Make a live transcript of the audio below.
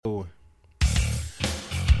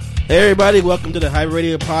Hey everybody, welcome to the Hybrid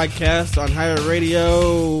Radio podcast on Hybrid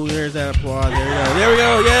Radio. There's that applause. There we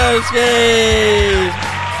go. Yes, yay!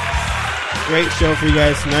 Great show for you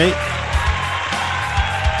guys tonight.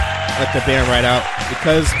 Let the band ride out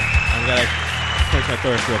because I'm gonna punch my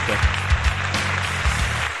thirst real quick.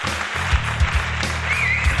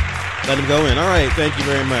 Let him go in. All right, thank you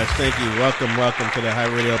very much. Thank you. Welcome to the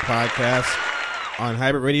Hybrid Radio podcast on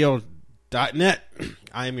hybridradio.net.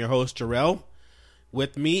 I am your host, Jarrell.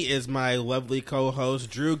 With me is my lovely co-host,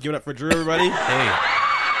 Drew. Give it up for Drew, everybody. Hey.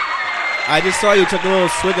 I just saw you took a little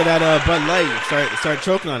swig of that Bud Light. Start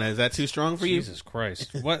choking on it. Is that too strong for you? Jesus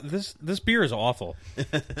Christ! What this beer is awful.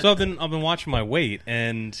 So I've been watching my weight,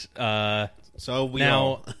 and so we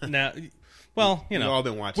now, well, you know, we've all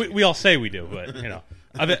been watching. We all say we do, but you know,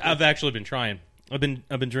 I've actually been trying. I've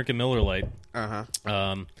been drinking Miller Lite.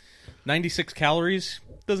 96 calories.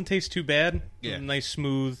 Doesn't taste too bad. Yeah. Nice,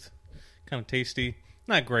 smooth, kind of tasty.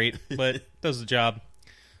 Not great, but does the job.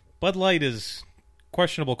 Bud Light is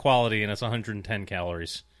questionable quality, and it's 110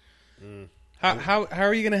 calories. How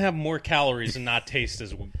are you going to have more calories and not taste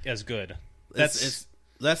as good? That's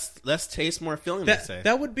less taste, more filling. They say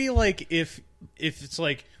that would be like if it's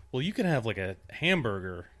like, well, you can have like a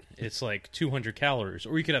hamburger, it's like 200 calories,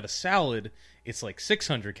 or you could have a salad, it's like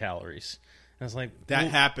 600 calories. And it's like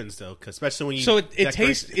that happens though, cause especially when you so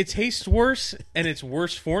it tastes worse, and it's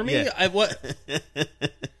worse for me. Yeah.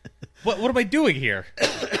 What am I doing here?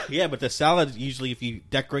 Yeah, but the salad, usually if you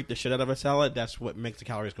decorate the shit out of a salad, that's what makes the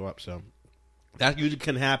calories go up. So that usually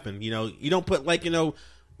can happen. You know, you don't put bacon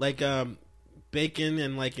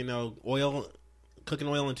and oil, cooking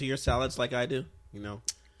oil into your salads like I do. You know,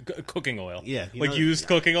 cooking oil. Yeah, used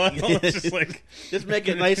cooking oil. Just just make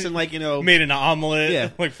it nice and made an omelet. Yeah,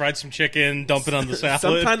 like fried some chicken, dump it on the salad.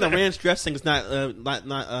 Sometimes the ranch dressing is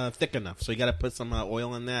not thick enough, so you got to put some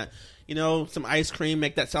oil in that. You know, some ice cream,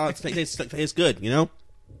 make that salad taste good. You know.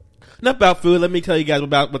 Enough about food. Let me tell you guys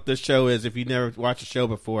about what this show is. If you never watched a show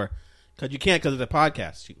before, because you can't, because it's a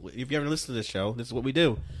podcast. If you ever listened to this show, this is what we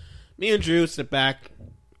do. Me and Drew sit back.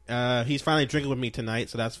 He's finally drinking with me tonight,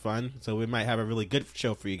 so that's fun. So we might have a really good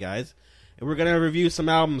show for you guys. And we're going to review some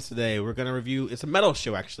albums today. We're going to review... It's a metal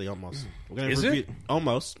show, actually, almost. We're gonna Is review, it?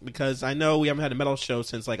 Almost, because I know we haven't had a metal show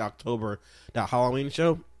since, like, October, that Halloween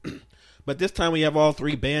show. But this time we have all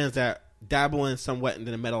three bands that dabble in somewhat in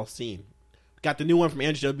the metal scene. Got the new one from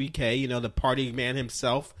Andrew WK. You know, the party man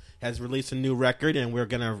himself has released a new record, and we're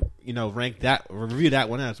going to, review that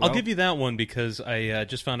one as well. I'll give you that one because I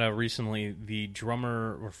just found out recently the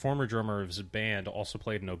drummer or former drummer of his band also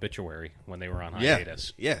played an Obituary when they were on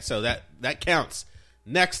hiatus. Yeah, so that counts.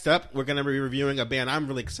 Next up, we're going to be reviewing a band I'm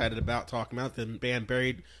really excited about talking about, the band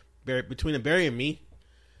Buried Between the Buried and Me.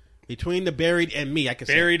 Between the Buried and Me, I can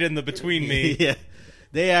say. Buried in the Between Me. Yeah.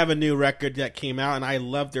 They have a new record that came out, and I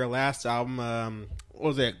loved their last album. What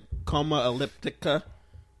was it? Coma Elliptic,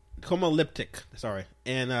 sorry.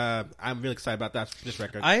 And I'm really excited about this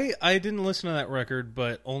record. I didn't listen to that record,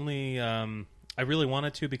 but only I really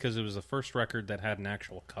wanted to because it was the first record that had an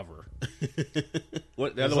actual cover.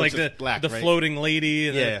 What the other one's like just black, the right? floating lady.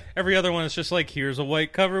 And Yeah. every other one is just like, here's a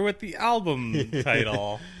white cover with the album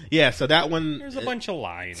title. Yeah, so that one... There's a bunch of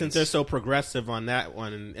lines. Since they're so progressive on that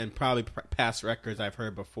one, and probably past records I've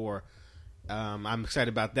heard before, I'm excited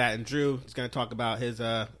about that. And Drew is going to talk about his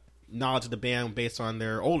knowledge of the band based on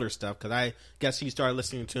their older stuff, because I guess he started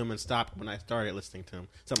listening to him and stopped when I started listening to him.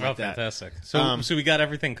 Something like that. Fantastic. So we got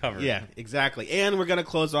everything covered. Yeah, exactly. And we're going to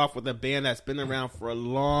close off with a band that's been around for a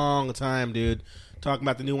long time, dude. Talking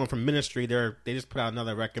about the new one from Ministry. They just put out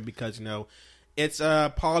another record because, it's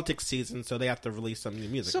politics season, so they have to release some new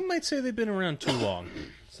music. Some might say they've been around too long.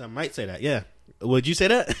 Some might say that, yeah. Would you say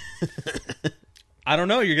that? I don't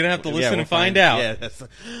know. You're going to have to listen and find out. Yeah.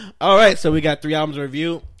 All right, so we got 3 albums to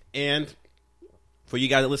review. And for you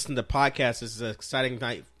guys that listen to podcasts, this is an exciting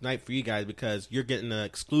night for you guys because you're getting an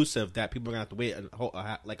exclusive that people are going to have to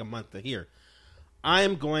wait like a month to hear. I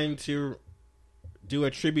am going to do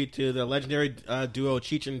a tribute to the legendary duo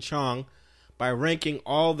Cheech and Chong by ranking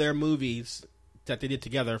all their movies that they did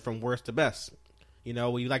together from worst to best. We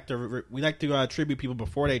like to tribute people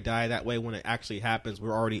before they die. That way, when it actually happens,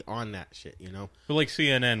 we're already on that shit. But like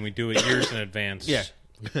CNN, we do it years in advance. Yeah.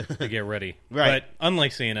 To get ready. Right. But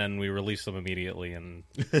unlike CNN, we release them immediately, and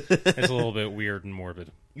it's a little bit weird and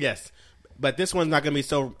morbid. Yes. But this one's not going to be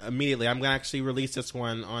so immediately. I'm going to actually release this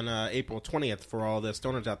one on April 20th for all the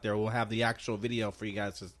stoners out there. We'll have the actual video for you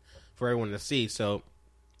guys, for everyone to see. So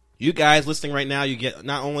you guys listening right now, you get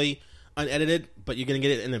not only unedited, but you're going to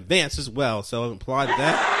get it in advance as well. So applaud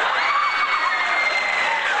that.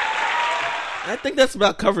 I think that's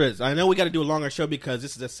about covers it. I know we got to do a longer show because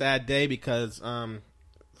this is a sad day because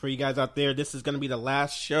for you guys out there, this is going to be the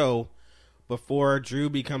last show before Drew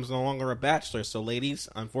becomes no longer a bachelor. So, ladies,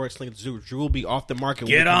 unfortunately, Drew will be off the market.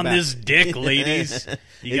 Get on this dick, ladies.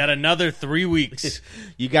 You got another 3 weeks.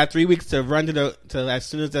 You got 3 weeks to run to as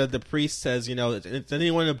soon as the priest says, does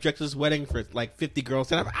anyone object to this wedding for like 50 girls?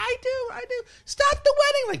 Stand up. I do. Stop the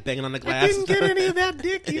wedding. Like banging on the glass. I didn't get any of that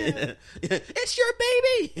dick yet. It's your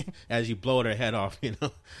baby. As you blow their head off,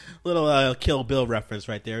 Little Kill Bill reference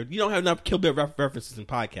right there. You don't have enough Kill Bill references in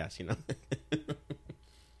podcasts,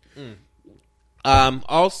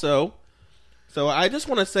 Also, so I just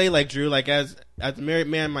want to say, like, Drew, like as a married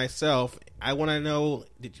man myself, I want to know,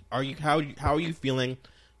 how are you feeling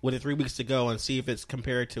with it 3 weeks to go, and see if it's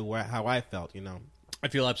compared to how I felt, I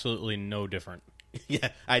feel absolutely no different. Yeah,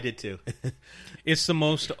 I did too. It's the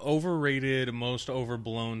most overrated, most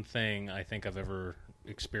overblown thing I think I've ever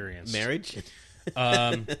experienced. Marriage?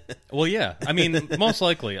 Well, yeah. I mean, most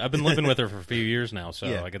likely. I've been living with her for a few years now, so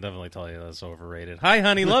yeah. I can definitely tell you that's overrated. Hi,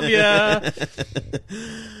 honey. Love ya.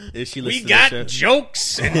 Is she we got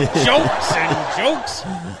jokes and jokes and jokes.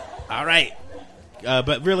 All right.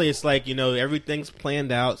 But really, it's like, everything's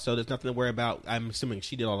planned out, so there's nothing to worry about. I'm assuming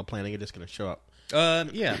she did all the planning. You're just going to show up.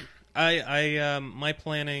 Yeah. My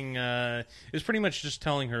planning is pretty much just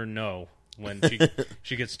telling her no when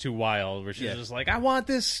she gets too wild, where she's just like, I want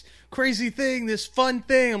this crazy thing, this fun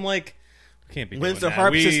thing. I'm like, we can't be doing that.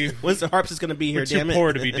 When's the harpist going to be here, we're damn too it?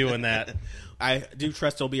 poor to be doing that. I do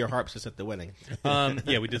trust there'll be a harpist at the wedding.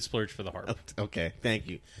 Yeah, we did splurge for the harp. Okay, thank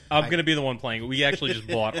you. I'm going to be the one playing it. We actually just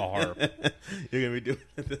bought a harp. You're going to be doing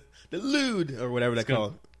the lewd, or whatever they call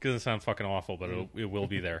it. It's going to sound fucking awful, but it will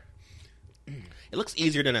be there. It looks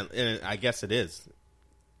easier than I guess it is.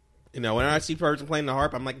 When I see a person playing the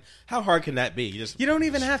harp, I'm like, how hard can that be? You don't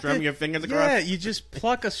even have to strum your fingers across. Yeah, you just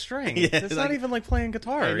pluck a string. It's not even like playing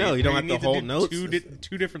guitar. I know, you don't have to hold notes.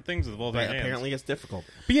 Two different things with both hands. Apparently, it's difficult.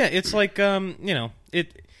 But yeah, it's like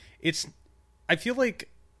it's. I feel like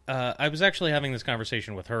I was actually having this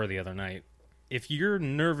conversation with her the other night. If you're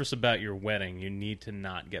nervous about your wedding, you need to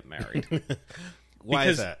not get married. Why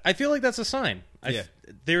is that? I feel like that's a sign. Yeah.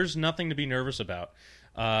 There's nothing to be nervous about,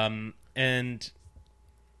 and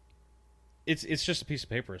it's just a piece of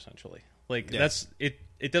paper essentially. Like that's it.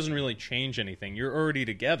 It doesn't really change anything. You're already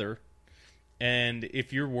together, and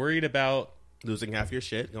if you're worried about losing half your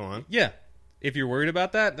shit, go on. Yeah, if you're worried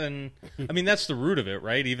about that, then I mean that's the root of it,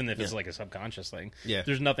 right? Even if it's like a subconscious thing. Yeah,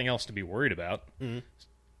 there's nothing else to be worried about. Mm-hmm.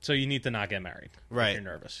 So you need to not get married. Right, if you're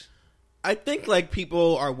nervous. I think like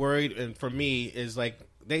people are worried, and for me is like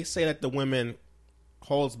they say that the one man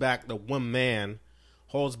holds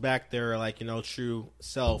back their true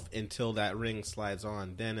self until that ring slides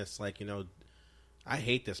on. Then it's like I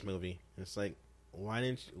hate this movie. It's like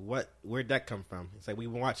where'd that come from? It's like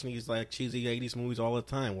we've been watching these like cheesy 80s movies all the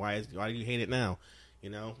time. Why do you hate it now?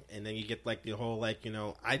 And then you get like the whole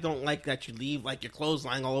I don't like that you leave like your clothes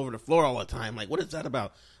lying all over the floor all the time. Like, what is that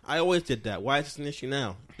about? I always did that. Why is this an issue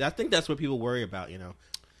now? I think that's what people worry about.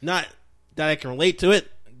 Not that I can relate to it.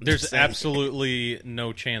 There's absolutely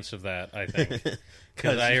no chance of that, I think.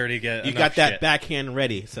 Because I already get you got that backhand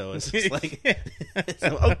ready, so it's just like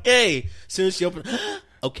so, okay. As soon as she opens,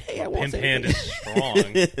 okay, I won't say hand is strong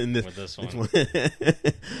with this one.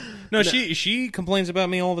 No, she complains about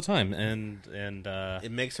me all the time, and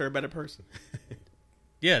it makes her a better person.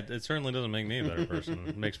 Yeah, it certainly doesn't make me a better person.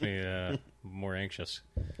 It makes me more anxious.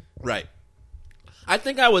 Right. I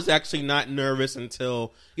think I was actually not nervous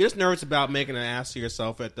until you're just nervous about making an ass of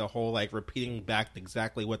yourself at the whole repeating back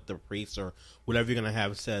exactly what the priest or whatever you're gonna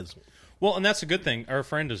have says. Well, and that's a good thing. Our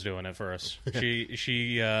friend is doing it for us.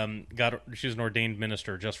 She's an ordained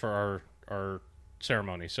minister just for our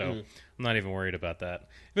ceremony, so I'm not even worried about that.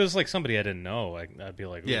 If it was like somebody I didn't know, I'd be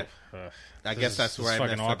like, yeah. I guess that's where I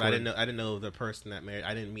messed up. I didn't know the person that married.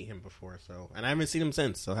 I didn't meet him before, and I haven't seen him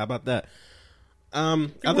since. So how about that?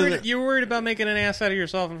 You're worried about making an ass out of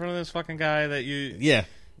yourself in front of this fucking guy that you... Yeah.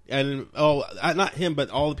 And, not him, but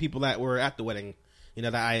all the people that were at the wedding,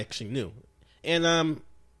 that I actually knew. And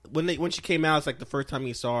when she came out, it's like the first time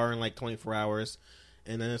you saw her in like 24 hours.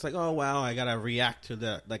 And then it's like, oh, wow, I got to react to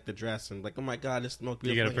the dress. And like, oh, my God, this is the most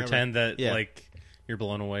beautiful thing. You got to pretend that, you're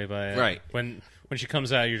blown away by it. Right. When she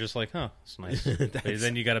comes out, you're just like, huh, it's nice.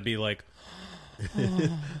 Then you got to be like...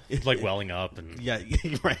 like welling up and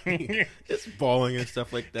right, just bawling and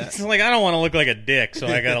stuff like that. It's like I don't want to look like a dick, so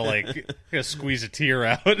I gotta squeeze a tear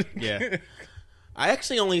out. Yeah, I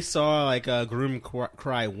actually only saw a groom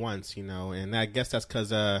cry once, and I guess that's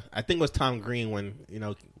because I think it was Tom Green when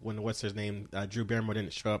when what's his name, Drew Barrymore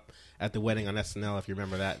didn't show up at the wedding on SNL. If you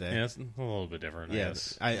remember that day, Yeah, it's a little bit different. Yeah, I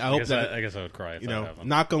guess. I hope that I guess I would cry if you that know, happened.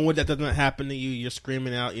 knock on wood, that doesn't happen to you. You're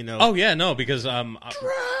screaming out, you know. Oh yeah, no, because we're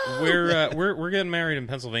getting married in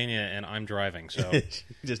Pennsylvania, and I'm driving, so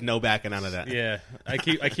just no backing out of that. yeah, I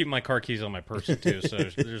keep my car keys on my person too, so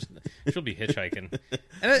she'll be hitchhiking,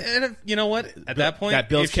 and if, you know what? At that point, that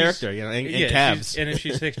builds if she's- character, you know, in yeah, cabs. and if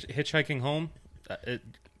she's hitchhiking home,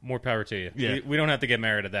 more power to you. Yeah. We don't have to get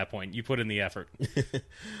married at that point. You put in the effort.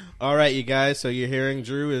 All right, you guys. So you're hearing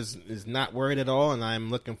Drew is not worried at all, and I'm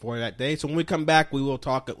looking forward to that day. So when we come back, we will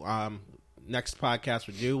talk. Next podcast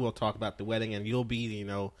with you, we'll talk about the wedding, and you'll be, you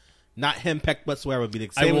know, not henpecked whatsoever. It'll be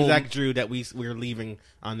the same exact Drew that we're leaving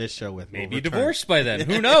on this show with. Maybe divorced by then.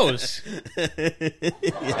 Who knows? Yeah.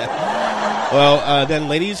 Well, then,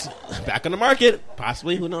 ladies, back on the market.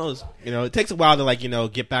 Possibly, who knows? You know, it takes a while to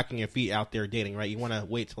get back on your feet out there dating, right? You want to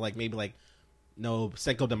wait till maybe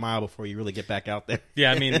Cinco de Mayo before you really get back out there.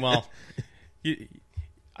 Yeah, I mean, well,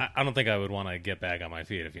 I don't think I would want to get back on my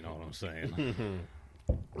feet, if you know what I'm saying.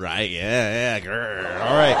 Right? Yeah. Grr.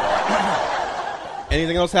 All right.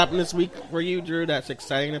 Anything else happened this week for you, Drew? That's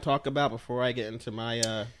exciting to talk about before I get into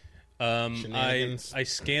my shenanigans. I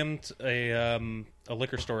scammed a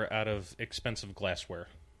liquor store out of expensive glassware.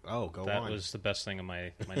 Oh, go on. That was the best thing of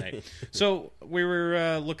my night. So we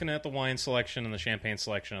were looking at the wine selection and the champagne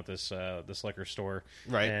selection at this liquor store,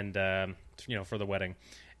 right? And for the wedding.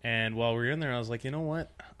 And while we were in there, I was like, you know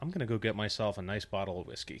what? I'm gonna go get myself a nice bottle of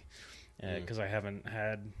whiskey because I haven't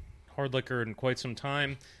had hard liquor in quite some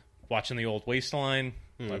time. Watching the old Waistline,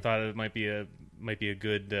 I thought it might be a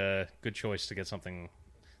good choice to get something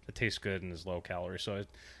that tastes good and is low calorie. So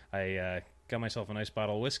I got myself a nice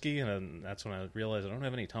bottle of whiskey, and that's when I realized I don't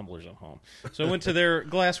have any tumblers at home. So I went to their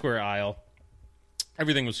glassware aisle.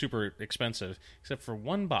 Everything was super expensive except for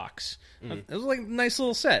one box. It was like a nice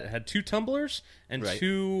little set. It had 2 tumblers and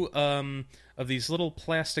 2 of these little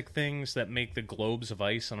plastic things that make the globes of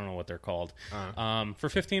ice. I don't know what they're called. For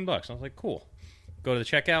 $15. I was like, cool. Go to the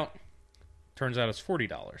checkout. Turns out it's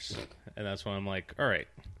 $40, and that's when I'm like, all right.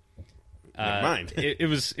 Never mind. it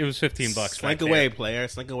was $15. Slink away, player.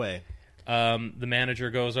 Slink away. The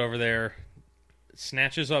manager goes over there,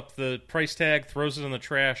 snatches up the price tag, throws it in the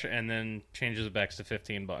trash, and then changes it back to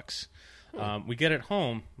 $15. We get it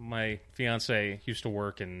home. My fiance used to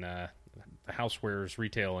work in the housewares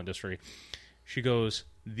retail industry. She goes,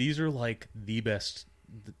 "These are like the best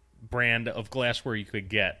brand of glassware you could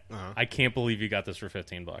get. I can't believe you got this for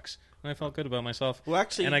 $15." And I felt good about myself. Well,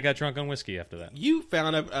 actually, and I got drunk on whiskey after that. You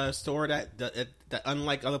found a store that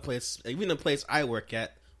unlike other places, even the place I work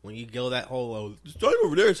at, when you go that whole the store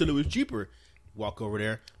over there said it was cheaper. Walk over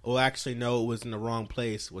there. Oh, actually, no, it was in the wrong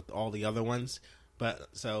place with all the other ones. But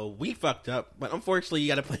so we fucked up. But unfortunately,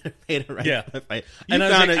 you got to pay the right. Yeah, fight. And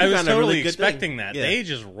I was totally expecting that. Yeah. They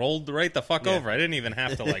just rolled right the fuck over. I didn't even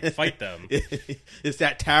have to fight them. It's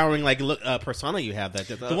that towering persona you have.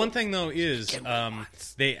 The one thing though is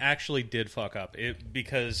they actually did fuck up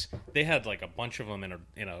because they had a bunch of them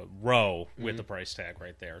in a row with the price tag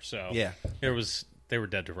right there. So yeah, they were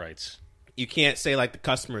dead to rights. You can't say the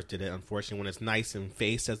customers did it, unfortunately, when it's nice and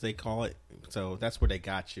faced, as they call it. So that's where they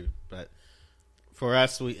got you. But for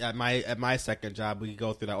us, at my second job, we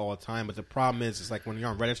go through that all the time. But the problem is, it's when you're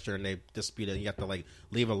on register and they dispute it, you have to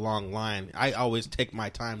leave a long line. I always take my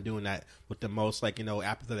time doing that with the most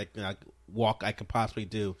apathetic walk I could possibly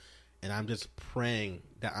do, and I'm just praying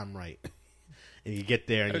that I'm right. And you get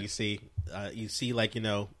there and you see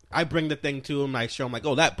I bring the thing to them. I show them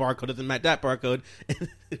oh, that barcode doesn't match that barcode. And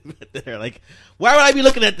they're like, why would I be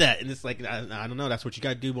looking at that? And it's I don't know. That's what you got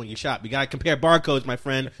to do when you shop. You got to compare barcodes, my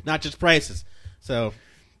friend, not just prices. So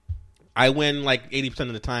I win 80%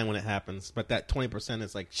 of the time when it happens, but that 20%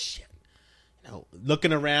 is shit.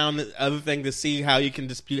 Looking around, the other thing to see how you can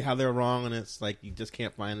dispute how they're wrong, and it's you just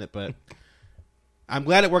can't find it. But I'm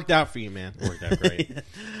glad it worked out for you, man. It worked out great.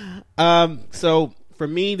 So for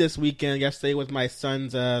me this weekend, yesterday was my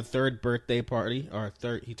son's 3rd birthday party,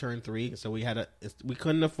 he turned 3, so we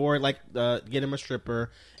couldn't afford get him a stripper,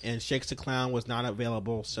 and Shakes the Clown was not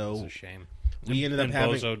available, so it's a shame. We ended up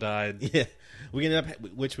having Bozo died. Yeah, we ended up,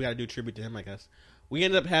 which we got to do tribute to him, I guess. We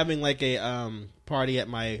ended up having a party at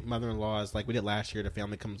my mother-in-law's, we did last year. The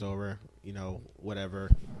family comes over,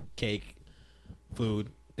 whatever, cake,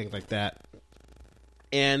 food, things like that.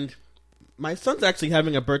 And my son's actually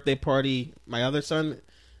having a birthday party. My other son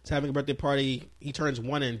is having a birthday party. He turns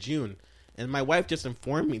 1 in June. And my wife just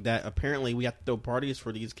informed me that apparently we have to throw parties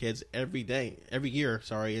for these kids every year,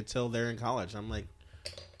 until they're in college. I'm like,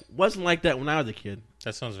 wasn't like that when I was a kid.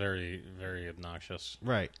 That sounds very, very obnoxious.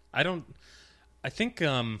 Right. I think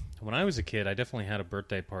when I was a kid, I definitely had a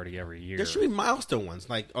birthday party every year. There should be milestone ones.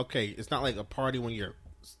 Like, okay, it's not like a party when you're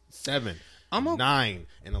 7, I'm 9,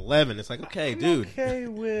 and 11. It's like, okay, dude. Okay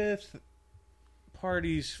with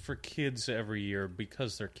parties for kids every year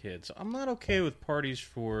because they're kids. I'm not okay with parties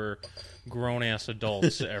for grown-ass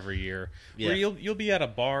adults every year. Yeah. Where you'll be at a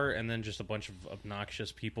bar and then just a bunch of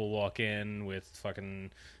obnoxious people walk in with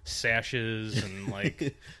fucking sashes and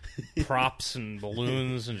like props and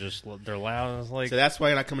balloons and just they're loud. It's like, So that's why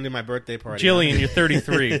you're not coming to my birthday party. Jillian, you're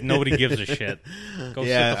 33. Nobody gives a shit. Go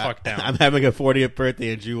sit the fuck down. I'm having a 40th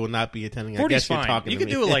birthday, and Drew will not be attending. I 40's guess you're fine. talking You to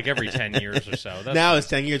can me. do it like every 10 years or so. That's Now it's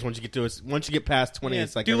 10 years. Once you get past 20, yeah,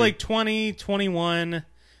 it's like do every- like 20, 21.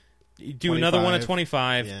 Do another one at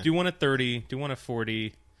 25. Yeah. Do one at 30. Do one at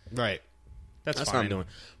 40. right. That's That's fine. what I'm doing.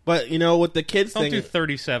 But with the kids Don't thing, do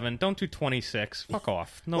 37. Don't do 26. Fuck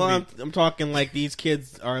off. well, Nobody. I'm talking like these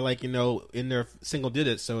kids are like in their single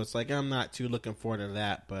digits, so it's like I'm not too looking forward to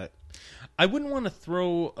that. But I wouldn't want to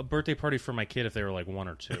throw a birthday party for my kid if they were like 1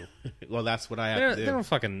 or 2. well, that's what I have They to do. don't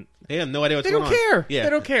fucking. They have no idea what's They going don't on. care. Yeah, They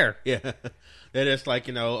don't care. Yeah, they're just like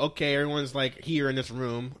okay, everyone's like here in this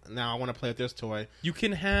room now. I want to play with this toy. You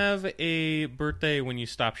can have a birthday when you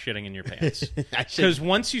stop shitting in your pants. I should- Because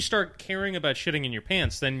once you start caring about shitting in your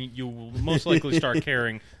pants, then you will most likely start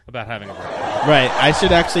caring about having a birthday. Right. I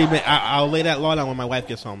should actually. I'll lay that law down when my wife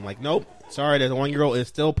gets home. Like, nope. Sorry, the 1-year-old is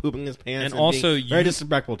still pooping his pants, And also, being very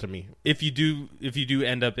disrespectful to me. If you do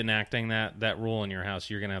end up enacting that rule in your house,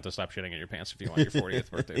 you're gonna have to stop shitting in your pants if you want your 40th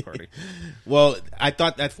birthday party. Well, I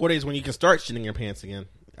thought that 40 is when you can start shitting your pants again.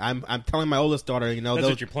 I'm telling my oldest daughter, That's those,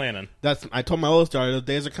 what you're planning. I told my oldest daughter those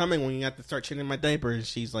days are coming when you have to start shitting my diaper, and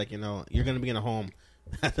she's like, you're gonna be in a home.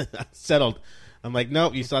 Settled. I'm like,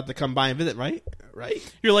 nope. You still have to come by and visit, right? Right.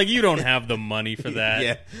 You're like, you don't have the money for that.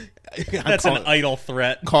 Yeah. That's an idle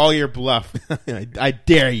threat. Call your bluff. I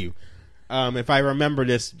dare you. If I remember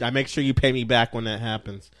this, I make sure you pay me back when that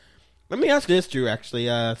happens. Let me ask you this, Drew. Actually,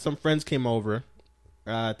 some friends came over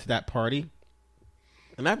to that party,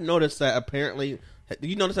 and I've noticed that apparently, do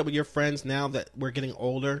you notice that with your friends now that we're getting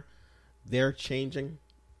older, they're changing?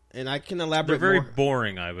 And I can elaborate. They're very more.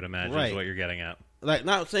 boring, I would imagine, Right. is what you're getting at. Like,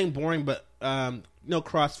 not saying boring, but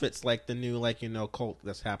CrossFit's like the new cult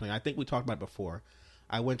that's happening. I think we talked about it before.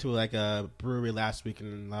 I went to like a brewery last week,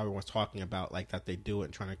 and everyone was talking about like that they do it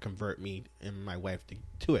and trying to convert me and my wife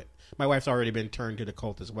to it. My wife's already been turned to the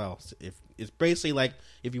cult as well. So if it's basically like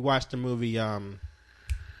if you watch the movie, I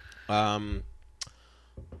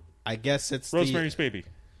guess it's Rosemary's Baby.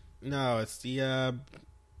 No, it's the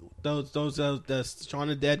those the Shaun of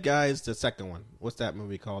the Dead guys. The second one. What's that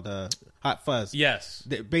movie called? Hot Fuzz. Yes.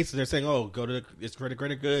 Basically, they're saying, "Oh, go to it's greater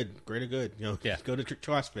good. Yeah. Go to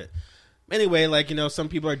CrossFit." Anyway, some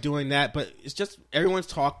people are doing that, but it's just everyone's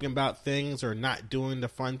talking about things or not doing the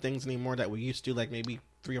fun things anymore that we used to, like maybe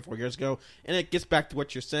 3 or 4 years ago. And it gets back to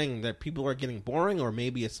what you're saying, that people are getting boring, or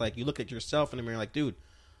maybe it's like you look at yourself in the mirror, like, dude,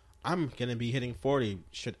 I'm gonna be hitting 40.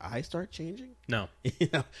 Should I start changing? No.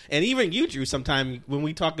 And even you, Drew, sometime when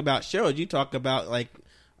we talk about shows, you talk about like,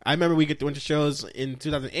 I remember we went to shows in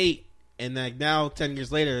 2008, and like now 10 years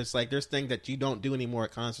later, it's like there's things that you don't do anymore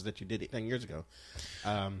at concerts that you did 10 years ago.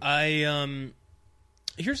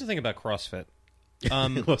 Here's the thing about CrossFit.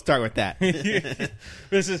 We'll start with that.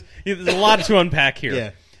 There's a lot to unpack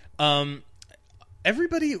here. Yeah.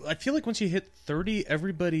 Everybody, I feel like once you hit 30,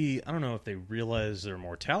 everybody, I don't know if they realize their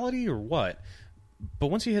mortality or what, but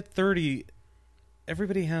once you hit 30,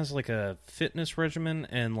 everybody has like a fitness regimen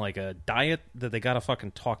and like a diet that they gotta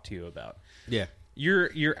fucking talk to you about. Yeah.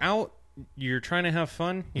 You're out, you're trying to have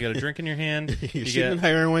fun, you got a drink in your hand, You're shooting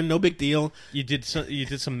heroin, no big deal. you did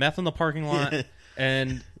some meth in the parking lot,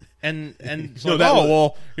 and it's No, like, that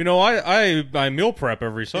was- well, I meal prep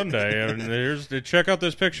every Sunday, and check out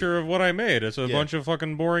this picture of what I made. It's a bunch of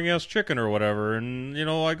fucking boring ass chicken or whatever, and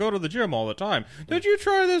I go to the gym all the time. Did you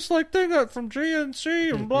try this thing from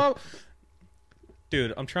GNC and blah?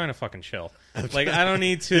 Dude, I'm trying to fucking chill. Like, I don't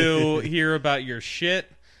need to hear about your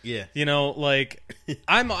shit. Yeah.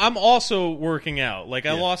 I'm also working out. Like,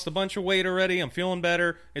 I lost a bunch of weight already. I'm feeling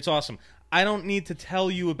better. It's awesome. I don't need to tell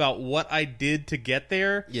you about what I did to get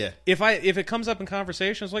there. Yeah. If it comes up in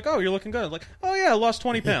conversation, it's like, oh, you're looking good. Like, oh yeah, I lost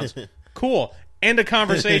 20 pounds. Cool. End of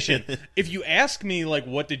conversation. If you ask me like,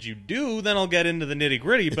 what did you do? Then I'll get into the nitty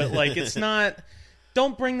gritty. But like, it's not.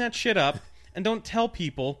 Don't bring that shit up. And don't tell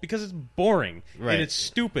people because it's boring Right. and it's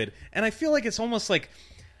stupid. And I feel like it's almost like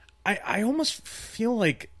I almost feel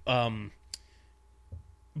like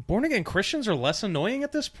born again Christians are less annoying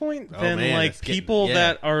at this point than man, like it's getting- people yeah.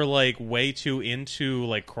 that are like way too into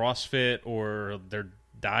like CrossFit or they're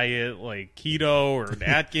diet, like keto or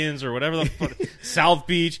Atkins or whatever the fuck, South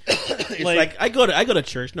Beach. It's like I go to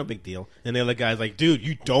church, no big deal. And the other guy's like, dude,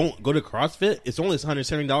 you don't go to CrossFit? It's only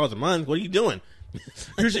 $170 a month. What are you doing?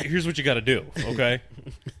 Here's what you got to do, okay?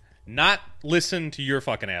 Not listen to your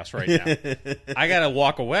fucking ass right now. I got to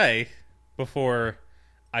walk away before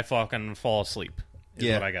I fucking fall asleep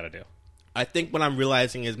is what I got to do. I think what I'm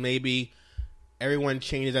realizing is maybe everyone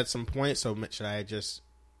changes at some point, so should I just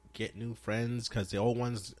get new friends because the old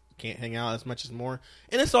ones can't hang out as much as more?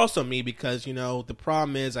 And it's also me because, you know, the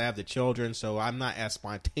problem is I have the children, so I'm not as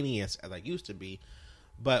spontaneous as I used to be.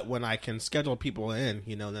 But when I can schedule people in,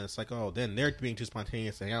 you know, then it's like, oh, then they're being too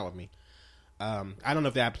spontaneous to hang out with me. I don't know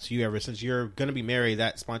if that happens to you ever. Since you're going to be married,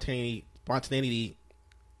 that spontaneity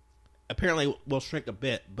apparently will shrink a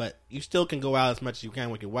bit, but you still can go out as much as you can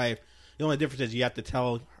with your wife. The only difference is you have to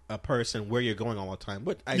tell a person where you're going all the time,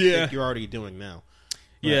 but I think you're already doing now.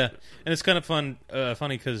 But, yeah, and it's kind of funny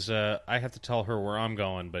because I have to tell her where I'm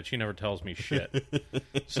going, but she never tells me shit.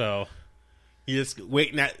 So you just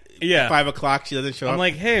waiting at 5 o'clock. She doesn't show up. I'm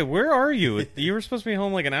like, hey, where are you? You were supposed to be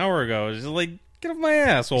home like an hour ago. She's like, get off my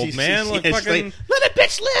ass, old man. Like, fucking, like, let a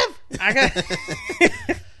bitch live.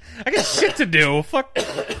 I got shit to do.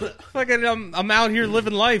 Fucking, I'm out here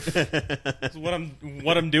living life. That's what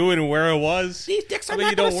I'm doing and where I was. These dicks are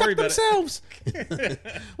not going to suck themselves. We're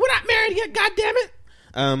not married yet. God damn it.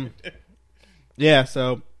 Yeah.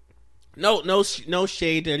 So no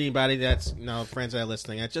shade to anybody that's friends that are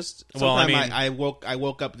listening. I just I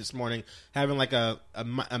woke up this morning having like a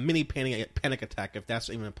mini panic attack, if that's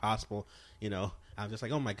even possible. You know, I'm just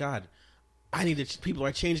like, oh my god, I need to. People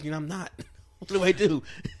are changing and I'm not. What do I do?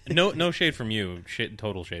 No shade from you.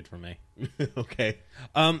 Total shade from me. Okay.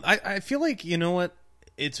 I feel like, you know what?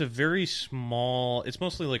 It's a very small... It's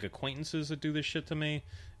mostly like acquaintances that do this shit to me,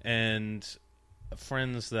 and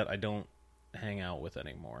friends that I don't hang out with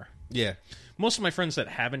anymore. Yeah. Most of my friends that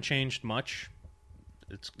haven't changed much,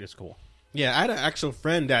 it's cool. Yeah, I had an actual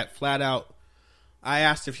friend that flat out... I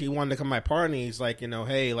asked if he wanted to come to my party. He's like,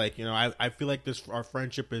 hey, like, I feel like our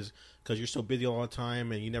friendship is because you're so busy all the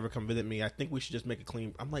time and you never come visit me. I think we should just make a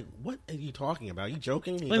clean. I'm like, what are you talking about? Are you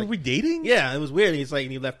joking? He's like, are we dating? Yeah, it was weird. He's like,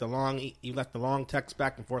 he left the long text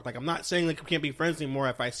back and forth. Like, I'm not saying like we can't be friends anymore.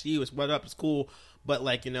 If I see you, it's what up, it's cool. But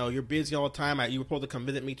like, you're busy all the time. You were supposed to come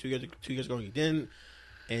visit me 2 years ago, and you didn't,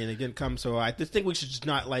 and it didn't come. So I just think we should just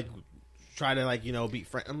not like. Try to be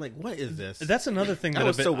friends. I'm like, what is this? That's another thing that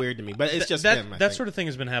was so weird to me. But it's just him. That sort of thing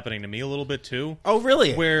has been happening to me a little bit too. Oh,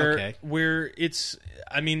 really? Where it's,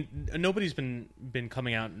 I mean, nobody's been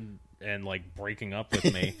coming out and like breaking up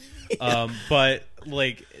with me, but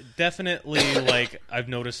like definitely like I've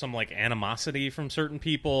noticed some like animosity from certain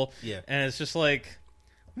people. Yeah, and it's just like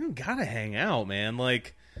we don't gotta hang out, man.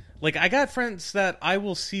 Like I got friends that I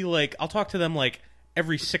will see. Like I'll talk to them like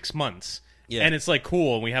every 6 months. Yeah. And it's like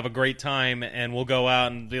cool, and we have a great time, and we'll go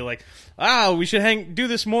out and be like, we should do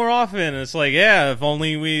this more often. And it's like, yeah, if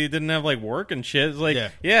only we didn't have like work and shit. It's like,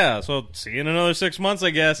 yeah, so see you in another 6 months, I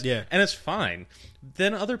guess. Yeah. And it's fine.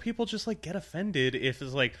 Then other people just like get offended if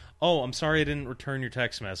it's like, oh, I'm sorry I didn't return your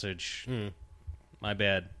text message. My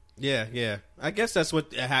bad. Yeah. I guess that's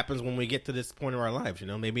what happens when we get to this point of our lives,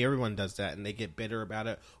 Maybe everyone does that, and they get bitter about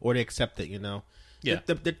it, or they accept it, Yeah.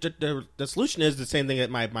 The solution is the same thing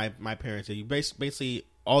that my parents did. You basically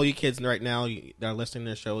all you kids right now that are listening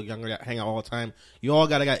to the show, younger that hang out all the time, you all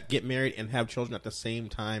gotta get married and have children at the same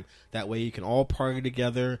time. That way you can all party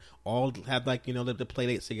together, all have like the play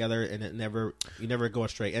dates together, and you never go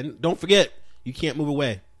astray. And don't forget, you can't move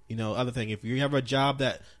away. Other thing, if you have a job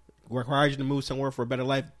that requires you to move somewhere for a better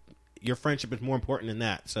life, your friendship is more important than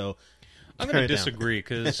that. So. I'm going to disagree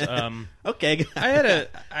because okay. I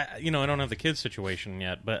don't have the kids situation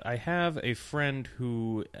yet, but I have a friend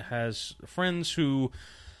who has friends who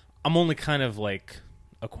I'm only kind of like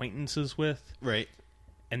acquaintances with, right?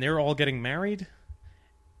 And they're all getting married,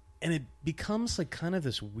 and it becomes like kind of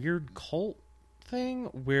this weird cult thing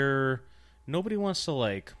where nobody wants to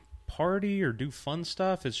like party or do fun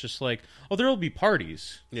stuff. It's just like, oh, there will be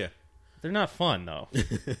parties, yeah. They're not fun, though.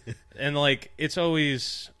 And, like, it's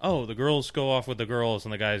always, the girls go off with the girls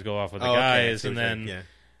and the guys go off with the guys. And then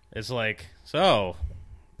it's like, so,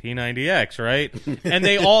 P90X, right? And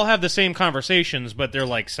they all have the same conversations, but they're,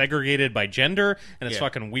 like, segregated by gender. And it's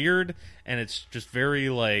fucking weird. And it's just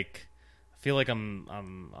very, like, I feel like I'm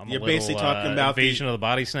You're a little, basically talking about Invasion of the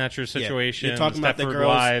Body Snatchers situation. You're talking about the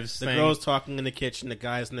girls talking in the kitchen, the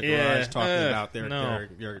guys in the garage talking about their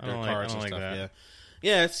cars and stuff. Yeah.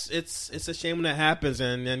 Yeah, it's a shame when that happens,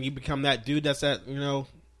 and then you become that dude that's that,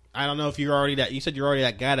 I don't know if you're already that, you said you're already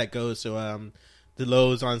that guy that goes to the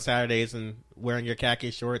Lowe's on Saturdays and wearing your khaki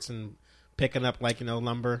shorts and picking up like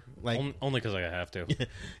lumber, like only because I have to.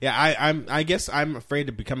 Yeah, I guess I'm afraid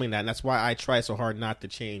of becoming that, and that's why I try so hard not to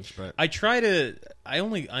change. But I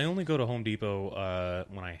only go to Home Depot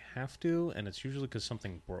when I have to, and it's usually because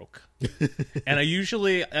something broke. And I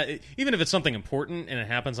usually, even if it's something important and it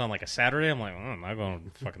happens on like a Saturday, I'm like, I'm not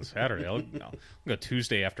going fucking Saturday. I'll go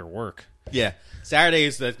Tuesday after work. Yeah,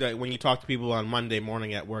 Saturdays that when you talk to people on Monday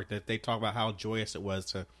morning at work, that they talk about how joyous it was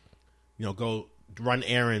to, go run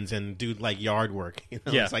errands and do like yard work. Yeah.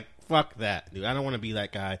 It's like fuck that, dude. I don't want to be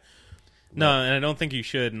that guy. No, and I don't think you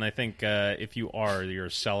should. And I think if you are, you're a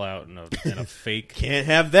sellout and a fake. Can't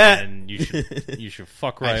have that. And you should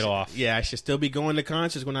fuck right off. Yeah, I should still be going to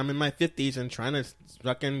concerts when I'm in my 50s and trying to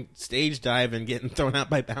fucking stage dive and getting thrown out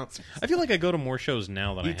by bouncers. I feel like I go to more shows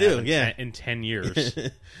now than You I do, have yeah. in 10 years.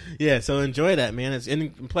 Yeah, so enjoy that, man.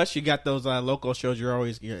 And plus you got those local shows you're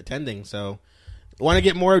always attending. So want to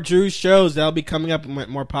get more of Drew's shows? That'll be coming up in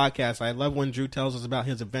more podcasts. I love when Drew tells us about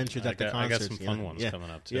his adventures at the concerts. I got some fun ones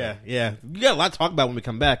coming up too. Yeah. You got a lot to talk about when we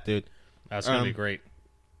come back, dude. That's gonna be great.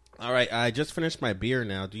 All right, I just finished my beer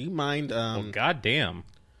now. Do you mind? Goddamn.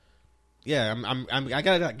 Yeah, I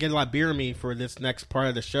gotta get a lot of beer in me for this next part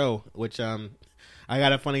of the show. Which I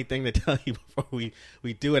got a funny thing to tell you before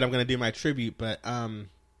we do it. I'm gonna do my tribute, but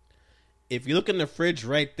if you look in the fridge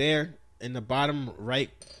right there in the bottom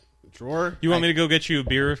right drawer, You want me to go get you a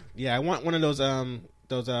beer? Yeah, I want one of those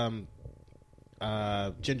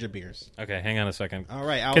ginger beers. Okay, hang on a second. All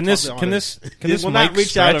right, Can this will mic not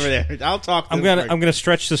reach stretch? out over there. I'll talk. I'm gonna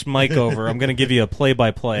stretch this mic over. I'm gonna give you a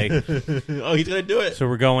play-by-play. Oh, he's gonna do it. So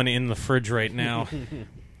we're going in the fridge right now.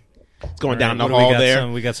 It's going down the what do hall we got? there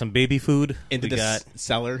We got some baby food. into the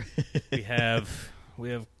cellar. we have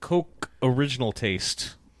Coke Original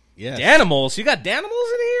Taste. Yeah, Danimals. You got Danimals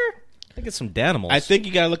in here? I get some Danimals. I think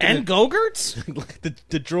you gotta look and at Go-Gurts.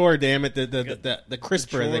 the drawer. Damn it, the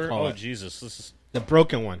crisper they call it. Jesus, this is The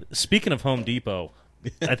broken one. Speaking of Home Depot,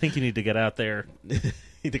 I think you need to get out there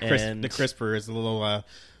the crisper is a little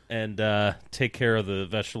and take care of the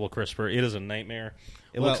vegetable crisper. It is a nightmare.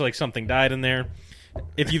 It looks like something died in there.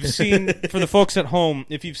 If you've seen, for the folks at home,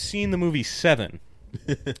 if you've seen the movie Seven,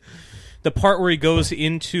 the part where he goes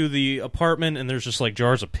into the apartment and there's just like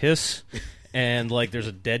jars of piss and like there's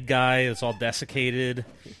a dead guy that's all desiccated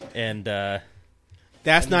and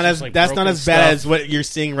that's not as like bad stuff. as what you're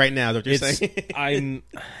seeing right now. What you're saying?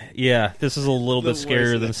 This is a little bit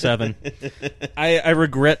scarier than Seven. I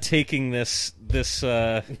regret taking this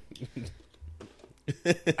I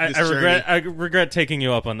regret taking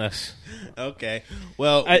you up on this. Okay.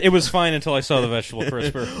 Well, it was fine until I saw the vegetable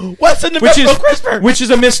crisper. What's in the vegetable crisper? Which is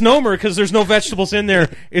a misnomer because there's no vegetables in there.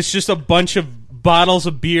 It's just a bunch of bottles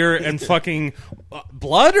of beer and fucking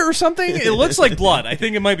blood or something. It looks like blood. I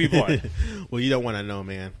think it might be blood. Well, you don't want to know,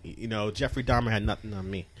 man. Jeffrey Dahmer had nothing on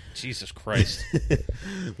me. Jesus Christ.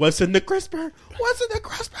 What's in the crisper? What's in the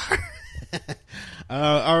crisper?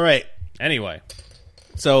 All right. Anyway.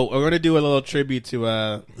 So we're going to do a little tribute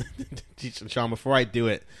to Sean. Before I do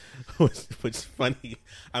it, what's funny,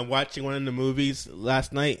 I'm watching one of the movies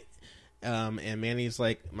last night, and Manny's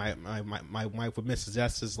like, my wife with Mrs.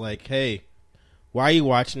 S is like, hey, why are you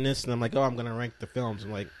watching this? And I'm like, oh, I'm going to rank the films.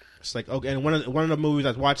 I'm like, it's like, okay. And one of the movies I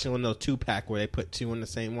was watching, one of those 2-pack where they put 2 in the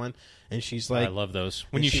same one, and she's like, I love those.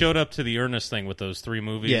 When you showed up to the Ernest thing with those 3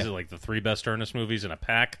 movies, like the 3 best Ernest movies in a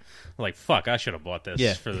pack, I'm like, fuck, I should have bought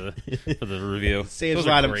this for the review. Saves a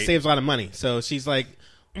lot of money. So she's like,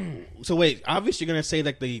 so wait, obviously you're gonna say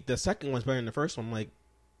like the second one's better than the first one. I'm like,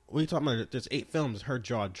 what are you talking about? There's 8 films. Her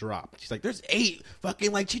jaw dropped. She's like, there's 8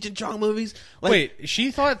 fucking like Cheech and Chong movies. Like, wait,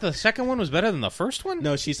 she thought the second one was better than the first one?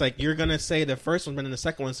 No, she's like, you're gonna say the first one's better than the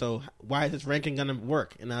second one. So why is this ranking gonna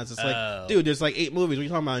work? And I was just like, dude, there's like 8 movies. What are you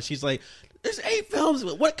talking about? And she's like, there's 8 films.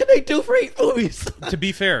 What can they do for 8 movies? To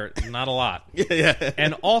be fair, not a lot. Yeah.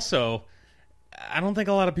 And also, I don't think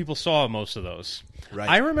a lot of people saw most of those. Right.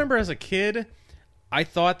 I remember as a kid, I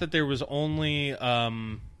thought that there was only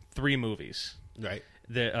 3 movies. Right.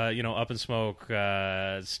 Up in Smoke,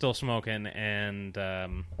 Still Smoking, and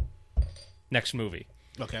Next Movie.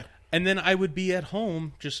 Okay. And then I would be at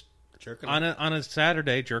home just jerking on a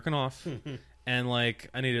Saturday jerking off, and like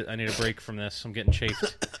I need a break from this. I'm getting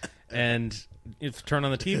chafed, and turn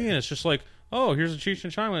on the TV and it's just like, oh, here's a Cheech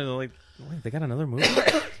and Chong. Like, wait, they got another movie,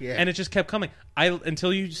 yeah. And it just kept coming.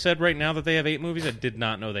 Until you said right now that they have 8 movies, I did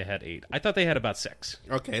not know they had 8. I thought they had about 6.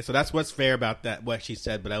 Okay, so that's what's fair about that, what she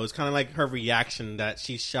said, but I was kind of like her reaction that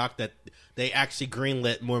she's shocked that they actually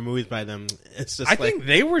greenlit more movies by them. It's just I think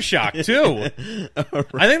they were shocked too. Right.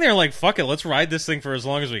 I think they're like, fuck it, let's ride this thing for as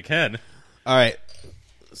long as we can. All right,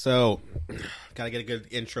 so gotta get a good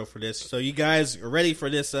intro for this. So you guys are ready for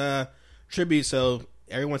this tribute? So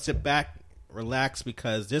everyone sit back relax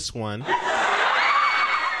because this one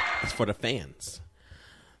is for the fans.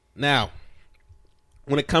 Now,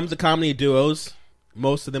 when it comes to comedy duos,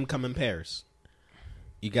 most of them come in pairs.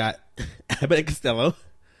 You got Abbott and Costello,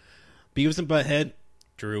 Beavis and Butthead,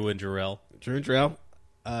 Drew and Jarrell.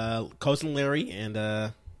 Cousin Larry, and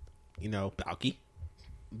Balky.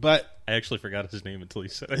 But I actually forgot his name until you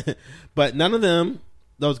said it. but none of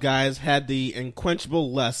those guys had the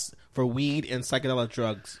unquenchable lust for weed and psychedelic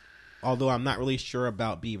drugs. Although I'm not really sure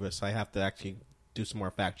about Beavis, I have to actually do some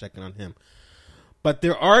more fact checking on him. But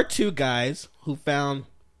there are two guys who found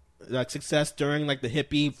success during like the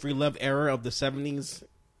hippie free love era of the 70s,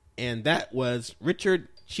 and that was Richard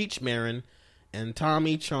Cheech Marin and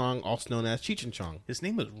Tommy Chong, also known as Cheech and Chong. His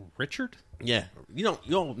name was Richard? Yeah. You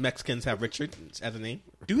know Mexicans have Richard as a name.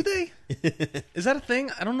 Do they? Is that a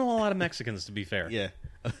thing? I don't know a lot of Mexicans, to be fair. Yeah.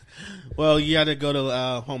 Well, you got to go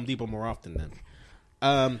to Home Depot more often then.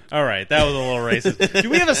 All right, that was a little racist. Do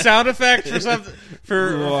we have a sound effect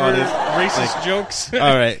for racist jokes? All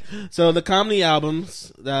right. So the comedy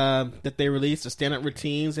albums that they released, the stand-up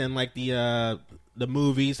routines, and like the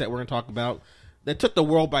movies that we're going to talk about, that took the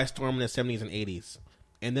world by storm in the 70s and 80s.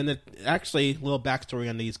 And then actually, little backstory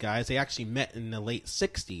on these guys, they actually met in the late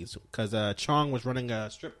 60s because Chong was running a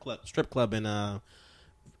strip club in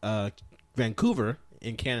Vancouver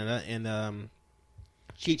in Canada, and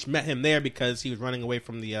Cheech met him there because he was running away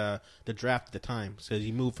from the draft at the time. So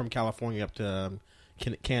he moved from California up to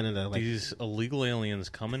Canada. These illegal aliens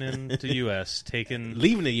coming into the U.S.,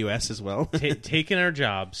 leaving the U.S. as well, taking our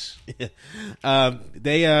jobs.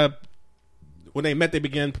 When they met, they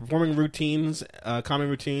began performing comedy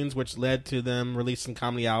routines, which led to them releasing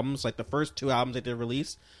comedy albums. Like the first two albums that they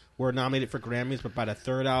released were nominated for Grammys, but by the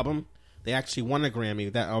third album, they actually won a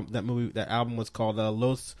Grammy. That album was called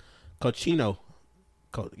Los Cochino.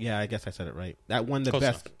 Yeah, I guess I said it right. That won the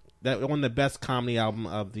best. That won the best comedy album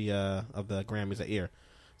of the Grammys that year.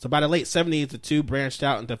 So by the late 70s, the two branched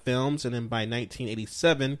out into films, and then by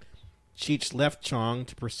 1987, Cheech left Chong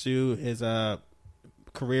to pursue his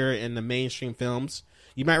career in the mainstream films.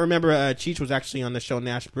 You might remember Cheech was actually on the show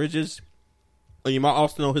Nash Bridges. You might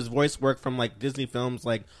also know his voice work from like Disney films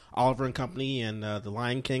like Oliver and Company and The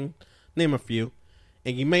Lion King, name a few.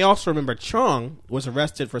 And you may also remember Chong was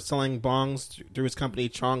arrested for selling bongs through his company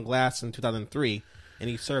Chong Glass in 2003, and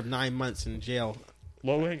he served 9 months in jail.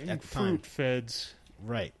 Low-hanging fruit feds.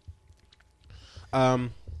 Right.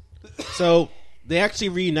 So they actually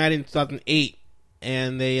reunited in 2008,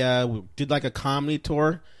 and they did like a comedy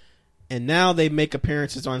tour, and now they make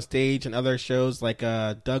appearances on stage and other shows like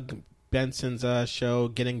Doug Benson's show,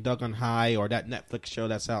 Getting Doug on High, or that Netflix show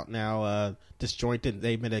that's out now, Disjointed.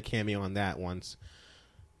 They made a cameo on that once.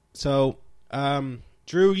 So,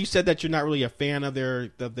 Drew, you said that you're not really a fan of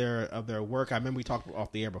their work. I remember we talked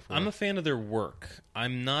off the air before. I'm a fan of their work.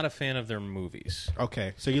 I'm not a fan of their movies.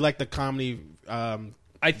 Okay, so you like the comedy.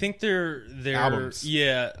 I think their albums.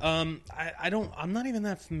 Yeah. I'm not even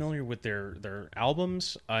that familiar with their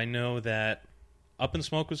albums. I know that Up in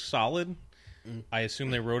Smoke was solid. I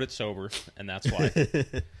assume they wrote it sober, and that's why.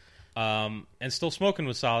 And Still Smoking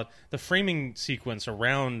was solid. The framing sequence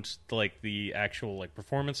around the actual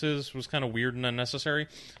performances was kind of weird and unnecessary.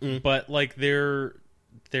 But their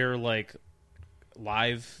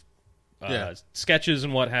live sketches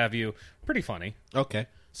and what have you, pretty funny. Okay.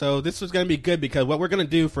 So this was going to be good because what we're going to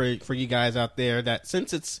do for you guys out there, that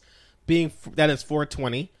since it's that is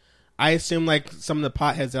 420, I assume some of the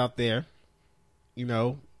potheads out there,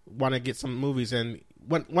 want to get some movies. And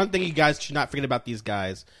one thing you guys should not forget about these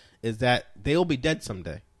guys is that they will be dead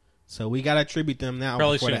someday. So we got to tribute them now.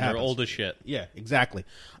 Probably soon. They're old as shit. Yeah, exactly.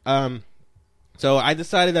 So I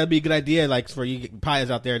decided that'd be a good idea, for you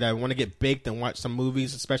potheads out there that want to get baked and watch some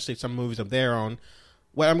movies, especially some movies of their own.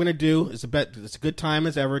 What I'm going to do is it's a good time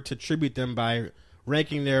as ever to tribute them by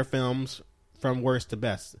ranking their films from worst to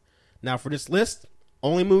best. Now, for this list,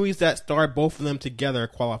 only movies that star both of them together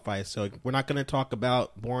qualify. So we're not going to talk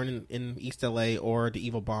about Born in East LA or the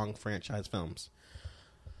Evil Bong franchise films.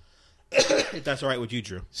 If that's all right with you,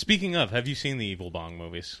 Drew. Speaking of, have you seen the Evil Bong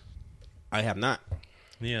movies? I have not.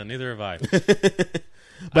 Yeah, neither have I.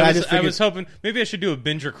 But I was hoping maybe I should do a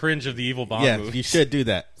binge or cringe of the Evil Bong movies. Yeah, you should do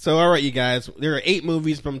that. So, all right, you guys. There are 8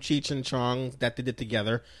 movies from Cheech and Chong that they did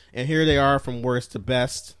together, and here they are from worst to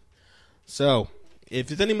best. So, if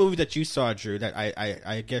there's any movie that you saw, Drew, that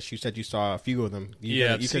I guess you said you saw a few of them.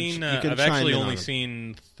 I've actually only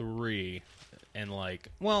seen 3, and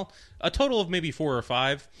a total of maybe 4 or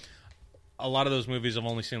 5. A lot of those movies I've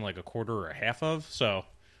only seen a quarter or a half of. So,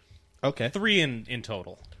 okay, 3 in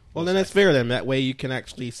total. Well, then that's fair then. That way you can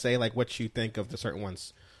actually say what you think of the certain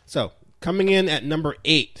ones. So, coming in at number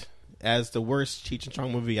 8, as the worst Cheech and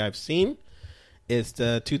Chong movie I've seen. It's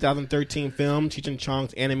the 2013 film Cheech and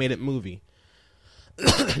Chong's animated movie.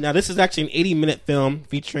 Now, this is actually an 80-minute film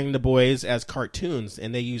featuring the boys as cartoons,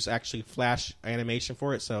 and they use actually Flash animation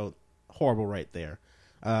for it, so horrible right there.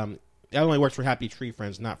 That only works for Happy Tree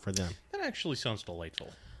Friends, not for them. That actually sounds delightful.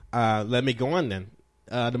 Let me go on then.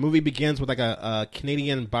 The movie begins with like a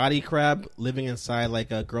Canadian body crab living inside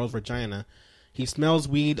like a girl's vagina. He smells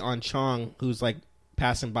weed on Chong, who's like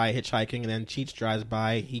passing by hitchhiking, and then Cheech drives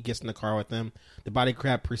by. He gets in the car with them. The body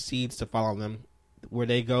crab proceeds to follow them. Where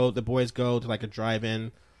they go, the boys go to like a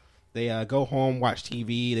drive-in. They go home, watch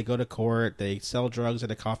TV. They go to court. They sell drugs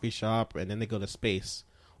at a coffee shop, and then they go to space,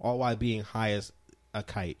 all while being high as a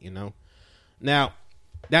kite. You know. Now,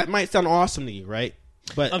 that might sound awesome to you, right?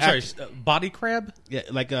 But I'm sorry, body crab? Yeah,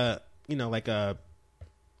 like a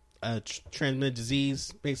transmitted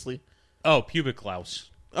disease, basically. Oh, pubic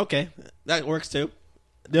louse. Okay, that works too.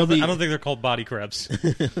 I don't think they're called body crabs.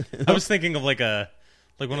 I was thinking of like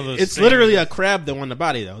one of those. It's things. literally a crab though on the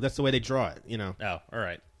body though. That's the way they draw it. You know. Oh, all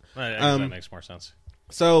right. That makes more sense.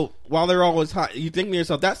 So while they're always hot, you think to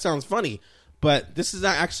yourself that sounds funny, but this is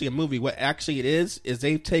not actually a movie. What actually it is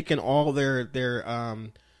they've taken all their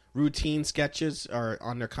routine sketches or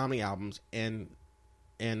on their comedy albums and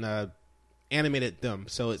animated them,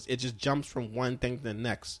 so it just jumps from one thing to the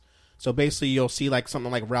next. So basically, you'll see like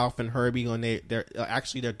something like Ralph and Herbie when they're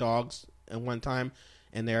actually their dogs at one time,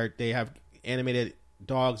 and they have animated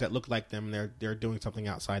dogs that look like them. And they're doing something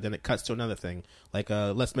outside. Then it cuts to another thing like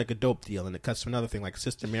Let's Make a Dope Deal, and it cuts to another thing like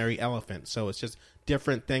Sister Mary Elephant. So it's just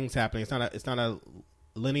different things happening. It's not a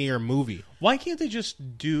linear movie. Why can't they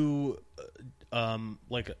just do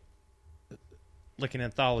like an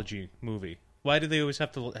anthology movie? Why do they always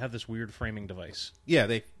have to have this weird framing device?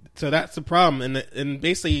 Yeah, so that's the problem, and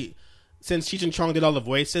basically, since Cheech and Chong did all the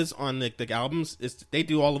voices on the albums, they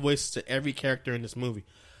do all the voices to every character in this movie.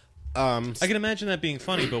 I can imagine that being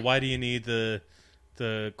funny, but why do you need the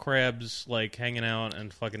crabs like hanging out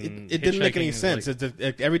and fucking? It didn't make any sense.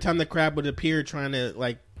 Like, every time the crab would appear, trying to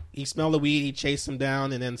like he smelled the weed, he chased him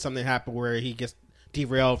down, and then something happened where he gets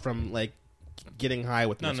derailed from like getting high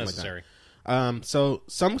with not necessary. Like that. So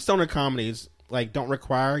some stoner comedies like don't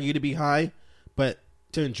require you to be high, but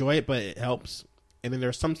to enjoy it, but it helps. And then there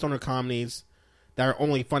are some stoner comedies that are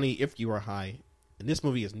only funny if you are high, and this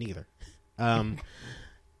movie is neither.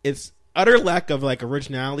 Its utter lack of like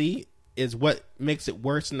originality is what makes it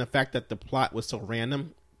worse than the fact that the plot was so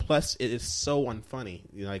random. Plus, it is so unfunny.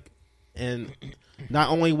 And not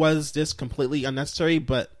only was this completely unnecessary,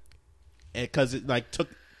 but because it like took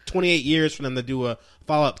 28 years for them to do a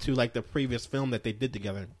follow up to like the previous film that they did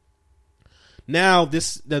together. Now,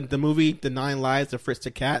 the movie The 9 Lives of Fritz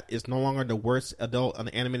the Cat is no longer the worst adult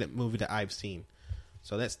animated movie that I've seen.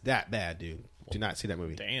 So that's that bad, dude. Do not see that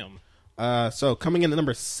movie. Damn. So coming in at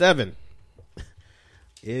number 7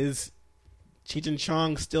 is Cheech and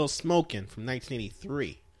Chong Still Smoking from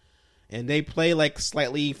 1983. And they play like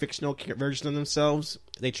slightly fictional version of themselves.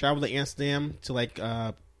 They travel to Amsterdam to like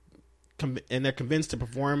and they're convinced to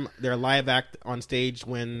perform their live act on stage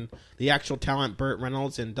when the actual talent Burt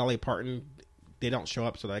Reynolds and Dolly Parton, they don't show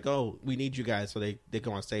up. So they're like, oh, we need you guys. So they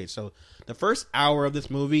go on stage. So the first hour of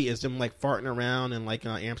this movie is them like farting around in like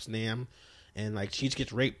Amsterdam, and like Cheech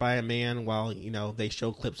gets raped by a man while they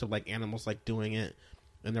show clips of like animals like doing it.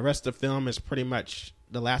 And the rest of the film is pretty much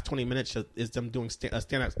the last 20 minutes is them doing stand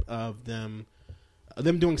up of them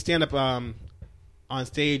doing stand up on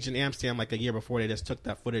stage in Amsterdam like a year before. They just took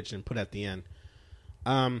that footage and put it at the end.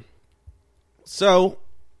 So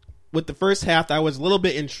with the first half, I was a little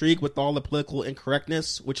bit intrigued with all the political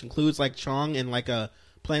incorrectness, which includes like Chong and like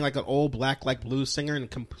playing like an old black like blues singer in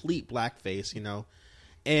complete blackface,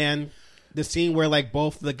 and the scene where like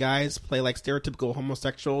both the guys play like stereotypical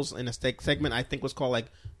homosexuals in a segment I think was called like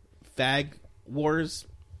Fag Wars.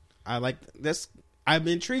 I like this. I'm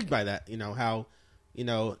intrigued by that. How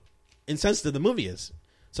insensitive the movie is.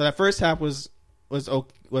 So that first half was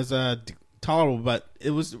tolerable, but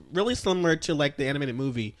it was really similar to like the animated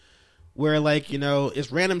movie, where like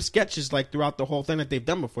it's random sketches like throughout the whole thing that they've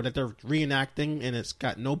done before that they're reenacting, and it's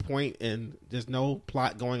got no point and there's no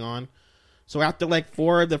plot going on. So after like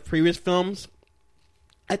 4 of the previous films,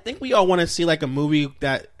 I think we all want to see like a movie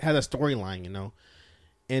that has a storyline,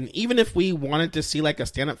 And even if we wanted to see like a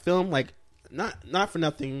stand-up film, like not for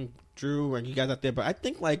nothing, Drew and you guys out there, but I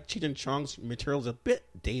think like Cheech and Chong's material is a bit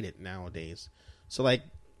dated nowadays. So like,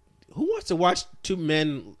 who wants to watch 2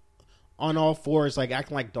 men on all fours like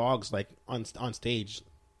acting like dogs like on stage?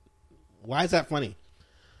 Why is that funny?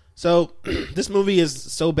 So this movie is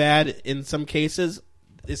so bad in some cases,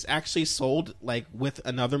 it's actually sold like with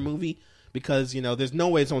another movie, because there's no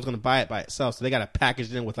way someone's going to buy it by itself. So they got to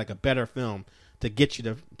package it in with like a better film to get you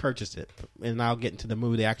to purchase it. And I'll get into the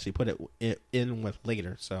movie they actually put it in with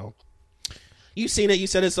later. So you've seen it. You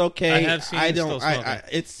said it's okay. I have seen it. I don't.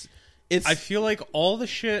 It's. I feel like all the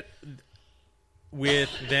shit with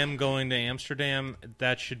them going to Amsterdam,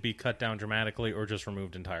 that should be cut down dramatically or just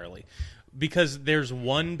removed entirely. Because there's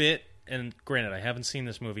one bit, and granted, I haven't seen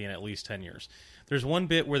this movie in at least 10 years. There's one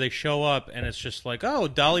bit where they show up, and it's just like, oh,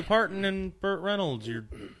 Dolly Parton and Burt Reynolds.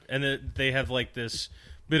 And they have like this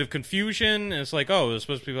bit of confusion, and it's like, oh, it's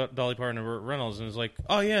supposed to be about Dolly Parton and Burt Reynolds. And it's like,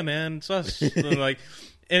 oh, yeah, man, it's us. And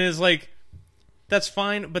it's like, that's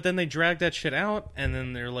fine, but then they drag that shit out, and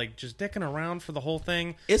then they're like just dicking around for the whole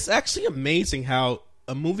thing. It's actually amazing how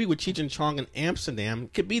a movie with Cheech and Chong in Amsterdam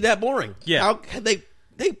could be that boring. Yeah, how they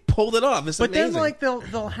pulled it off. It's amazing. Then like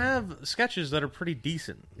they'll have sketches that are pretty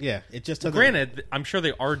decent. Yeah, it just doesn't. Granted, I'm sure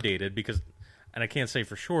they are dated because, and I can't say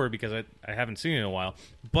for sure because I haven't seen it in a while,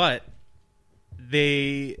 but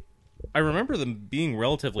I remember them being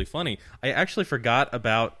relatively funny. I actually forgot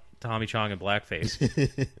about Tommy Chong and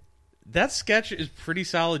blackface. That sketch is pretty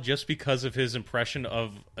solid just because of his impression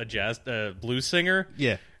of a blues singer.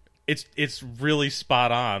 Yeah, it's really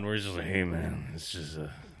spot on. Where he's just like, "Hey man, it's just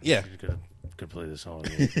yeah, could play this song."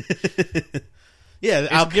 Yeah,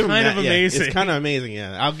 I'll give him that. Kind of amazing. Yeah, it's kind of amazing.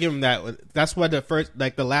 Yeah, I'll give him that. That's what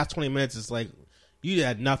the last 20 minutes is like. You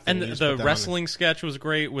had nothing. And the wrestling sketch was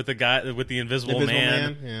great with the guy with the Invisible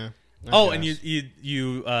Man. Yeah. And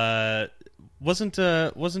you wasn't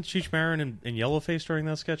Cheech Marin in Yellowface during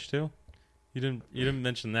that sketch too? You didn't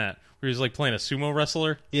mention that where he was like playing a sumo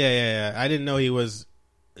wrestler. Yeah. I didn't know it was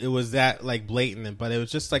that like blatant, but it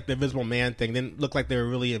was just like the Invisible Man thing. Didn't look like they were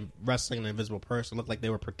really wrestling an invisible person. It looked like they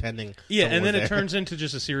were pretending. Yeah, and then it turns into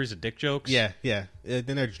just a series of dick jokes. Yeah.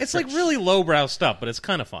 Then it's like really lowbrow stuff, but it's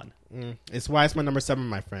kind of fun. It's why it's my number 7,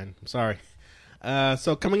 my friend. I'm sorry.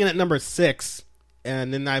 So coming in at number 6,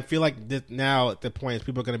 and then I feel like now at the point is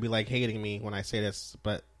people are going to be like hating me when I say this,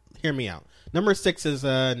 but hear me out. Number 6 is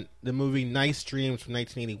the movie Nice Dreams from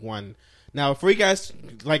 1981. Now, before you guys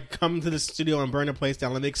like come to the studio and burn the place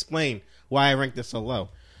down, let me explain why I ranked this so low.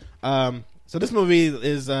 So this movie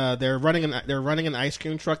is they're running an ice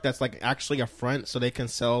cream truck that's like actually a front, so they can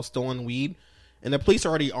sell stolen weed, and the police are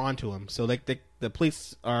already onto them. So like the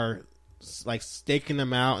police are like staking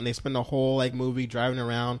them out, and they spend the whole like movie driving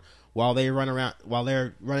around while they're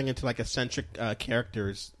running into like eccentric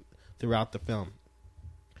characters throughout the film.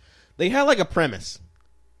 They had like a premise,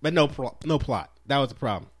 but no plot. That was the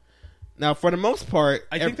problem. Now, for the most part,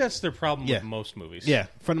 I think that's their problem with most movies. Yeah,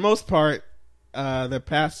 for the most part,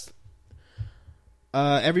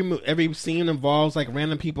 every scene involves like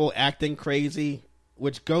random people acting crazy,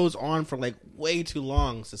 which goes on for like way too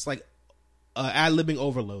long. So it's like ad-libbing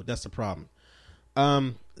overload. That's the problem.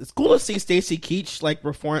 It's cool to see Stacy Keach like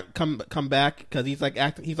come back because he's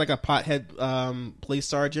like he's like a pothead police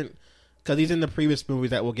sergeant because he's in the previous movie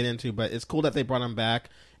that we'll get into. But it's cool that they brought him back,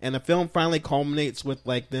 and the film finally culminates with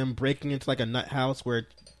like them breaking into like a nut house where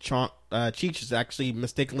Cheech is actually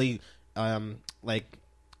mistakenly like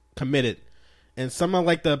committed. And some of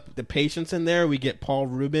like the patients in there, we get Paul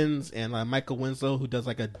Rubens and Michael Winslow, who does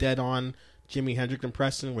like a dead-on Jimi Hendrix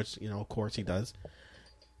impression, which of course he does.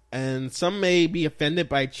 And some may be offended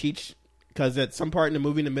by Cheech because at some part in the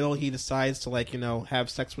movie, in the middle, he decides to like have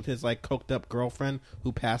sex with his like coked up girlfriend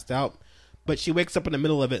who passed out, but she wakes up in the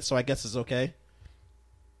middle of it, so I guess it's okay.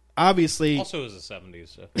 Obviously, also it was the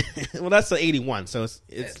 70s. So. Well, that's the 81, so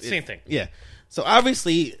it's same thing. Yeah, so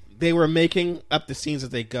obviously they were making up the scenes as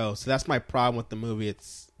they go. So that's my problem with the movie.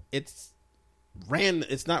 It's random.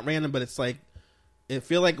 It's not random, but it's like it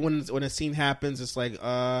feel like when a scene happens, it's like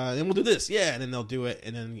then we'll do this, yeah, and then they'll do it,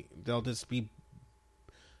 and then they'll just be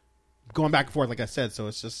going back and forth, like I said. So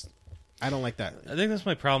it's just I don't like that. I think that's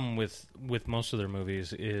my problem with most of their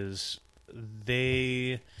movies is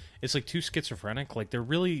it's like too schizophrenic. Like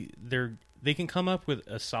they can come up with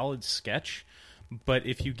a solid sketch, but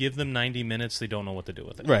if you give them 90 minutes, they don't know what to do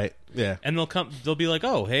with it. Right. Yeah. And they'll be like,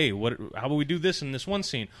 "Oh, hey, how about we do this in this one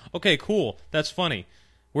scene? Okay, cool. That's funny.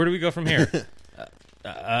 Where do we go from here?"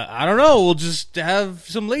 I don't know. We'll just have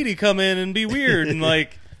some lady come in and be weird and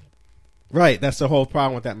like. Right. That's the whole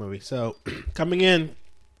problem with that movie. So coming in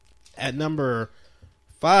at number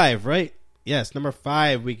 5, right? Yes, number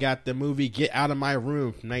 5, we got the movie Get Out of My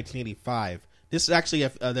Room from 1985. This is actually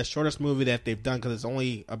the shortest movie that they've done because it's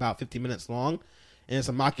only about 50 minutes long. And it's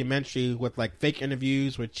a mockumentary with like fake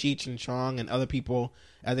interviews with Cheech and Chong and other people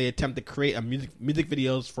as they attempt to create music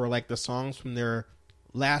videos for like the songs from their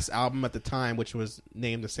last album at the time, which was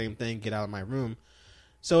named the same thing, Get Out of My Room.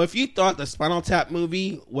 So if you thought the Spinal Tap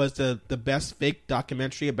movie was the best fake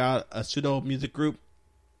documentary about a pseudo music group,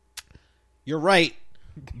 you're right.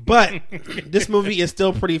 But this movie is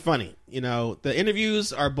still pretty funny. You know, the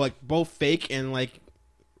interviews are like both fake and like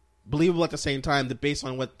believable at the same time, based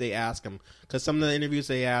on what they ask them. Because some of the interviews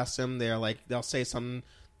they ask them, they're like, they'll say some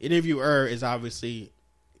interviewer is obviously,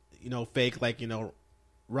 you know, fake, like, you know,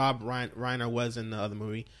 Rob Reiner was in the other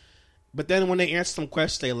movie. But then when they answer some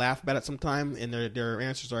questions, they laugh about it sometime, and their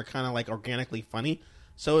answers are kind of like organically funny.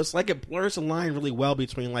 So it's like it blurs the line really well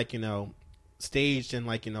between, like, you know, staged and,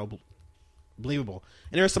 like, you know, believable.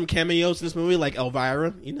 And there are some cameos in this movie, like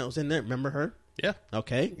Elvira, you know, is in there. Remember her? Yeah.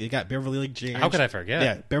 Okay. You got Beverly D'Angelo. How could I forget?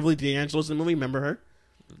 Yeah, Beverly D'Angelo's in the movie. Remember her?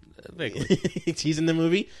 Vaguely. She's in the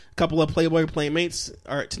movie. A couple of Playboy Playmates,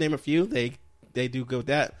 are, to name a few. They do good with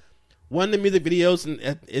that. One of the music videos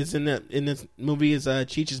in this movie is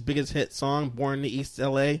Cheech's biggest hit song, "Born in East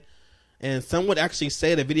L.A." And some would actually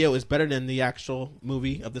say the video is better than the actual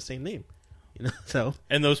movie of the same name. You know, so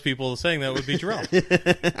And those people saying that would be Jerome.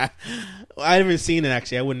 I haven't seen it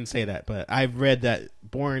actually. I wouldn't say that, but I've read that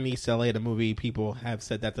 "Born in East L.A." the movie, people have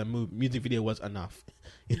said that the music video was enough.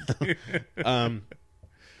 You know?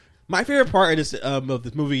 My favorite part of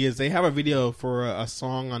this movie is they have a video for a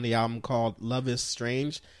song on the album called "Love Is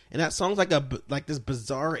Strange," and that song's like this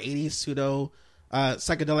bizarre '80s pseudo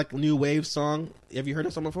psychedelic new wave song. Have you heard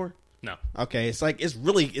of it before? No. Okay, it's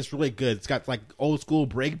really good. It's got like old school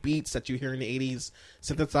break beats that you hear in the '80s,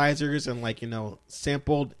 synthesizers, and like, you know,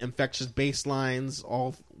 sampled infectious bass lines,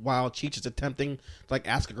 all while Cheech is attempting to like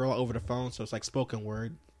ask a girl over the phone. So it's like spoken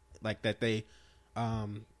word, like that they, I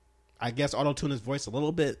guess, auto tune his voice a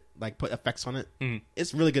little bit, like put effects on it. Mm.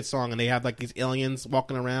 It's a really good song, and they have like these aliens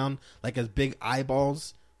walking around like as big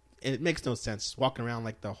eyeballs, and it makes no sense walking around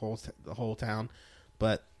like the whole town,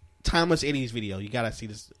 but. Timeless '80s video. You gotta see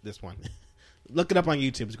this one. Look it up on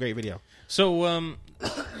YouTube. It's a great video. So,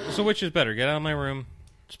 so which is better? Get Out of My Room,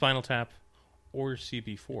 Spinal Tap, or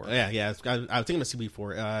CB4? Yeah. I was thinking of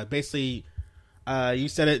CB4. Basically, you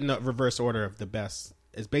said it in the reverse order of the best.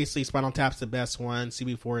 It's basically Spinal Tap's the best one.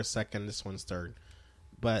 CB4 is second. This one's third.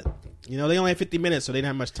 But you know, they only have 50 minutes, so they didn't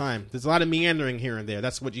have much time. There's a lot of meandering here and there.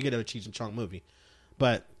 That's what you get of a Cheech and Chong movie.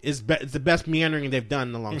 But it's the best meandering they've done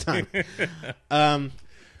in a long time.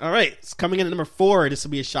 All right, it's coming in at number 4. This will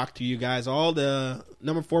be a shock to you guys. All the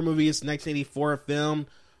number 4 movie is 1984 film,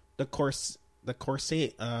 the Corsican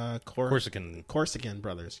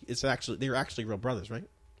brothers. It's actually they're actually real brothers, right?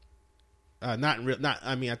 Not real. Not.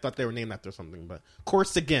 I mean, I thought they were named after something, but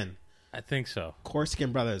Corsican. I think so.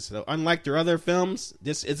 Corsican brothers. So unlike their other films,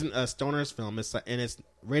 this isn't a stoners film. It's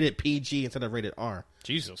rated PG instead of rated R.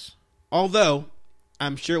 Jesus. Although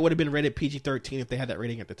I'm sure it would have been rated PG-13 if they had that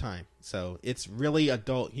rating at the time. So it's really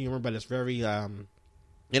adult humor, but it's very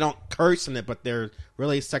they don't curse in it, but they're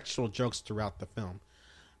really sexual jokes throughout the film.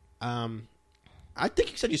 I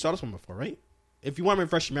think you said you saw this one before, right? If you want to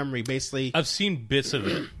refresh your memory, basically I've seen bits of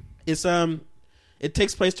it. It's it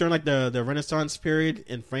takes place during like the Renaissance period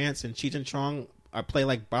in France, and Cheech and Chong play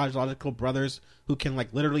like biological brothers who can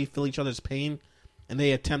like literally feel each other's pain, and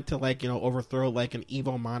they attempt to like, you know, overthrow like an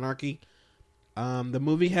evil monarchy. The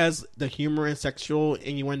movie has the humor and sexual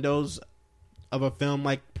innuendos of a film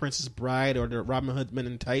like Princess Bride or the Robin Hood Men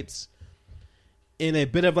in Tights. In a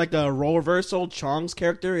bit of like a role reversal, Chong's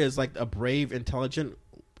character is like a brave, intelligent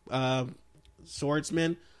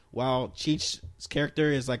swordsman, while Cheech's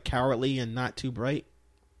character is like cowardly and not too bright.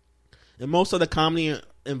 And most of the comedy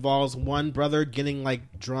involves one brother getting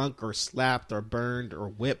like drunk or slapped or burned or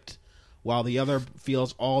whipped, while the other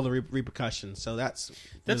feels all the repercussions. So that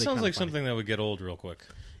sounds like something that would get old real quick.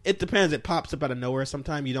 It depends. It pops up out of nowhere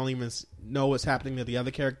sometimes. You don't even know what's happening to the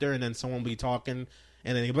other character, and then someone will be talking,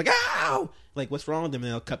 and then he'll be like, "Ow!" Like, what's wrong with him?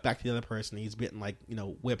 And they'll cut back to the other person. He's getting, like, you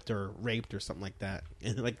know, whipped or raped or something like that.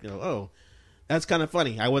 And like, you know, oh, that's kind of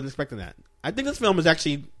funny. I wasn't expecting that. I think this film is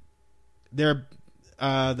actually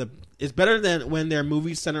it's better than when their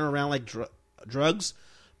movies center around like drugs,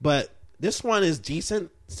 but this one is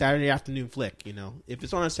decent Saturday afternoon flick. You know, if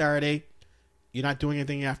it's on a Saturday, you're not doing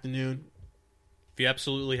anything in the afternoon. If you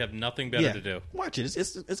absolutely have nothing better to do, watch it.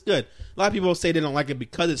 It's good. A lot of people say they don't like it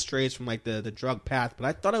because it strays from like the drug path, but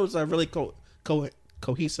I thought it was a really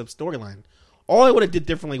cohesive storyline. All I would have did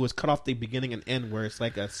differently was cut off the beginning and end, where it's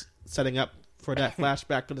like a setting up for that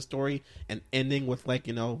flashback to the story and ending with like,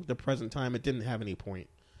 you know, the present time. It didn't have any point.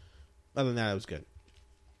 Other than that, it was good.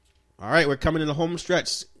 All right, we're coming in the home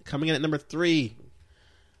stretch. Coming in at number 3,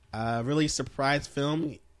 really surprise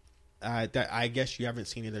film that I guess you haven't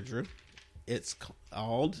seen either, Drew. It's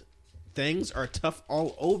called Things Are Tough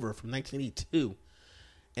All Over from 1982.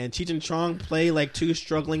 And Cheech and Chong play like two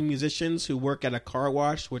struggling musicians who work at a car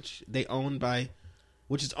wash, which is owned by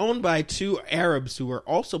two Arabs who are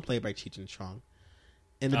also played by Cheech and Chong.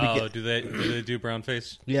 Do they do brown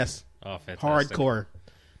face? Yes. Oh, fantastic. Hardcore.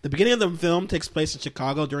 The beginning of the film takes place in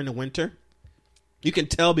Chicago during the winter. You can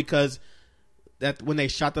tell because that when they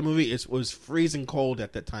shot the movie, it was freezing cold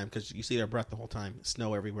at that time because you see their breath the whole time.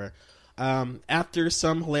 Snow everywhere. After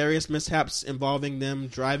some hilarious mishaps involving them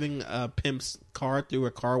driving a pimp's car through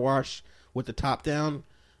a car wash with the top down,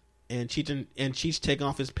 and Cheech taking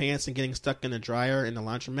off his pants and getting stuck in a dryer in the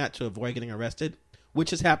laundromat to avoid getting arrested,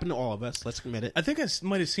 which has happened to all of us. Let's admit it. I think I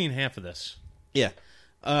might have seen half of this. Yeah.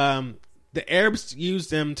 The Arabs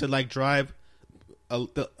used them to like drive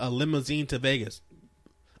a limousine to Vegas.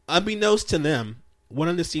 Unbeknownst to them, one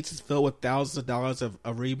of the seats is filled with thousands of dollars of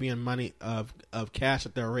Arabian money of cash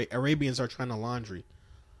that the Arabians are trying to launder,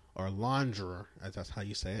 as that's how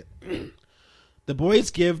you say it. The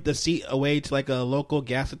boys give the seat away to like a local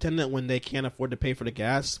gas attendant when they can't afford to pay for the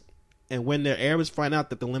gas. And when the Arabs find out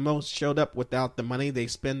that the limo showed up without the money, they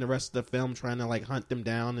spend the rest of the film trying to like hunt them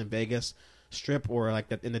down in Vegas Strip or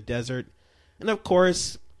like in the desert. And of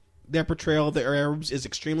course, their portrayal of the Arabs is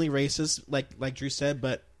extremely racist, like Drew said,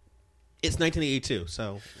 but it's 1982,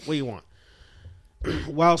 so what do you want?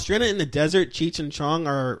 While stranded in the desert, Cheech and Chong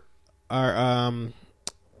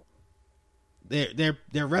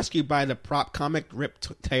they're rescued by the prop comic Rip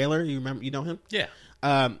Taylor. You know him? Yeah.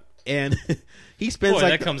 And he spends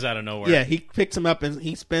that comes out of nowhere. Yeah, he picks him up and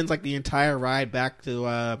he spends like the entire ride back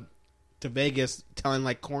to Vegas telling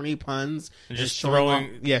like corny puns and just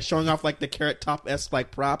showing off like the Carrot Top-esque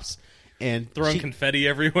like props. And throwing confetti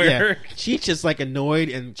everywhere. Yeah, Cheech is like annoyed,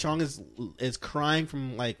 and Chong is crying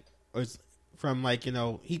from he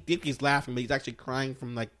thinks he's laughing, but he's actually crying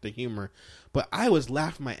from like the humor. But I was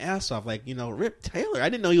laughing my ass off, like Rip Taylor. I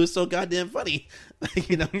didn't know he was so goddamn funny.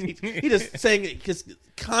 He just saying just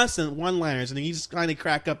constant one-liners, and he just kind of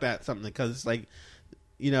crack up at something because it's like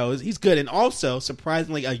he's good. And also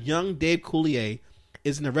surprisingly, a young Dave Coulier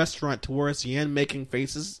is in a restaurant towards the end, making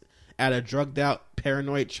faces at a drugged-out,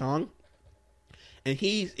 paranoid Chong. And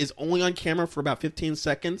he is only on camera for about 15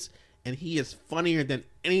 seconds, and he is funnier than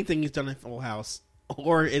anything he's done in Full House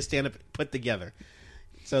or his stand-up put together.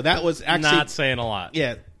 So that was actually not saying a lot.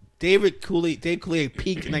 Yeah, Dave Coulier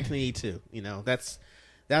peaked in 1982.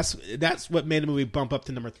 That's what made the movie bump up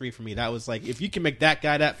to number 3 for me. That was like, if you can make that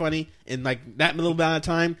guy that funny in like that little amount of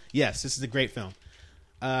time, yes, this is a great film.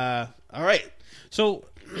 All right, so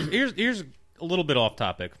here's a little bit off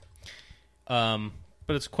topic.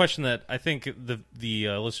 But it's a question that I think the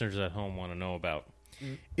listeners at home want to know about.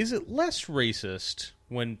 Mm. Is it less racist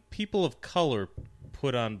when people of color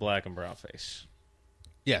put on black and brown face?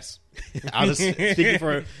 Yes. I'll just speaking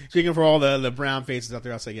for all the brown faces out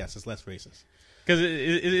there, I'll say yes, it's less racist. Because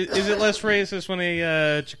is it less racist when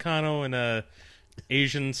a Chicano and a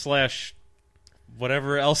Asian /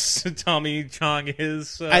 whatever else Tommy Chong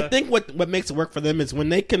is? I think what makes it work for them is when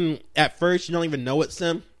they can, at first, you don't even know it's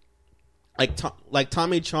them. Like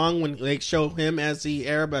Tommy Chong, when they show him as the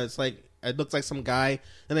Arab, it's like it looks like some guy.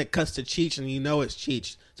 Then it cuts to Cheech, and it's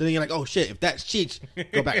Cheech. So then you're like, oh shit, if that's Cheech,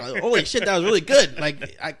 go back. Like, holy shit, that was really good.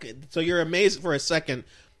 So you're amazed for a second.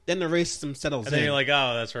 Then the racism settles in. And then you're like,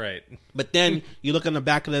 oh, that's right. But then you look on the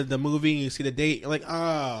back of the movie, and you see the date. You're like,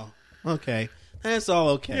 oh, okay, that's all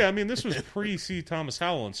okay. Yeah, I mean, this was pre-C. Thomas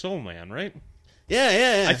Howell and Soul Man, right?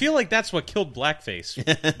 Yeah. I feel like that's what killed blackface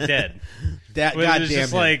dead. Goddamn,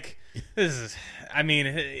 just like. This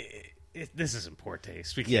is in poor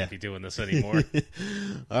taste. We can't be doing this anymore.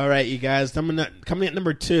 All right, you guys. Coming at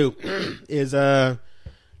number 2 is Cheech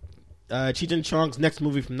and Chong's next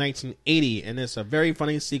movie from 1980, and it's a very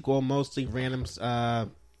funny sequel. Mostly random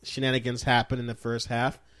shenanigans happen in the first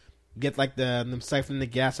half. You get like them siphoning the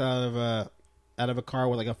gas out of a car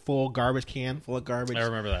with like a full garbage can full of garbage. I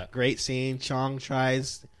remember that. Great scene. Chong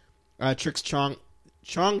tricks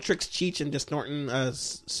Cheech into snorting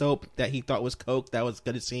soap that he thought was coke. That was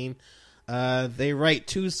good scene. They write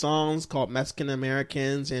 2 songs called Mexican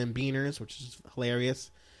Americans and Beaners, which is hilarious.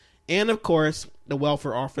 And, of course, the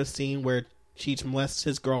welfare office scene where Cheech molests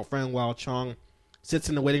his girlfriend while Chong sits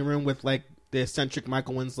in the waiting room with, like, the eccentric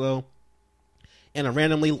Michael Winslow and a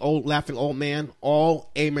randomly laughing old man. All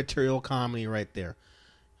A-material comedy right there.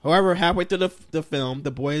 However, halfway through the film, the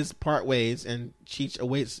boys part ways, and Cheech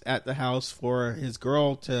awaits at the house for his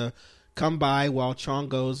girl to come by while Chong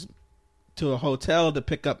goes to a hotel to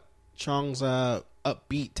pick up Chong's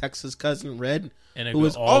upbeat Texas cousin, Red, who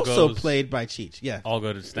is also played by Cheech. Yeah. All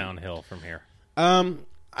goes downhill from here.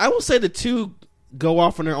 I will say the two go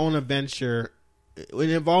off on their own adventure. It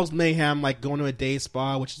involves mayhem, like going to a day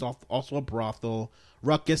spa, which is also a brothel,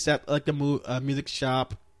 ruckus at like the music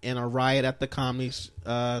shop, and a riot at the comedy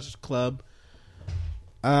club.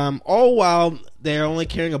 All while they're only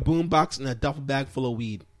carrying a boombox and a duffel bag full of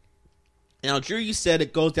weed. Now, Drew, you said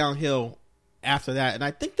it goes downhill after that, and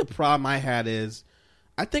I think the problem I had is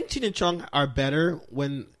I think Cheech and Chong are better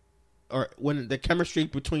when the chemistry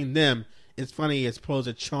between them is funny as opposed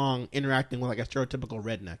to Chong interacting with like a stereotypical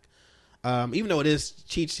redneck. Even though it is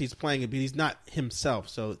Cheech he's playing it, but he's not himself.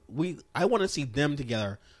 So I want to see them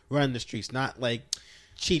together running the streets, not like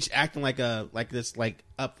Cheech acting like this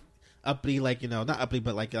uppity, like, you know, not uppity,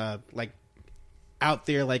 but like out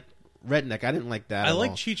there like redneck. I didn't like that. I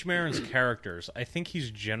like Cheech Marin's characters. I think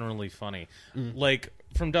he's generally funny. Like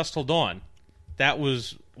From Dusk Till Dawn, that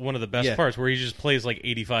was one of the best parts where he just plays like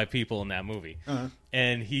 85 people in that movie,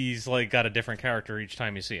 and he's like got a different character each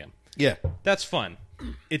time you see him. Yeah, that's fun.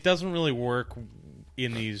 It doesn't really work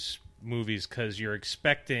in these movies because you're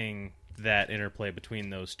expecting that interplay between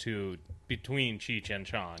those two, between Cheech and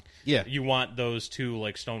Chong. Yeah, you want those two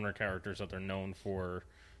like stoner characters that they're known for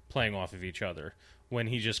playing off of each other. When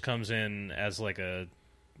he just comes in as like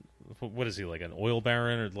what is he, like an oil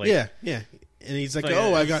baron or like and he's like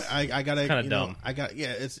oh I got kind of dumb.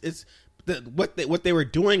 It's what they were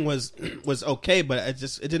doing was okay, but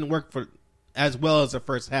it didn't work for as well as the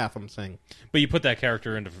first half. I'm saying, but you put that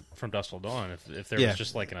character into From Dusk Till Dawn. If there was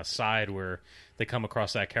just like an aside where they come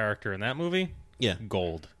across that character in that movie,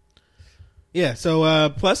 gold. Yeah, so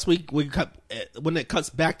plus we cut when it cuts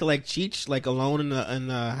back to like Cheech like alone in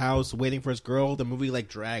the house waiting for his girl, the movie like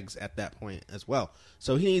drags at that point as well.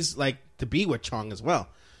 So he needs like to be with Chong as well.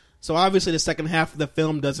 So obviously the second half of the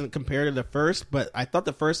film doesn't compare to the first, but I thought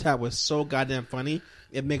the first half was so goddamn funny.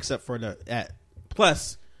 It makes up for that.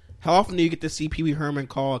 Plus, how often do you get to see Pee Wee Herman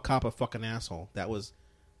call a cop a fucking asshole? That was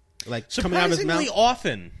like coming out of his mouth. Surprisingly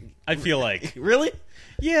often, I feel like. Really?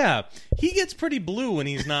 Yeah, he gets pretty blue when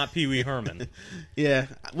he's not Pee Wee Herman. Yeah,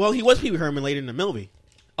 well, he was Pee Wee Herman later in the movie.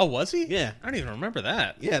 Oh, was he? Yeah, I don't even remember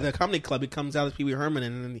that. Yeah, the comedy club. He comes out as Pee Wee Herman,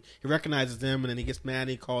 and then he recognizes them, and then he gets mad.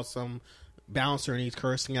 And he calls some bouncer, and he's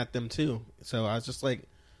cursing at them too. So I was just like,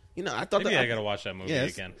 you know, I thought maybe I got to watch that movie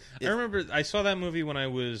again. I remember I saw that movie when I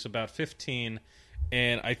was about 15.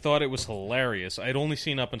 And I thought it was hilarious. I'd only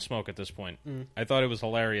seen Up and Smoke at this point. I thought it was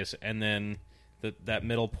hilarious, and then that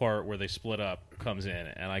middle part where they split up comes in,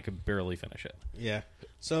 and I could barely finish it. Yeah.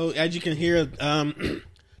 So as you can hear,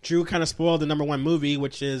 Drew kind of spoiled the number one movie,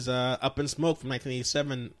 which is Up and Smoke from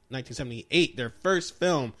 1978, their first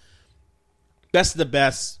film. Best of the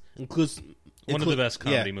best. One of the best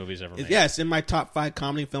comedy movies ever made. Yeah, it's in my top 5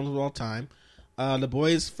 comedy films of all time. The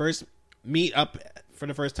boys first meet up for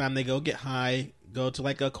the first time. They go get high, go to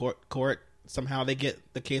like a court. Somehow they get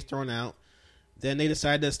the case thrown out. Then they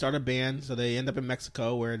decide to start a band, so they end up in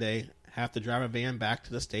Mexico where they have to drive a van back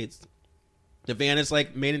to the States. The van is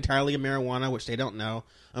like made entirely of marijuana, which they don't know.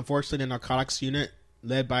 Unfortunately, the narcotics unit,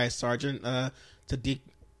 led by Sergeant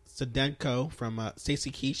Sedenko from Stacy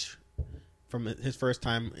Keach, from his first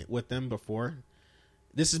time with them before.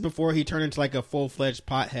 This is before he turned into like a full-fledged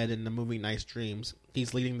pothead in the movie Nice Dreams.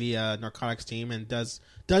 He's leading the narcotics team and does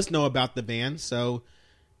know about the van. So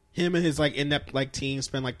him and his like inept like team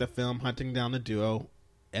spend like the film hunting down the duo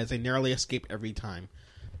as they narrowly escape every time.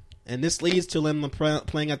 And this leads to them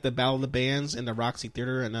playing at the Battle of the Bands in the Roxy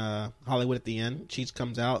Theater in Hollywood at the end. Cheech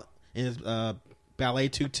comes out in his ballet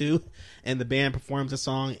tutu, and the band performs the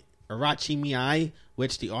song Arachi Miai,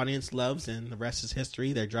 which the audience loves, and the rest is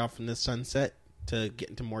history. They drop from the sunset to get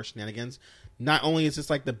into more shenanigans. Not only is this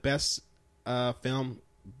like the best film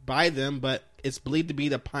by them, but it's believed to be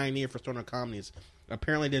the pioneer for stoner comedies.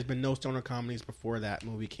 Apparently there's been no stoner comedies before that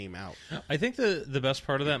movie came out. I think the best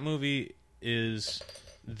part of that movie is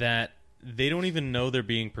that they don't even know they're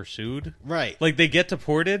being pursued. Right. Like they get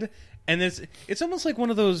deported, and it's almost like one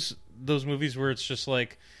of those movies where it's just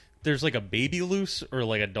like there's like a baby loose or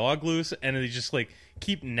like a dog loose, and they just like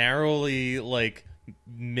keep narrowly like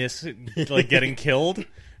getting killed.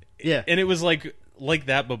 Yeah. And it was like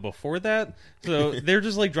that, but before that. So they're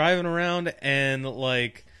just like driving around and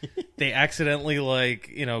like they accidentally like,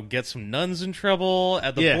 you know, get some nuns in trouble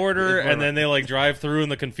at the border, and then they like drive through in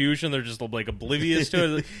the confusion. They're just like oblivious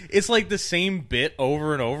to it. It's like the same bit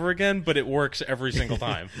over and over again, but it works every single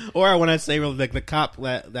time. Or when I say like the cop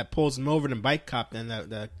that pulls him over, the bike cop, and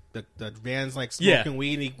the van's like smoking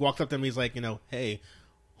weed, and he walks up to him, he's like, you know, hey,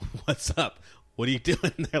 what's up? What are you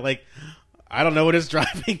doing? They're like, I don't know what is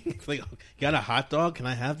driving. It's like, you got a hot dog? Can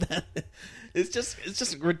I have that? It's just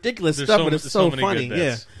ridiculous stuff, but it's so funny.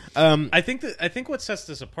 Yeah. I think what sets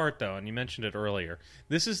this apart, though, and you mentioned it earlier,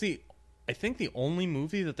 this is the only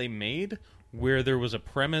movie that they made where there was a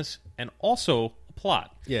premise and also a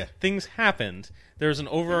plot. Yeah. Things happened. There's an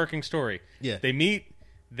overarching story. Yeah. They meet,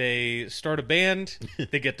 they start a band,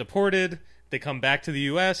 they get deported, they come back to the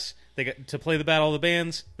U.S., they get to play the Battle of the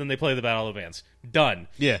Bands, then they play the Battle of the Bands. Done.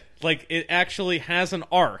 Yeah. Like, it actually has an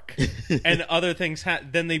arc, and other things,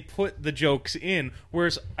 then they put the jokes in,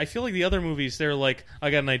 whereas I feel like the other movies, they're like, I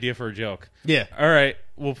got an idea for a joke. Yeah. All right,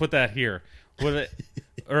 we'll put that here. All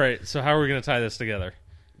right, so how are we going to tie this together?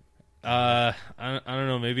 I don't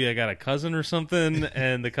know, maybe I got a cousin or something,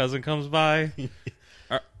 and the cousin comes by.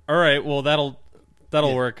 All right, well, that'll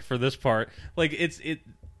work for this part. Like, it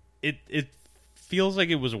feels like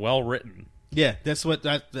it was well written. Yeah, that's what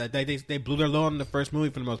they blew their load on the first movie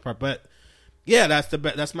for the most part. But yeah,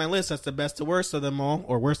 that's my list. That's the best to worst of them all,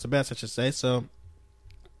 or worst to best, I should say. So,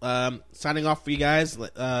 signing off for you guys,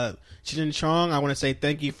 Shin Chong. I want to say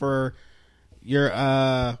thank you for your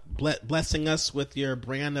blessing us with your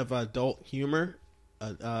brand of adult humor.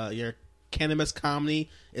 Your cannabis comedy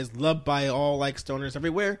is loved by all like stoners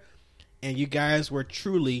everywhere, and you guys were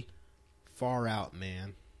truly far out,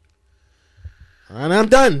 man. And I'm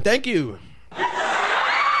done. Thank you. Well,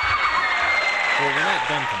 we're not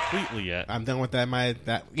done completely yet. I'm done with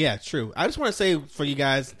that. Yeah, true. I just want to say for you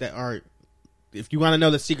guys that are, if you want to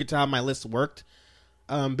know the secret to how my list worked,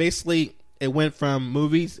 basically it went from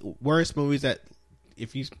worst movies that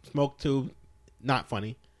if you smoke to, not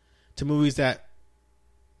funny, to movies that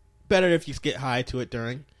better if you get high to it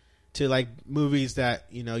during, to like movies that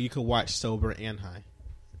you could watch sober and high.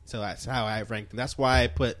 So that's how I ranked them. That's why I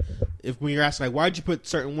put, when you're asking like why'd you put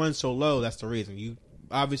certain ones so low, that's the reason. You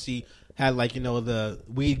obviously had like the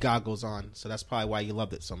weed goggles on, so that's probably why you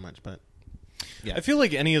loved it so much. But yeah, I feel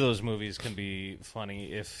like any of those movies can be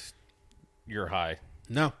funny if you're high.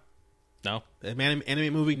 No, an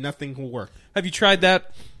anime movie, nothing will work. Have you tried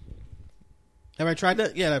that? Have I tried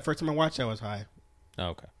that? Yeah, the first time I watched it, I was high. Oh,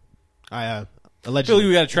 okay. I I allegedly feel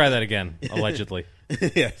we got to try that again. Allegedly.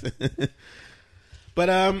 Yes. But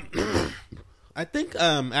I think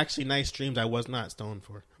actually Nice Dreams I was not stoned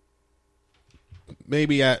for.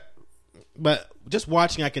 But just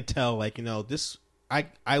watching I could tell like this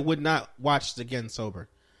I would not watch this again sober.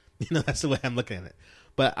 That's the way I'm looking at it.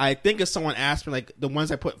 But I think if someone asked me like the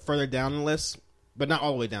ones I put further down the list, but not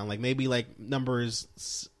all the way down, like maybe like numbers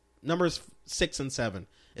 6 and 7.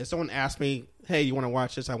 If someone asked me, "Hey, you want to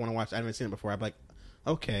watch this?" I want to watch. I haven't seen it before. I'd be like,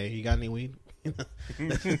 "Okay, you got any weed?" And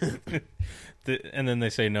then they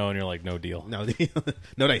say no, and you're like, no deal. No deal.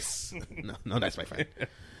 No dice. No dice, my friend.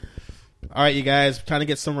 All right, you guys, trying to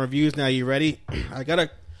get some reviews now. You ready? I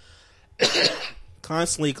gotta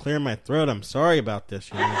constantly clear my throat. I'm sorry about this.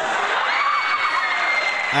 I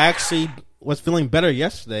actually was feeling better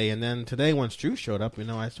yesterday, and then today, once Drew showed up,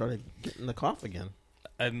 I started getting the cough again.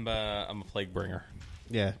 I'm a plague bringer.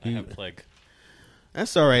 Yeah, I have plague.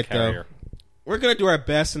 That's all right Carrier. though. We're gonna do our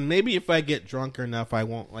best, and maybe if I get drunk enough, I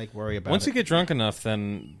won't worry about it. Once you get drunk enough,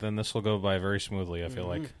 then this will go by very smoothly. I feel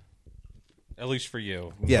like, at least for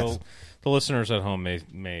you. Yes. The listeners at home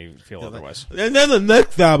may feel otherwise. And then the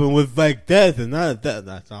next album was like this, and not that.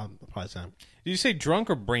 That's all. Probably sound. Did you say drunk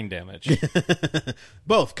or brain damage?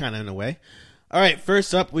 Both, kind of in a way. All right,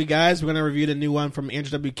 first up, we're gonna review the new one from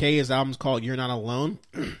Andrew WK. His album's called "You're Not Alone."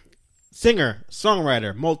 Singer,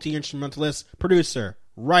 songwriter, multi-instrumentalist, producer,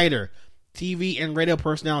 writer, TV and radio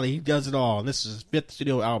personality. He does it all. And this is his 5th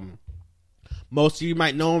studio album. Most of you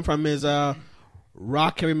might know him from his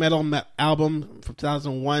rock heavy metal album from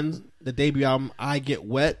 2001, the debut album "I Get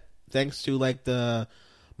Wet." Thanks to like the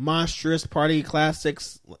monstrous party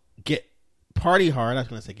classics, "Get Party Hard." I was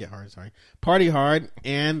going to say "Get Hard." Sorry, "Party Hard"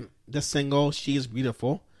 and the single "She Is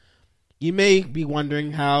Beautiful." You may be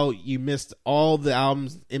wondering how you missed all the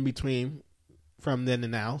albums in between from then to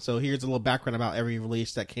now. So here's a little background about every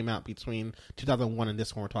release that came out between 2001 and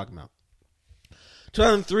this one we're talking about.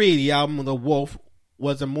 2003, the album "The Wolf"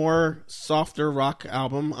 was a more softer rock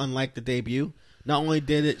album, unlike the debut. Not only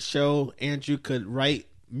did it show Andrew could write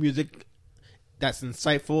music that's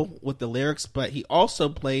insightful with the lyrics, but he also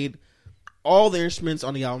played all the instruments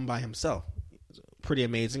on the album by himself. Pretty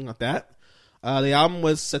amazing with that. The album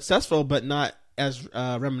was successful, but not as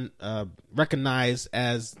recognized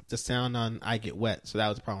as the sound on "I Get Wet," so that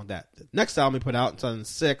was the problem with that. The next album he put out in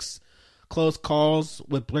 2006, "Close Calls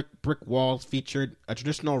with Brick Walls," featured a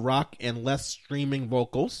traditional rock and less streaming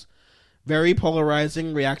vocals. Very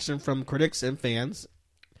polarizing reaction from critics and fans.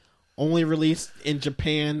 Only released in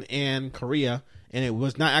Japan and Korea, and it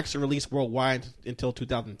was not actually released worldwide until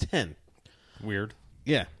 2010. Weird.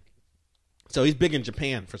 Yeah. So he's big in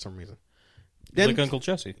Japan for some reason. Then, like Uncle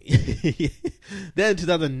Jesse. Then in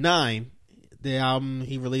 2009, the album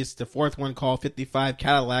he released, the fourth one called 55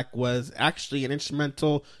 Cadillac, was actually an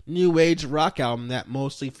instrumental new age rock album that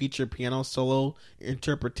mostly featured piano solo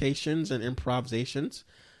interpretations and improvisations.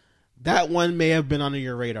 That one may have been under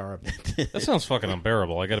your radar a bit. That sounds fucking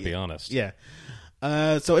unbearable, I gotta be honest. Yeah.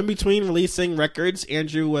 So in between releasing records,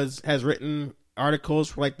 Andrew has written articles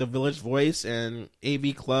for like The Village Voice and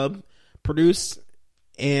AV Club, produced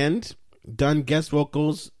and done guest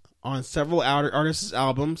vocals on several artists'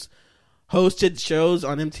 albums, hosted shows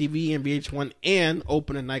on MTV and VH1, and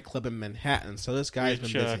opened a nightclub in Manhattan. So this guy's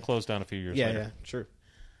been busy. Closed down a few years later. Yeah, true.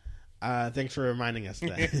 Thanks for reminding us of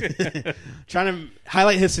that. Trying to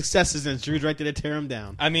highlight his successes, and Drew's right there to tear him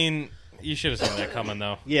down. I mean, you should have seen that coming,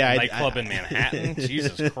 though. Yeah, nightclub in Manhattan?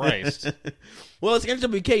 Jesus Christ. Well, it's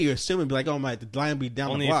NWK, you assume it'd be like, oh my, the line would be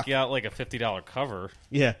down Only the block. if you got like a $50 cover.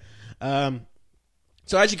 Yeah.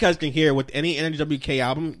 So as you guys can hear, with any NWK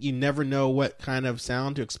album, you never know what kind of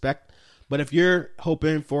sound to expect. But if you're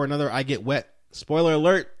hoping for another I Get Wet, spoiler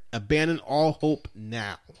alert, abandon all hope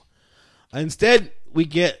now. Instead, we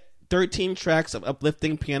get 13 tracks of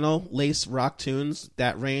uplifting piano-laced rock tunes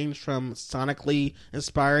that range from sonically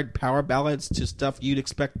inspired power ballads to stuff you'd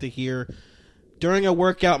expect to hear during a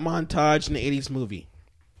workout montage in the 80s movie.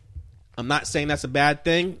 I'm not saying that's a bad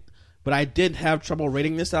thing, but I did have trouble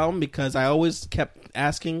rating this album because I always kept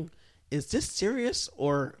asking, is this serious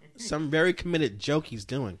or some very committed joke he's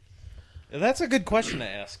doing? That's a good question to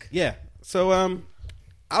ask. Yeah. So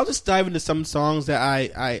I'll just dive into some songs that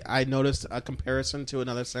I noticed a comparison to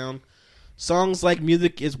another sound. Songs like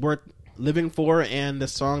Music Is Worth Living For and the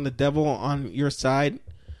song The Devil on Your Side,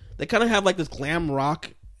 they kind of have like this glam rock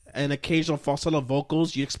and occasional falsetto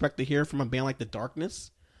vocals you expect to hear from a band like The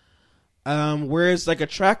Darkness. Whereas like a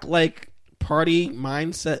track like Party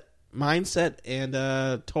Mindset and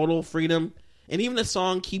Total Freedom, and even the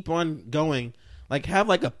song Keep On Going, like have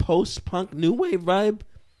like a post-punk new wave vibe,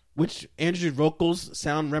 which Andrew's vocals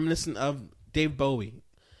sound reminiscent of Dave Bowie.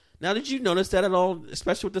 Now, did you notice that at all,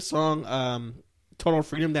 especially with the song Total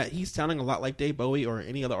Freedom, that he's sounding a lot like Dave Bowie or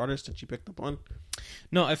any other artist that you picked up on?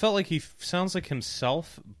 No, I felt like he sounds like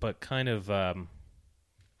himself, but kind of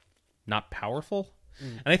not powerful.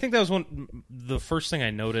 And I think that was the first thing I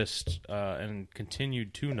noticed and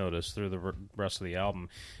continued to notice through the rest of the album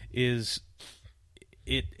is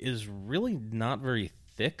it is really not very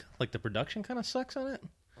thick. Like the production kind of sucks on it.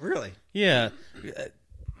 Really? Yeah.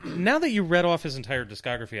 Now that you read off his entire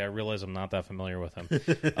discography, I realize I'm not that familiar with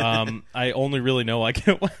him. I only really know I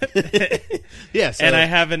Get Wet. Yeah, so and I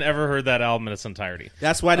haven't ever heard that album in its entirety.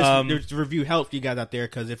 That's why this review helped you guys out there,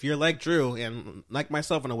 because if you're like Drew, and like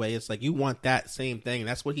myself in a way, it's like you want that same thing, and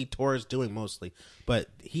that's what he tours doing mostly. But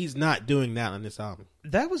he's not doing that on this album.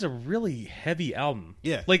 That was a really heavy album.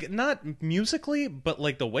 Yeah. Like, not musically, but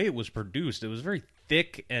like the way it was produced. It was very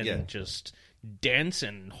thick and just dense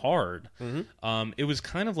and hard. Mm-hmm. It was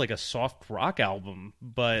kind of like a soft rock album,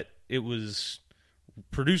 but it was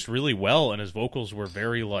produced really well, and his vocals were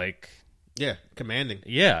very like commanding.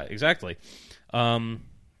 Yeah, exactly. And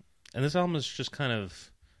this album is just kind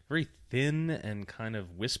of very thin and kind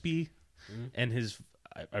of wispy. Mm-hmm. And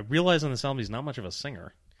I realize on this album he's not much of a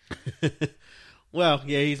singer. Well,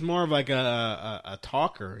 yeah, he's more of like a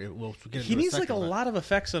talker. He needs like a lot of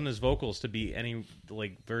effects on his vocals to be any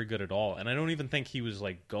like very good at all. And I don't even think he was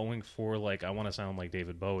like going for like, I want to sound like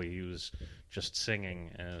David Bowie. He was just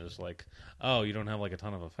singing, and it was like, oh, you don't have like a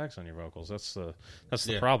ton of effects on your vocals. That's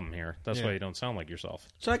the problem here. That's why you don't sound like yourself.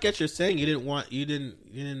 So I guess you're saying you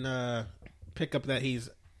didn't pick up that he's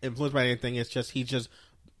influenced by anything. It's just he's just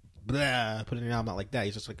putting it out like that.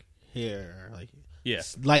 He's just like here, like. Yeah,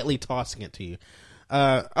 lightly tossing it to you.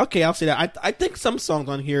 Okay, I'll say that. I think some songs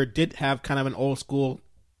on here did have kind of an old school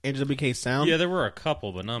NWK sound. Yeah, there were a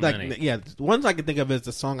couple, but not many. Yeah, the ones I can think of is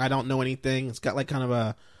the song "I Don't Know Anything." It's got like kind of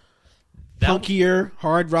a punkier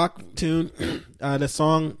hard rock tune. The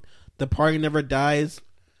song "The Party Never Dies"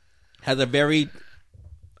 has a very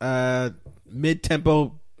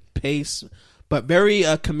mid-tempo pace, but very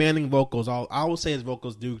commanding vocals. I will say his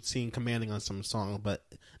vocals do seem commanding on some songs, but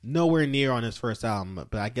nowhere near on his first album.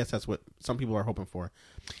 But I guess that's what some people are hoping for.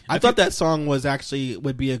 I thought that song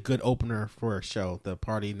would be a good opener for a show. The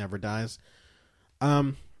Party Never Dies.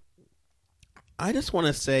 I just want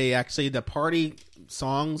to say, actually, the party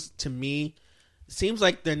songs to me seems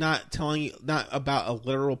like they're not about a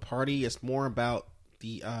literal party. It's more about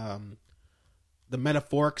the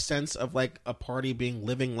metaphoric sense of like a party being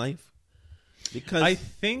living life. Because I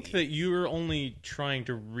think that you're only trying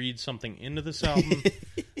to read something into this album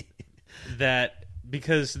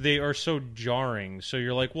because they are so jarring. So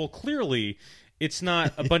you're like, well, clearly it's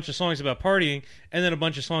not a bunch of songs about partying and then a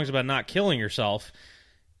bunch of songs about not killing yourself.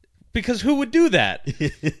 Because who would do that?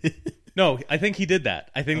 No, I think he did that.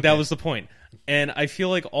 I think that was the point. And I feel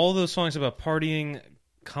like all those songs about partying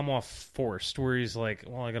come off forced, where he's like,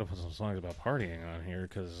 well, I got to put some songs about partying on here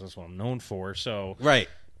because that's what I'm known for. So Right.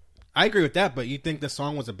 I agree with that, but you think the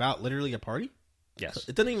song was about literally a party? Yes.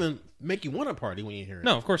 It doesn't even make you want to party when you hear it.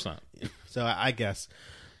 No, of course not. So I guess.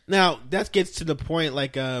 Now, that gets to the point,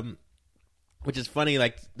 like, which is funny,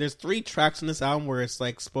 like, there's 3 tracks in this album where it's,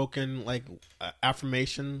 like, spoken, like,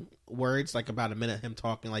 affirmation words, like, about a minute of him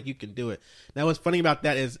talking, like, you can do it. Now, what's funny about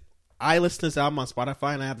that is I listen to this album on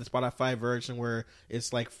Spotify, and I have the Spotify version where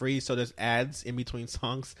it's, like, free, so there's ads in between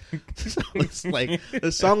songs. So it's, like,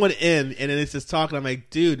 the song would end, and then it's just talking. I'm like,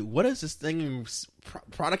 dude, what is this thing,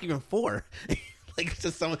 product even for? Like, it's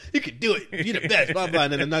just someone, you can do it, you're the best, blah, blah.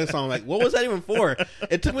 And then another song, I'm like, what was that even for?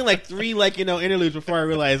 It took me like 3, like, interludes before I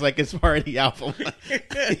realized, like, it's part of the album.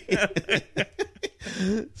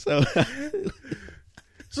 So,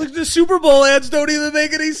 It's like the Super Bowl ads don't even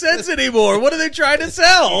make any sense anymore. What are they trying to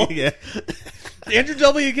sell? yeah. Andrew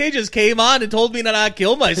WK just came on and told me to not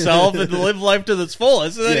kill myself and to live life to its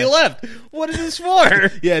fullest, and then he left. What is this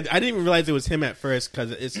for? Yeah, I didn't even realize it was him at first,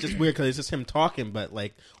 because it's just weird, because it's just him talking, but,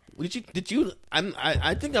 like, did you?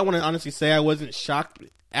 I think I want to honestly say I wasn't shocked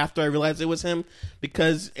after I realized it was him,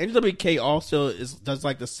 because Andrew WK also does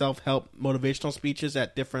like the self-help motivational speeches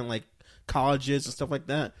at different like colleges and stuff like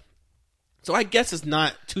that. So I guess it's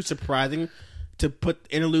not too surprising to put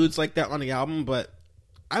interludes like that on the album, but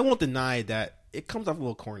I won't deny that it comes off a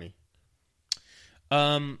little corny.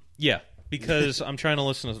 Yeah, because I'm trying to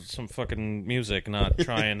listen to some fucking music, not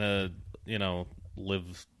trying to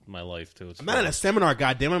live my life to its I'm not at a seminar,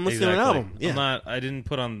 goddamn! I'm listening to an album. Yeah. I'm not. I didn't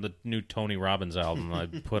put on the new Tony Robbins album. I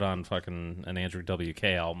put on fucking an Andrew WK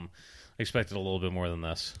album. I expected a little bit more than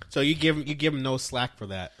this. So you give him no slack for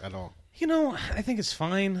that at all. I think it's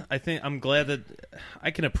fine. I'm glad that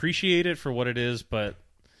I can appreciate it for what it is, but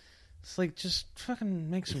it's like, just fucking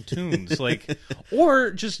make some tunes, like,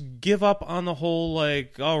 or just give up on the whole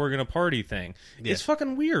like, oh, we're gonna party thing. Yeah. It's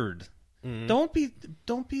fucking weird. Mm-hmm.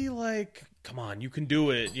 Don't be like, come on, you can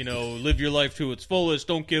do it. Live your life to its fullest.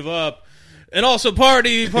 Don't give up, and also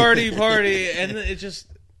party, and it just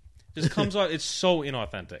comes out. It's so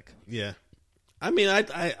inauthentic. Yeah, I mean,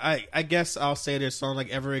 I guess I'll say this song like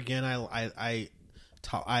Ever Again. I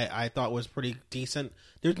thought was pretty decent.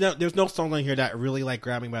 There's no song on here that really like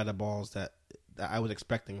grabbed me by the balls that I was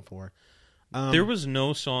expecting for. There was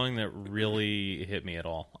no song that really hit me at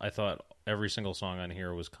all. I thought every single song on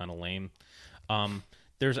here was kind of lame.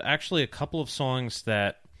 There's actually a couple of songs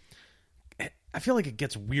that I feel like it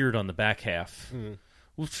gets weird on the back half. Mm.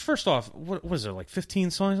 Well, first off, what was there, like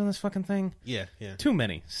 15 songs on this fucking thing? Yeah. Too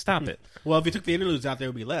many. Stop it. Well, if you took the interludes out, there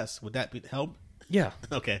would be less. Would that help? Yeah.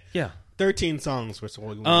 Okay. Yeah. 13 songs were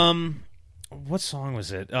what song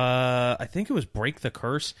was it? I think it was Break the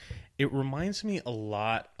Curse. It reminds me a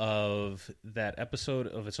lot of that episode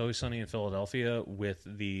of It's Always Sunny in Philadelphia with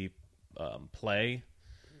the play,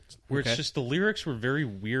 where it's just the lyrics were very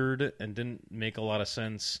weird and didn't make a lot of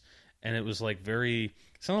sense, and it was like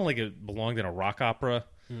sounded like it belonged in a rock opera,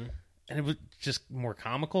 and it was just more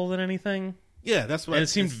comical than anything. Yeah, that's what. And it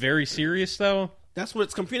seemed very serious, though. That's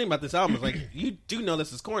what's confusing about this album. It's like, you do know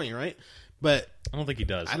this is corny, right? But I don't think he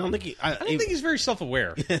does. I don't think he's very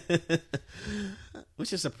self-aware.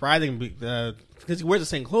 Which is surprising because he wears the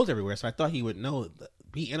same clothes everywhere. So I thought he would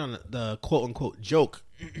be in on the quote-unquote joke.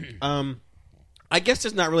 I guess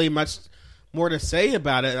there's not really much more to say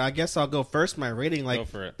about it. I guess I'll go first. My rating, go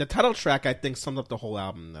for it. The title track, I think sums up the whole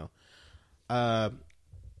album, though.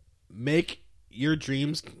 Make your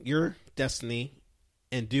dreams your destiny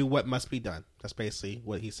and do what must be done. That's basically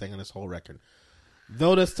what he's saying on this whole record.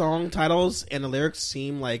 Though the song titles and the lyrics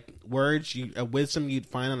seem like words, a wisdom you'd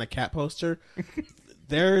find on a cat poster,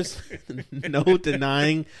 there's no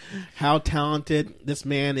denying how talented this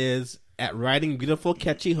man is at writing beautiful,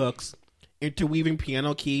 catchy hooks, interweaving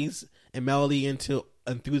piano keys and melody into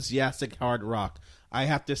enthusiastic hard rock. I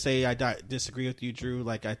have to say I disagree with you, Drew.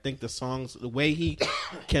 Like, I think the way he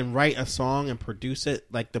can write a song and produce it,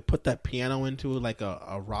 like to put that piano into like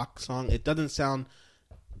a rock song, it doesn't sound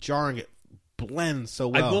jarring. It blends so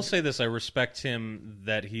well. I will say this: I respect him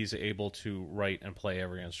that he's able to write and play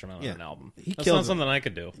every instrument on an album. That's not something I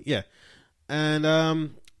could do. Yeah, and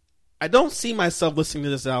I don't see myself listening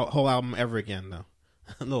to this whole album ever again, though.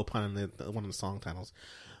 A little pun in one of the song titles.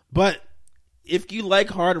 But if you like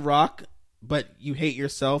hard rock, but you hate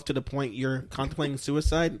yourself to the point you're contemplating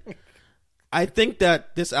suicide, I think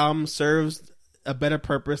that this album serves a better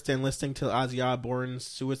purpose than listening to Ozzy Osbourne's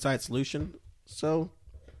Suicide Solution. So,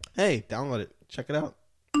 hey, download it. Check it out.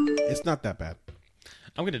 It's not that bad.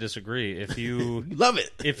 I'm going to disagree. If you Love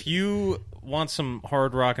it. if you want some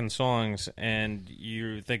hard rockin' songs and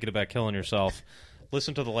you're thinking about killing yourself,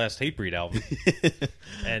 listen to the last Hatebreed album,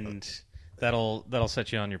 and that'll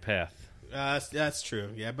set you on your path. That's true.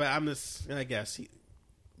 Yeah, but I guess.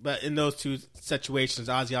 But in those two situations,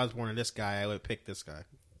 Ozzy Osbourne and this guy, I would pick this guy.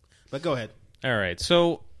 But go ahead. All right.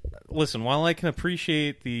 So, listen, while I can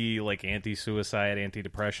appreciate the anti-suicide,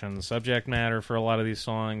 anti-depression subject matter for a lot of these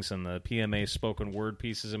songs and the PMA spoken word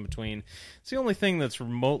pieces in between, it's the only thing that's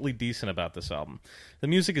remotely decent about this album. The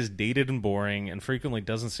music is dated and boring and frequently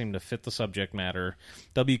doesn't seem to fit the subject matter.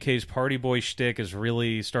 WK's party boy shtick is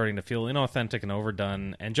really starting to feel inauthentic and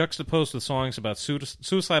overdone, and juxtaposed with songs about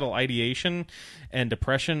suicidal ideation and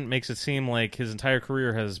depression makes it seem like his entire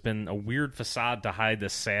career has been a weird facade to hide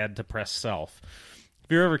this sad, depressed self. If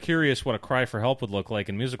you're ever curious what a cry for help would look like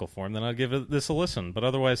in musical form, then I'd give this a listen, but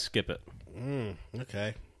otherwise skip it.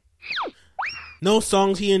 Okay. No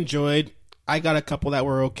songs he enjoyed. I got a couple that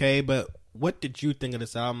were okay, but what did you think of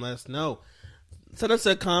this album? Let us know. Send us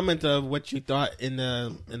a comment of what you thought in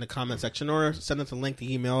the comment section, or send us a link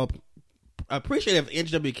to email. I appreciate if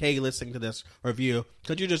NJWK listening to this review,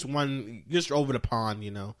 because you just over the pond,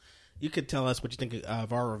 you know. You could tell us what you think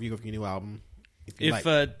of our review of your new album. If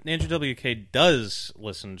Andrew WK does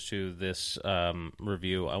listen to this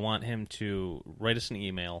review, I want him to write us an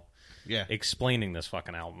email explaining this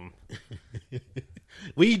fucking album.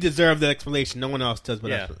 We deserve the explanation. No one else does,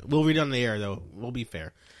 but we'll read it on the air, though. We'll be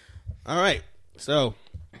fair. All right. So,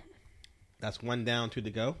 that's one down, two to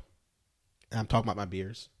go. And I'm talking about my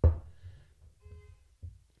beers. What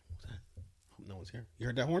was that? Hope no one's here. You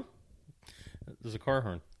heard that horn? There's a car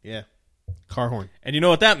horn. Yeah. Car horn. And you know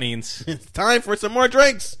what that means. It's time for some more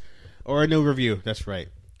drinks. Or a new review. That's right.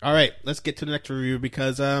 All right. Let's get to the next review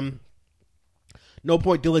because no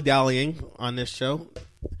point dilly-dallying on this show.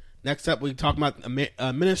 Next up, we talk about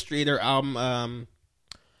Ministry, their album.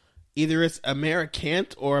 Either it's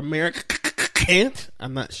Americant or Americant.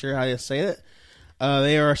 I'm not sure how to say it.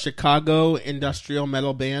 They are a Chicago industrial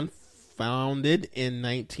metal band founded in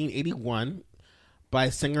 1981 by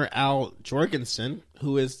singer Al Jorgensen,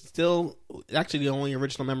 who is still actually the only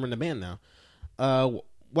original member in the band now.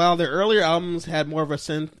 While their earlier albums had more of a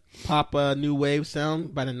synth pop new wave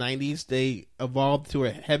sound, by the 90s they evolved to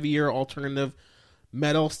a heavier alternative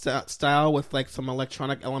metal style with like some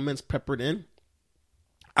electronic elements peppered in.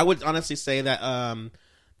 I would honestly say that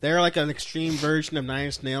they're like an extreme version of Nine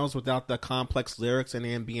Inch Nails without the complex lyrics and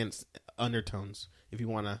ambient undertones, if you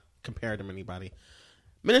want to compare them to anybody.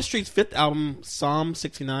 Ministry's fifth album, Psalm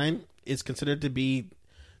 69, is considered to be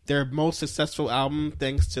their most successful album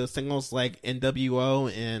thanks to singles like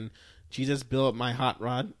NWO and Jesus Built My Hot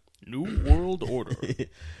Rod. New World Order.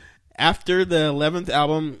 After the 11th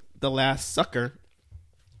album, The Last Sucker,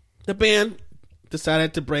 the band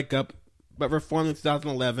decided to break up, but reformed in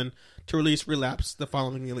 2011 to release Relapse the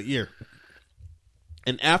following year.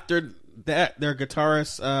 And after that, their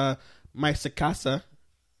guitarist, Mike Sakasa,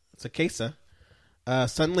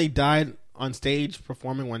 suddenly died on stage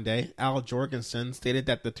performing one day. Al Jorgensen stated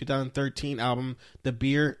that the 2013 album,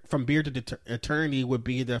 From Beer to Eternity, would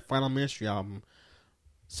be the final Ministry album.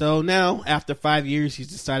 So now, after 5 years, he's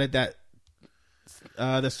decided that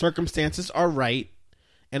the circumstances are right,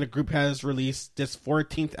 and the group has released this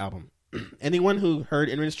 14th album. Anyone who heard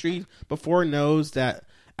Ministry before knows that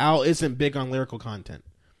Al isn't big on lyrical content.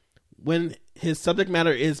 When his subject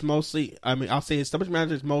matter is mostly, his subject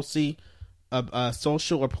matter is mostly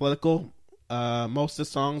social or political. Most of the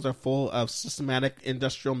songs are full of systematic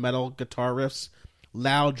industrial metal guitar riffs,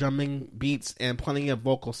 loud drumming beats, and plenty of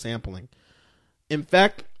vocal sampling. In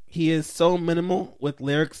fact, he is so minimal with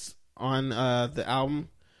lyrics on the album,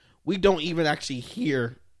 we don't even actually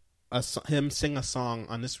hear him sing a song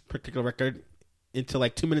on this particular record until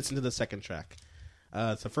like 2 minutes into the second track.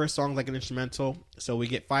 The first song is like an instrumental, so we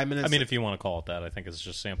get 5 minutes. I mean, if you want to call it that, I think it's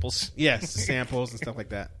just samples. Yes, samples and stuff like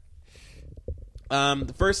that.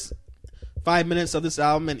 The first 5 minutes of this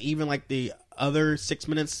album, and even like the other 6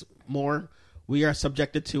 minutes more, we are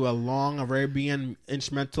subjected to a long Arabian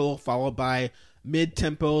instrumental followed by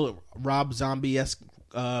mid-tempo Rob Zombie-esque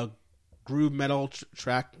groove metal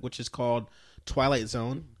track, which is called Twilight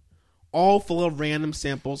Zone, all full of random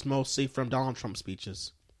samples, mostly from Donald Trump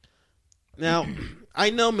speeches. Now, I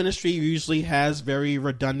know Ministry usually has very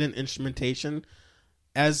redundant instrumentation,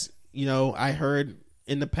 as you know, I heard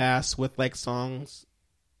in the past with like songs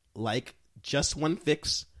like Just One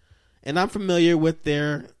Fix, and I'm familiar with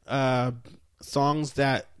their songs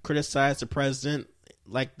that criticize the president,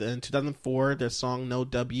 like in 2004, their song No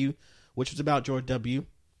W, which was about George W.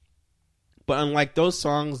 But unlike those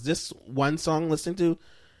songs, this one song listening to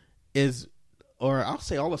is or I'll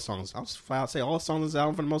say all the songs. I'll say all the songs on this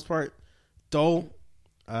album for the most part. Dull,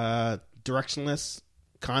 directionless,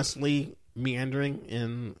 constantly meandering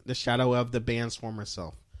in the shadow of the band's former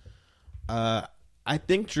self. I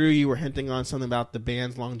think, Drew, you were hinting on something about the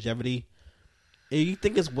band's longevity. You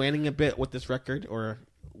think it's waning a bit with this record, or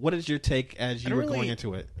what is your take as you were going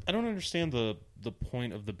into it? I don't understand the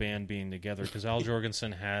point of the band being together, because Al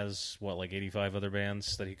Jorgensen has, 85 other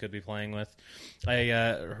bands that he could be playing with. I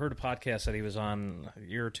heard a podcast that he was on a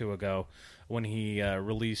year or two ago when he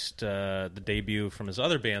released the debut from his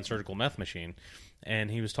other band, Surgical Meth Machine.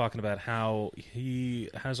 And he was talking about how he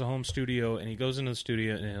has a home studio, and he goes into the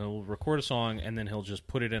studio and he'll record a song, and then he'll just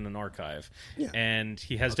put it in an archive. Yeah. And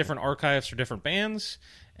he has different archives for different bands,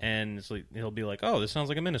 and it's like, he'll be like, "Oh, this sounds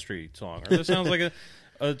like a Ministry song," or "This sounds like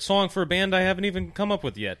a song for a band I haven't even come up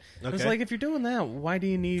with yet." Okay. It's like, if you're doing that, why do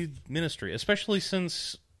you need Ministry? Especially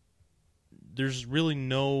since there's really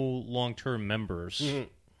no long-term members. Mm-hmm.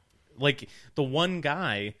 Like, the one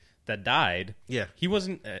guy that died, he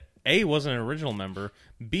wasn't... A, wasn't an original member.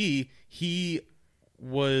 B, he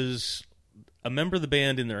was a member of the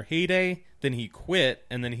band in their heyday, then he quit,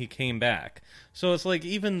 and then he came back. So it's like,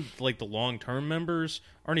 even like the long-term members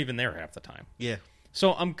aren't even there half the time. Yeah.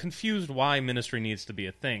 So I'm confused why Ministry needs to be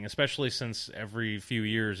a thing, especially since every few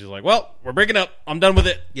years he's like, "Well, we're breaking up. I'm done with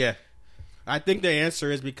it." Yeah. I think the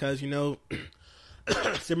answer is because,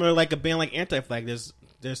 similar like a band like Anti-Flag,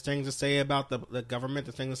 there's things to say about the government,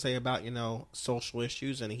 there's things to say about, social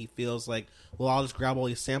issues, and he feels like, well, I'll just grab all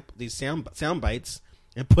these sound bites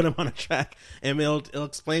and put them on a track, and it'll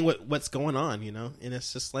explain what's going on, and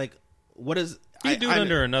it's just like, what is... You do it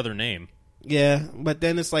under another name. Yeah, but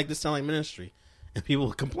then it's like, this sound like Ministry, and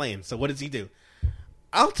people complain, so what does he do?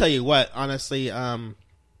 I'll tell you what, honestly, I'm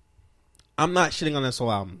not shitting on this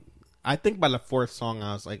whole album. I think by the fourth song,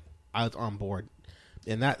 I was on board,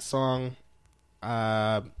 and that song...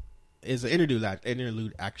 is an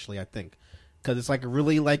interlude actually, I think, because it's like a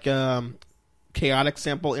really chaotic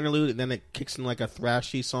sample interlude, and then it kicks in like a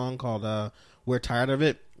thrashy song called "We're Tired of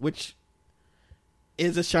It," which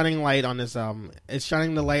is a shining light on this album. It's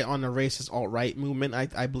shining the light on the racist alt-right movement.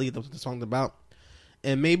 I believe that's what the song's about,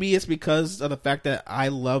 and maybe it's because of the fact that I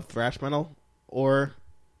love thrash metal, or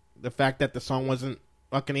the fact that the song wasn't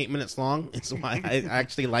fucking 8 minutes long. It's why I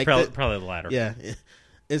actually liked it. Probably the latter. Yeah,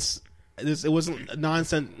 it wasn't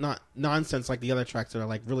nonsense like the other tracks that are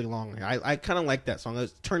like really long. I kind of like that song.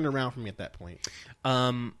 It turned around for me at that point.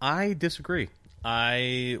 I disagree.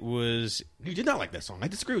 You did not like that song. I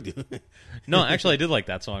disagree with you. No, actually, I did like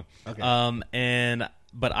that song. Okay.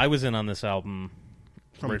 But I was in on this album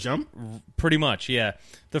from jump. Pretty much, yeah.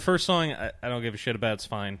 The first song, I don't give a shit about. It's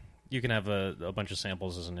fine. You can have a bunch of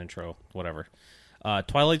samples as an intro, whatever.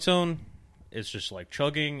 Twilight Zone. It's just like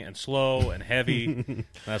chugging and slow and heavy.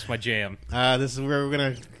 That's my jam. This is where we're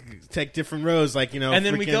gonna take different roads, And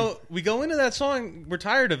then we go into that song. We're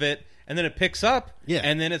tired of it, and then it picks up. Yeah.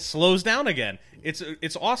 And then it slows down again.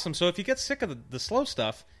 It's awesome. So if you get sick of the slow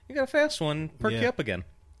stuff, you got a fast one. Perk you up again.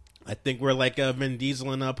 I think we're like Vin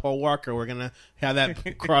Diesel and Paul Walker. We're gonna have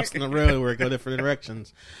that crossing the road where we go different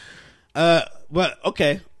directions. But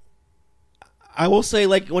okay, I will say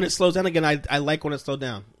when it slows down again, I like when it slowed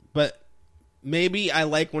down, but. Maybe I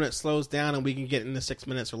like when it slows down and we can get into 6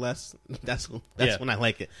 minutes or less. That's when I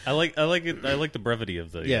like it. I like it. I like the brevity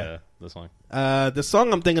of the song. The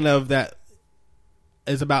song I'm thinking of that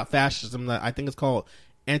is about fascism. That I think it's called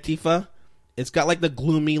Antifa. It's got like the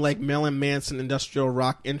gloomy Marilyn Manson industrial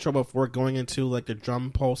rock intro before going into like the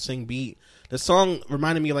drum pulsing beat. The song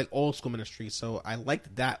reminded me of old school Ministry, so I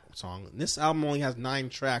liked that song. This album only has 9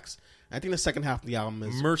 tracks. I think the second half of the album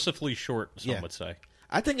is mercifully short. Some would say.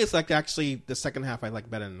 I think it's actually the second half I like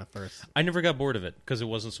better than the first. I never got bored of it because it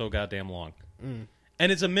wasn't so goddamn long. Mm.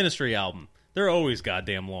 And it's a Ministry album. They're always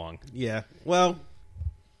goddamn long. Yeah. Well,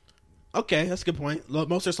 okay, that's a good point.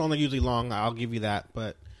 Most of their songs are usually long. I'll give you that.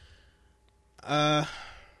 But, yeah.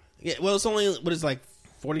 Well, it's only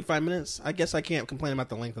 45 minutes. I guess I can't complain about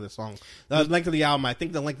the length of the song. The length of the album. I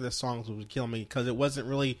think the length of the songs would kill me because it wasn't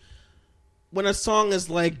really when a song is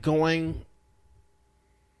going,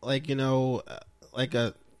 I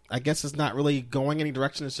guess it's not really going any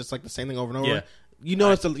direction. It's just the same thing over and over. Yeah. You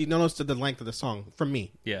notice the length of the song from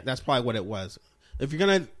me. Yeah, that's probably what it was. If you're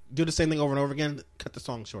gonna do the same thing over and over again, cut the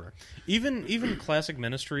song shorter. Even classic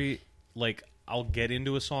Ministry, I'll get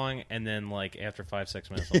into a song and then after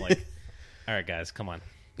 5-6 minutes, I'm like, all right, guys, come on.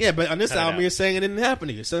 Yeah, but on this album, you're saying it didn't happen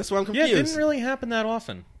to you, so that's why I'm confused. Yeah, it didn't really happen that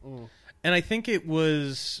often, and I think it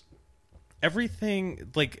was.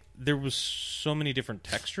 Everything, there was so many different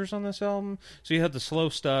textures on this album. So you had the slow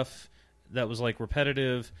stuff, that was like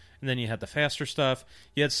repetitive, and then you had the faster stuff.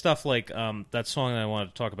 You had stuff like that song that I wanted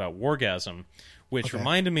to talk about, Wargasm, which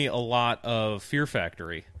reminded me a lot of Fear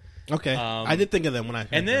Factory. Okay, I did think of them when I.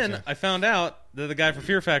 And then I found out that the guy from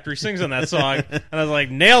Fear Factory sings on that song, and I was like,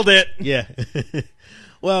 nailed it. Yeah.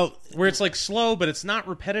 Well, where it's like slow, but it's not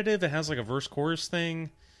repetitive. It has like a verse chorus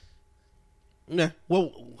thing. Yeah.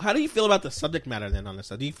 Well, how do you feel about the subject matter then on this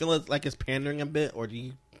stuff? Do you feel like it's pandering a bit, or do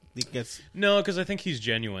you think it's... No, because I think he's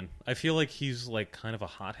genuine. I feel like he's like kind of a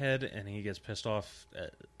hothead, and he gets pissed off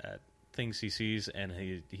at things he sees, and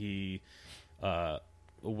he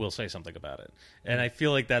will say something about it. And I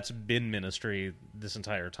feel like that's been Ministry this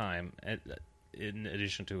entire time, in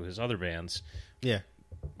addition to his other bands. Yeah.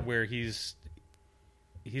 Where he's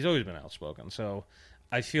always been outspoken. So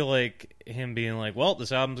I feel like him being like, well,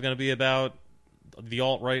 this album's going to be about the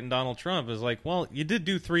alt-right and Donald Trump is like, well, you did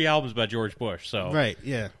do 3 albums about George Bush, so right,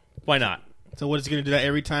 yeah, why not? So what is he going to do that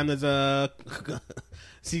every time there's a?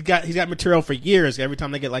 So he's got material for years. Every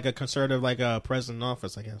time they get like a conservative, like a president in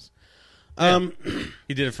office, I guess. Yeah.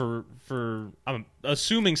 He did it for. I'm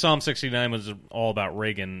assuming Psalm 69 was all about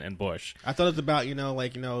Reagan and Bush. I thought it was about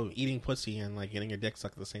eating pussy and like getting your dick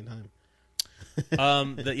sucked at the same time.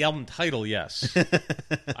 The album title, yes.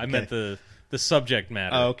 I meant the subject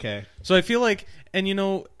matter. Oh, okay. So I feel like, and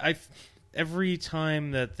every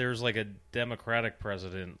time that there's like a Democratic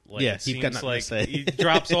president, like it seems like he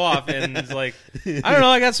drops off and is like, I don't know,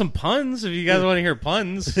 I got some puns if you guys want to hear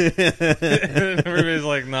puns. And everybody's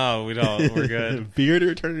like, no, we don't. We're good. Fear to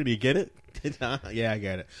Eternity, get it? Yeah, I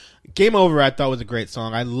get it. Game Over, I thought was a great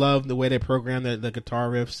song. I love the way they programmed the guitar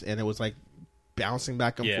riffs, and it was like bouncing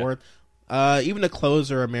back and forth. Even the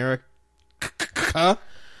closer, America,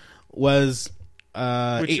 was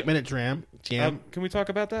 8-minute jam. Can we talk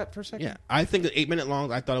about that for a second? Yeah, I think the 8-minute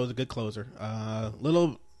long. I thought it was a good closer.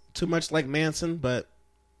 Little too much like Manson, but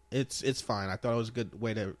it's fine. I thought it was a good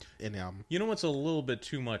way to end the album. You know what's a little bit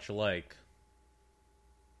too much like?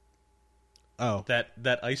 Oh,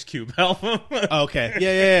 that Ice Cube album. Okay,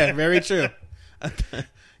 yeah, very true.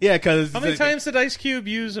 Yeah, because how many times did Ice Cube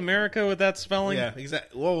use America with that spelling? Yeah,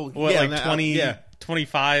 exactly. Well, what, like 20,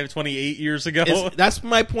 25, 28 years ago? That's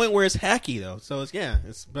my point where it's hacky, though. So,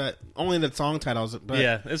 but only the song titles. But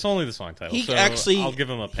yeah, it's only the song titles. I'll give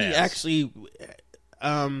him a pass. He actually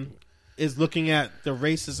is looking at the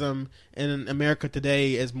racism in America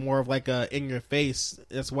today as more of like a in your face.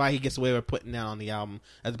 That's why he gets away with putting that on the album,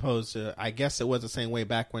 as opposed to, I guess it was the same way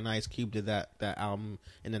back when Ice Cube did that album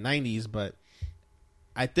in the 90s, but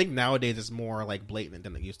I think nowadays it's more like blatant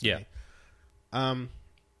than it used to be.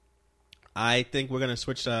 I think we're gonna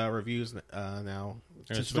switch reviews now.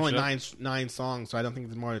 It's only nine songs, so I don't think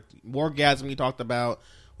there's more. Wargasm we talked about.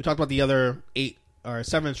 We talked about the other 8 or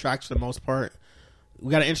 7 tracks for the most part.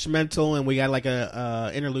 We got an instrumental and we got like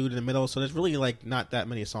a interlude in the middle, so there's really like not that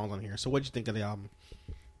many songs on here. So what'd you think of the album?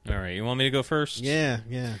 All right, you want me to go first? Yeah.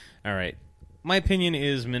 All right. My opinion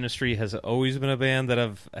is Ministry has always been a band that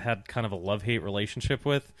I've had kind of a love-hate relationship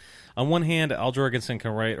with. On one hand, Al Jorgensen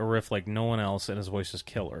can write a riff like no one else, and his voice is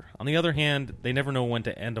killer. On the other hand, they never know when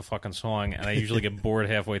to end a fucking song, and I usually get bored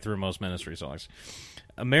halfway through most Ministry songs.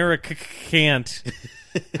 America Can't,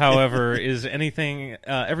 however, is everything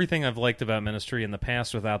I've liked about Ministry in the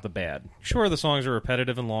past without the bad. Sure, the songs are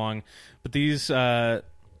repetitive and long, but these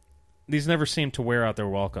never seem to wear out their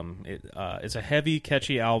welcome. It's a heavy,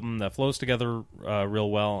 catchy album that flows together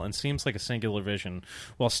real well and seems like a singular vision,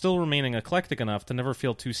 while still remaining eclectic enough to never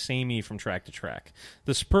feel too samey from track to track.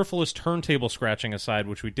 The superfluous turntable scratching aside,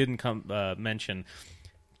 which we didn't mention,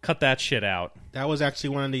 cut that shit out. That was actually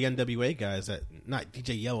one of the NWA guys, not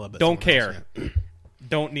DJ Yella, but don't care.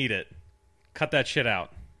 Don't need it. Cut that shit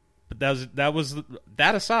out. But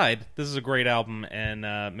that aside, this is a great album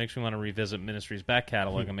and makes me want to revisit Ministry's back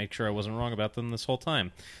catalog and make sure I wasn't wrong about them this whole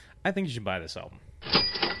time. I think you should buy this album.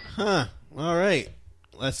 Huh. All right.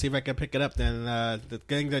 Let's see if I can pick it up then. The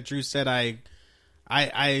thing that Drew said, I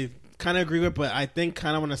kind of agree with, but I think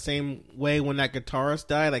kind of in the same way when that guitarist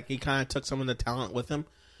died, like he kind of took some of the talent with him.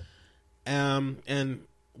 And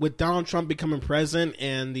with Donald Trump becoming president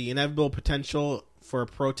and the inevitable potential for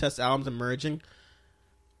protest albums emerging,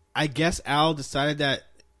 I guess Al decided that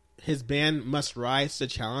his band must rise to the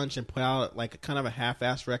challenge and put out like a kind of a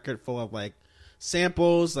half-assed record full of like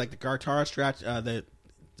samples, like the guitar scratch, the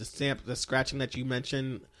scratching that you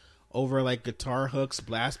mentioned over like guitar hooks,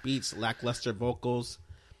 blast beats, lackluster vocals.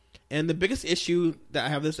 And the biggest issue that I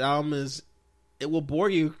have with this album is it will bore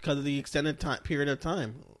you because of the extended period of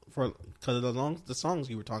time because of the songs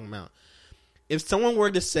you were talking about. If someone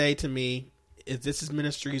were to say to me, if this is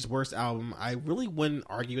Ministry's worst album, I really wouldn't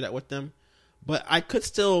argue that with them. But I could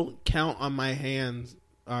still count on my hands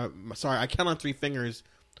sorry, I count on 3 fingers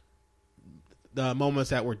the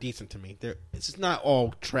moments that were decent to me. It's just not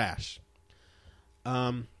all trash.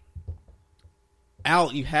 Al,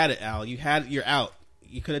 you had it, Al. You're out.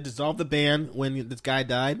 You could have dissolved the band when this guy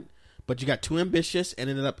died, but you got too ambitious and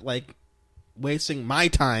ended up like wasting my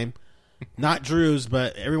time, not Drew's,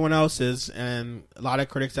 but everyone else's, and a lot of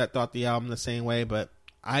critics that thought the album the same way. But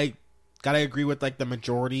I gotta agree with like the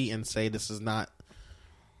majority and say this is not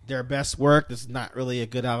their best work. This is not really a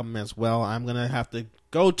good album as well. I'm gonna have to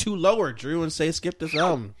go too lower, Drew, and say skip this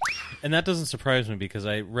album. And that doesn't surprise me because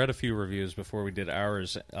I read a few reviews before we did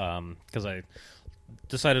ours because I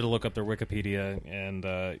decided to look up their Wikipedia and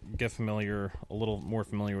get a little more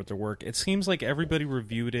familiar with their work. It seems like everybody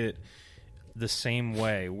reviewed it the same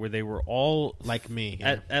way, where they were all like me,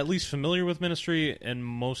 yeah. at least familiar with Ministry, and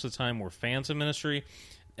most of the time were fans of Ministry,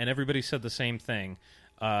 and everybody said the same thing.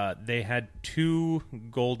 They had 2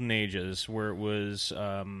 golden ages where it was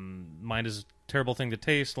Mind is a Terrible Thing to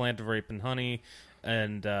Taste, Land of Rape and Honey,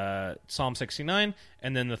 and Psalm 69,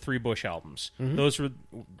 and then the 3 Bush albums. Mm-hmm. Those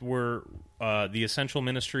were the essential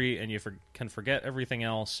Ministry, and you can forget everything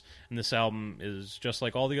else, and this album is just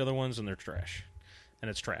like all the other ones, and they're trash. And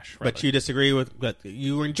it's trash. Rather. But you disagree with, but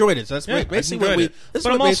you enjoyed it. So that's basically what we. But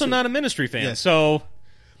I'm also not a Ministry fan, so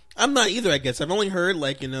I'm not either. I guess I've only heard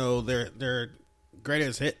like their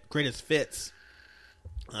greatest fits.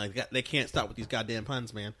 They can't stop with these goddamn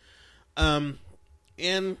puns, man.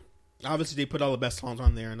 And obviously they put all the best songs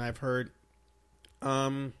on there, and I've heard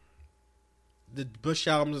the Bush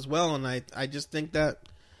albums as well, and I just think that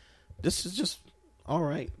this is just all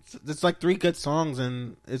right. It's like 3 good songs,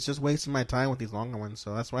 and it's just wasting my time with these longer ones,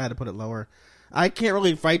 so that's why I had to put it lower. I can't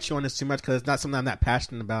really fight you on this too much because it's not something I'm that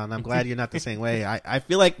passionate about, and I'm glad you're not the same way. I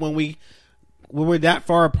feel like when we're that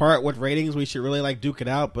far apart with ratings, we should really like duke it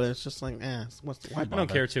out, but it's just like, why bother? I don't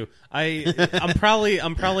care to. I'm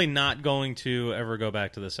probably not going to ever go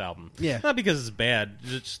back to this album. Yeah, not because it's bad.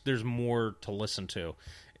 Just there's more to listen to.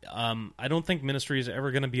 I don't think Ministry is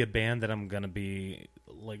ever going to be a band that I'm going to be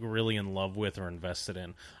like really in love with or invested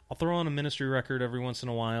in. I'll throw on a Ministry record every once in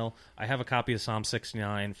a while. I have a copy of Psalm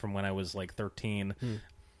 69 from when I was like 13.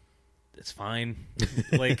 It's fine.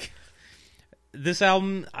 Like this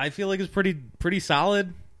album, I feel like is pretty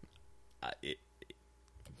solid.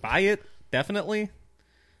 Buy it, definitely.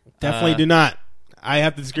 Definitely do not. I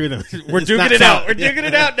have to disagree with them. We're duking it out. We're duking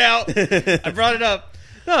it out now. I brought it up.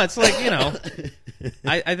 No, it's like,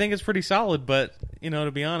 I think it's pretty solid, but,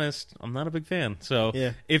 to be honest, I'm not a big fan. So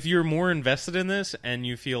if you're more invested in this and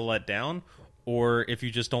you feel let down, or if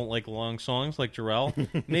you just don't like long songs like Jarrell,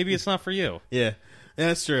 maybe it's not for you. Yeah,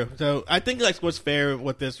 that's true. So I think like what's fair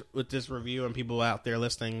with this review and people out there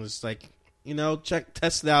listening is like,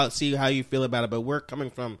 test it out, see how you feel about it. But we're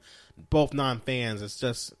coming from both non-fans.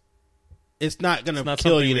 It's not going to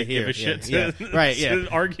kill you to hear. Give a shit to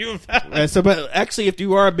argue about. But actually, if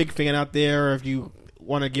you are a big fan out there, or if you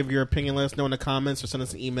want to give your opinion, let us know in the comments or send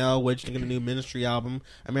us an email. What you think of the new Ministry album,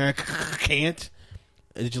 America Can't?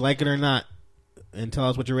 Did you like it or not? And tell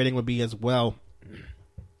us what your rating would be as well.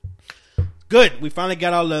 Good. We finally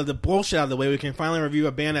got all the bullshit out of the way. We can finally review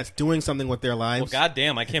a band that's doing something with their lives. Well,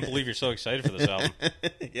 goddamn, I can't believe you're so excited for this album.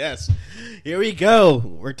 Yes. Here we go.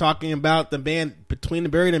 We're talking about the band Between the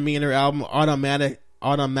Buried and Me and their album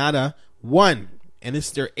Automata 1. And this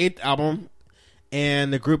is their 8th album.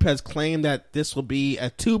 And the group has claimed that this will be a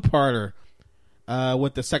 2-parter.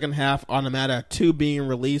 With the second half, Automata 2, being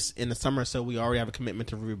released in the summer, so we already have a commitment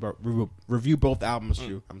to review both albums,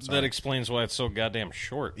 Drew. I'm sorry. That explains why it's so goddamn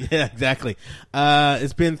short. Yeah, exactly.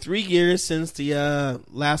 It's been 3 years since the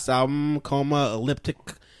last album, Coma Elliptic,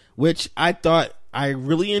 which I thought I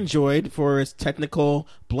really enjoyed for its technical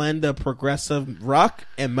blend of progressive rock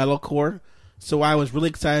and metalcore. So I was really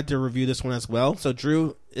excited to review this one as well. So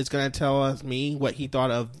Drew is going to tell me what he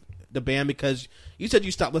thought of the band, because you said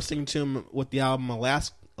you stopped listening to him with the album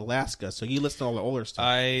Alaska, so you listened to all the older stuff.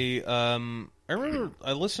 I remember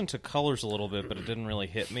I listened to Colors a little bit, but it didn't really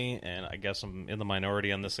hit me, and I guess I'm in the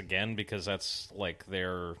minority on this again because that's like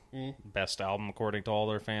their best album according to all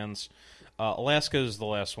their fans. Alaska is the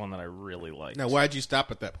last one that I really liked. Now, why did you stop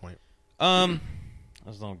at that point? I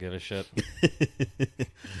just don't give a shit.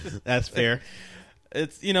 That's fair.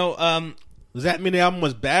 It's Does that mean the album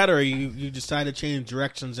was bad, or you decided to change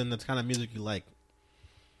directions in the kind of music you like?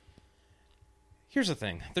 Here's the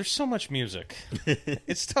thing. There's so much music.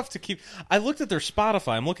 It's tough to keep. I looked at their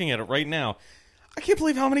Spotify. I'm looking at it right now. I can't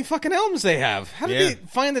believe how many fucking albums they have. How did they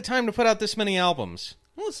find the time to put out this many albums?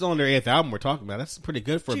 Well, it's only their 8th album we're talking about. That's pretty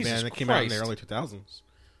good for a Jesus band that came Christ. out in the early 2000s.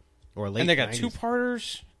 Or late 90s. And they got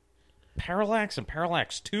 2-parters? Parallax and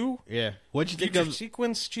Parallax 2? Yeah. What'd you think Future of?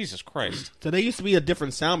 Sequence? Jesus Christ. So they used to be a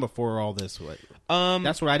different sound before all this.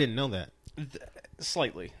 That's what I didn't know that.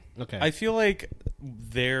 Slightly. Okay. I feel like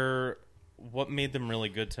what made them really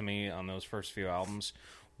good to me on those first few albums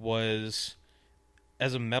was,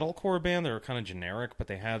 as a metalcore band, they were kind of generic, but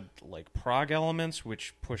they had like prog elements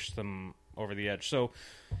which pushed them over the edge. So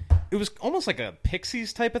it was almost like a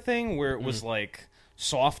Pixies type of thing where it was like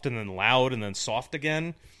soft and then loud and then soft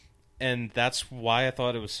again. And that's why I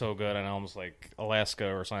thought it was so good on albums like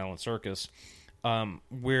Alaska or Silent Circus,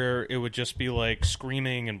 where it would just be like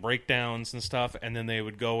screaming and breakdowns and stuff, and then they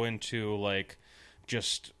would go into like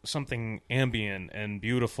just something ambient and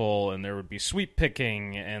beautiful, and there would be sweep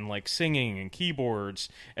picking and like singing and keyboards,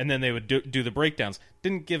 and then they would do the breakdowns.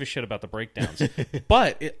 Didn't give a shit about the breakdowns.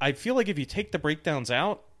 But I feel like if you take the breakdowns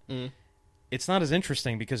out, it's not as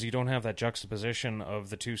interesting because you don't have that juxtaposition of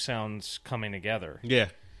the two sounds coming together. Yeah.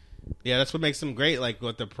 Yeah, that's what makes them great. Like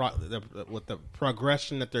with the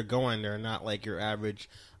progression that they're going, they're not like your average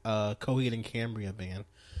Coheed and Cambria band.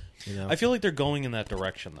 You know? I feel like they're going in that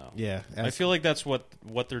direction, though. Yeah, I feel like that's what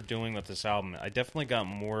they're doing with this album. I definitely got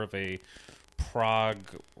more of a prog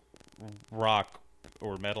rock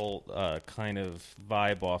or metal kind of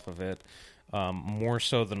vibe off of it, more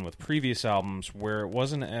so than with previous albums, where it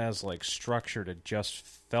wasn't as like structured. It just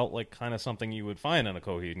felt like kind of something you would find on a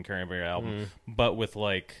Coheed and Cambria album, but with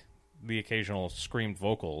like the occasional screamed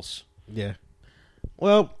vocals. Yeah.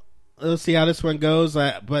 Well, let's see how this one goes.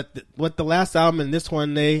 But with the last album and this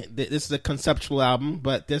one, this is a conceptual album,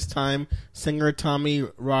 but this time singer Tommy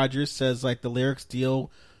Rogers says like the lyrics deal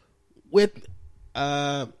with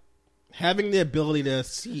having the ability to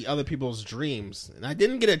see other people's dreams. And I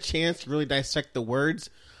didn't get a chance to really dissect the words,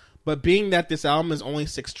 but being that this album is only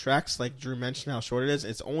 6 tracks, like Drew mentioned how short it is,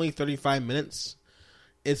 it's only 35 minutes.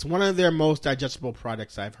 It's one of their most digestible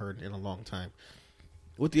projects I've heard in a long time.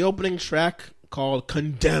 With the opening track called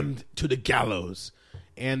Condemned to the Gallows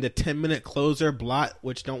and the 10-minute closer, Blot,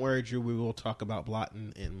 which don't worry, Drew, we will talk about Blot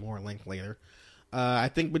in more length later. I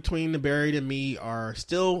think Between the Buried and Me are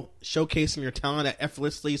still showcasing your talent at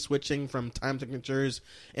effortlessly switching from time signatures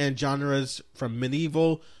and genres from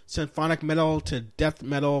medieval symphonic metal to death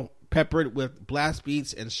metal, peppered with blast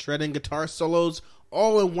beats and shredding guitar solos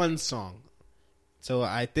all in one song. So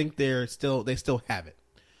I think they still have it.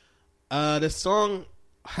 The song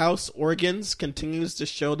House Organs continues to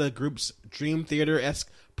show the group's Dream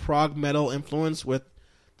Theater-esque prog metal influence, with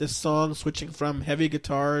this song switching from heavy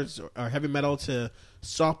guitars or heavy metal to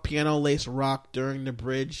soft piano-laced rock during the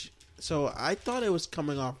bridge. So I thought it was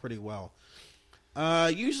coming off pretty well.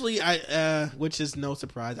 Usually, which is no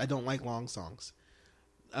surprise, I don't like long songs.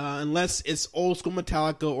 Unless it's old school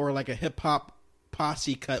Metallica or like a hip-hop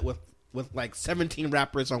posse cut with like 17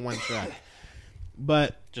 rappers on one track.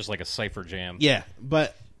 But just like a cypher jam. Yeah,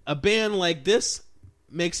 but a band like this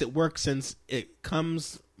makes it work since it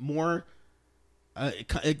comes more.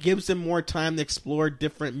 It gives them more time to explore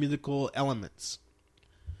different musical elements.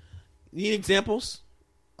 Need examples?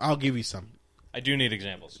 I'll give you some. I do need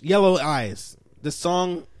examples. Yellow Eyes. The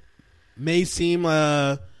song may seem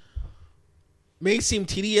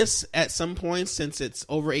tedious at some points since it's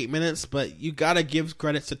over 8 minutes, but you gotta give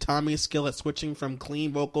credits to Tommy's skill at switching from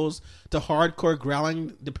clean vocals to hardcore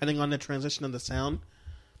growling depending on the transition of the sound.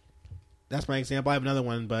 That's my example. I have another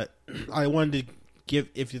one, but I wanted to give,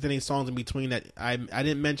 if there's any songs in between that I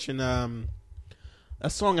didn't mention, a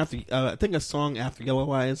song after I think a song after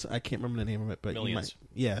Yellow Eyes. I can't remember the name of it, but Millions.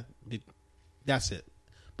 That's it.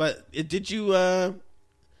 But did you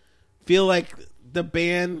feel like the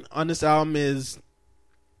band on this album is,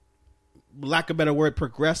 lack of a better word,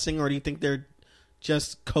 progressing, or do you think they're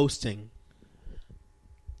just coasting?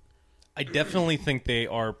 I definitely think they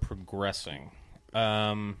are progressing.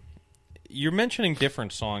 You're mentioning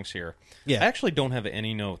different songs here. Yeah. I actually don't have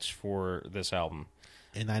any notes for this album.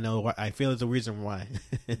 And I know why. I feel there's a reason why.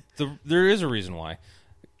 There is a reason why.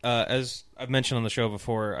 As I've mentioned on the show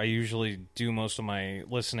before, I usually do most of my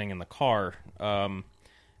listening in the car.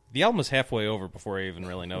 The album was halfway over before I even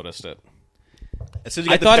really noticed it.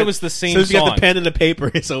 I thought it was the same song. As soon as you got the pen and the paper,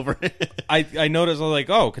 it's over. I noticed, I was like,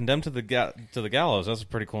 oh, Condemned to the Gallows. That's a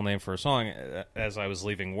pretty cool name for a song, as I was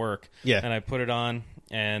leaving work. Yeah. And I put it on,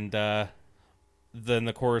 and then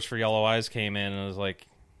the chorus for Yellow Eyes came in, and I was like,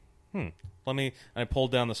 I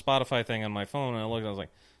pulled down the Spotify thing on my phone, and I looked, and I was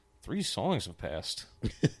like, 3 songs have passed. I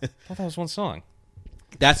thought that was one song.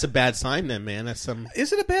 That's a bad sign then, man. That's some.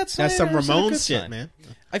 Is it a bad sign? That's some or is it a Ramones good shit, sign? man.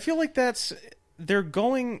 I feel like they're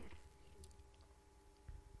going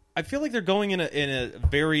in a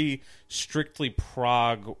very strictly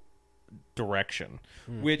prog direction,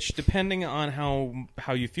 which, depending on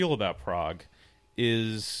how you feel about prog,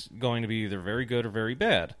 is going to be either very good or very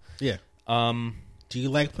bad. Yeah. Do you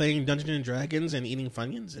like playing Dungeons and Dragons and eating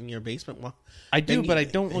Funyuns in your basement? Well, I do, but I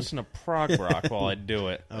don't listen to prog rock while I do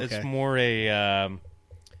it. Okay. It's more a I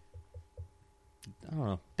don't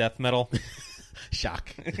know, death metal.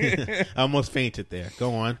 Shock. I almost fainted there.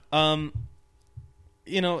 Go on.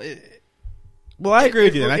 You know, well, I agree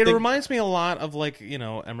with you. It reminds me a lot of, like, you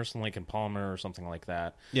know, Emerson, Lake and Palmer or something like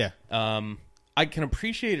that. Yeah. I can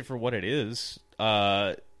appreciate it for what it is.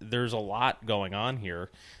 There's a lot going on here.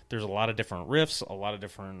 There's a lot of different riffs, a lot of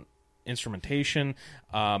different instrumentation.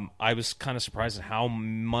 I was kind of surprised at how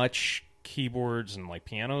much keyboards and like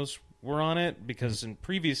pianos were on it, because in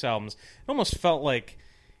previous albums, it almost felt like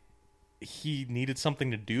he needed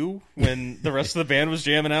something to do when the rest of the band was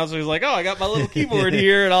jamming out. So he's like, "Oh, I got my little keyboard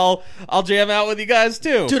here, and I'll jam out with you guys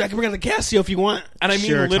too, dude. I can bring out the Casio if you want." And I mean,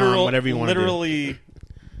 sure, Tom, whatever you want literally.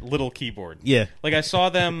 Little keyboard. Yeah. Like I saw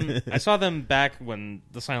them back when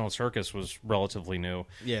the Silent Circus was relatively new.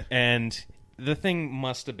 Yeah. And the thing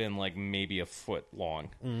must have been like maybe a foot long.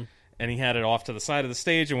 And he had it off to the side of the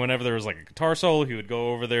stage, and whenever there was like a guitar solo, he would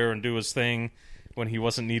go over there and do his thing when he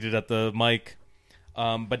wasn't needed at the mic.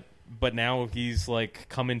 But now he's like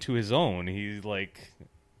come into his own. He's like,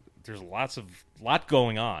 there's lot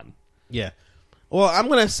going on. Yeah. Well, I'm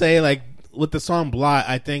gonna say, like, with the song "Blot,"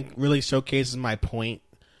 I think really showcases my point.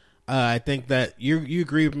 I think that you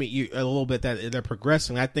agree with me a little bit that they're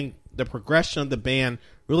progressing. I think the progression of the band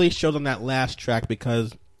really showed on that last track,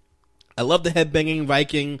 because I love the headbanging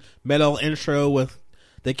Viking metal intro with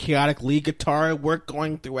the chaotic lead guitar work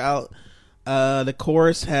going throughout. The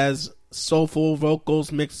chorus has soulful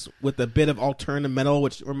vocals mixed with a bit of alternative metal,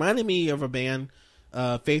 which reminded me of a band,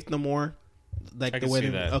 Faith No More. Like I the can way see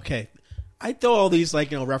that. Okay. I throw all these, like,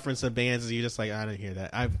 you know, reference to bands, and you're just like, I didn't hear that.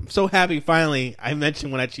 I'm so happy finally I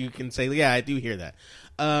mentioned when you can say, yeah, I do hear that.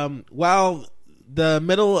 While the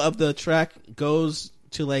middle of the track goes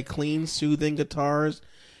to, like, clean, soothing guitars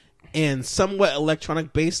and somewhat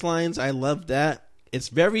electronic bass lines, I love that. It's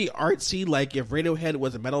very artsy, like if Radiohead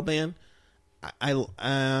was a metal band.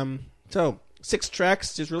 So 6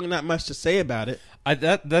 tracks, there's really not much to say about it.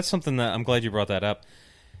 That's something that I'm glad you brought that up.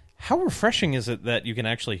 How refreshing is it that you can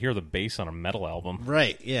actually hear the bass on a metal album?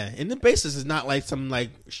 Right, yeah. And the bass is not like some,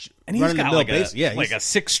 like, and he's got like bass. Yeah, like a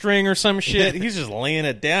 6-string or some shit. He's just laying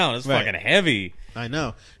it down. It's right. Fucking heavy. I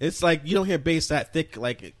know. It's like you don't hear bass that thick,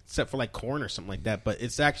 like, except for like Korn or something like that. But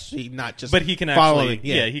it's actually not just. But he can following.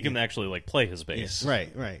 actually, he can actually like play his bass. Yeah,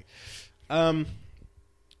 right.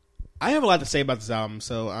 I have a lot to say about this album,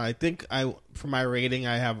 so I think for my rating,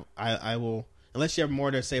 I will. Unless you have more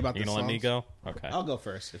to say about the songs. Let me go? Okay. I'll go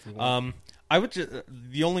first if you want. I would.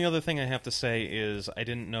 The only other thing I have to say is I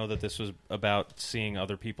didn't know that this was about seeing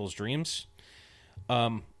other people's dreams.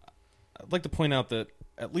 I'd like to point out that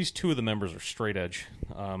at least 2 of the members are straight edge,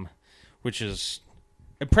 which is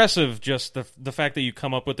impressive. Just the fact that you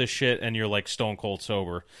come up with this shit and you're like stone cold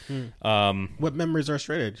sober. What members are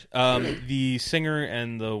straight edge? The singer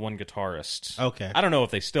and the one guitarist. Okay. I don't know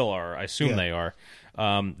if they still are. I assume they are.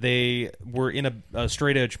 They were in a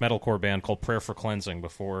straight edge metalcore band called Prayer for Cleansing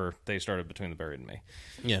before they started Between the Buried and Me.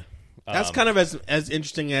 Yeah, that's kind of as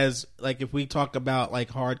interesting as, like, if we talk about like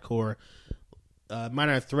hardcore.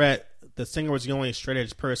 Minor Threat, the singer was the only straight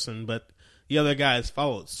edge person, but the other guys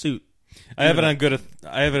followed suit. I have it on good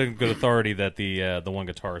authority that the one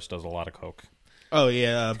guitarist does a lot of coke. Oh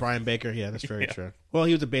yeah, Brian Baker. Yeah, that's very true. Well,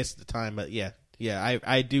 he was a bass at the time, but yeah,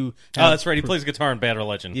 I do. Oh, that's right. He plays guitar in Bad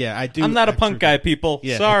Religion. Yeah, I do. I'm not a punk guy, people.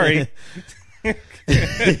 Yeah. Sorry.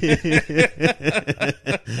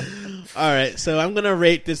 All right, so I'm gonna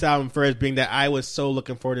rate this album first, being that I was so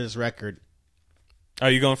looking forward to this record.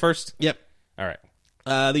 Are you going first? Yep. All right.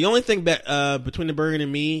 The only thing that Between the Buried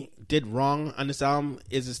and Me did wrong on this album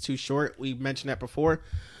is it's too short. We mentioned that before.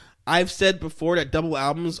 I've said before that double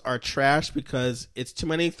albums are trash because it's too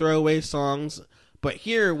many throwaway songs. But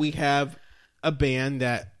here we have a band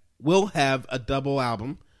that will have a double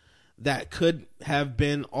album that could have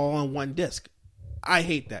been all on one disc. I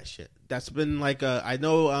hate that shit. That's been like I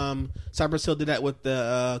know Cypress Hill did that with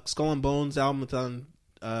the Skull and Bones album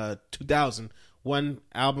on 2000. One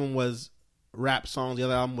album was rap songs, the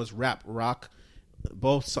other album was rap rock.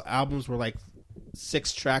 Both albums were like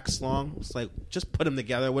 6 tracks long. It's like, just put them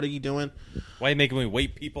together. What are you doing? Why are you making me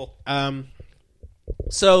wait, people?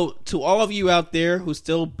 So to all of you out there who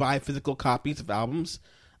still buy physical copies of albums,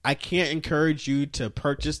 I can't encourage you to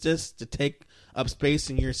purchase this to take up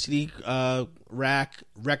space in your CD rack,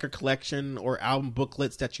 record collection, or album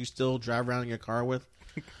booklets that you still drive around in your car with.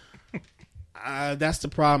 That's the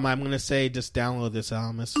problem. I'm going to say just download this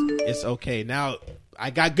album. It's okay. Now, I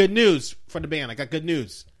got good news for the band. I got good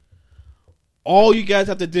news. All you guys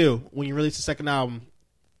have to do when you release the second album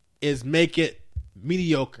is make it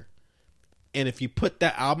mediocre. And if you put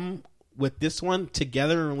that album with this one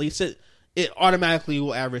together and release it, it automatically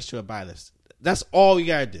will average to a buy list. That's all you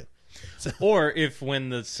got to do. So, or if when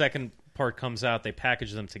the second part comes out, they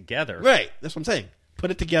package them together. Right. That's what I'm saying.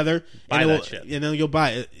 Put it together. Buy that shit. And then you'll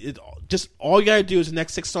buy it. Just all you got to do is the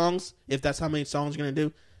next 6 songs, if that's how many songs you're going to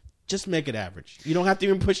do, just make it average. You don't have to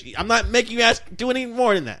even push. I'm not making you do any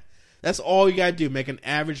more than that. That's all you got to do. Make an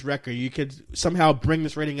average record. You could somehow bring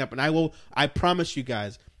this rating up. And I promise you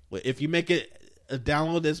guys, if you make it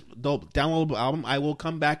downloadable album, I will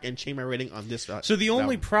come back and change my rating on this. So the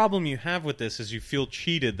only problem you have with this is you feel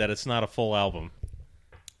cheated that it's not a full album.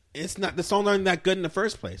 It's not. The songs aren't that good in the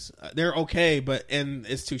first place. They're okay, and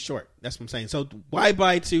it's too short. That's what I'm saying. So why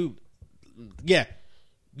buy 2? Yeah,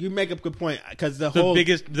 you make a good point because the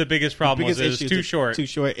biggest problem is it's too short. Too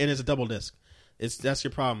short, and it's a double disc. That's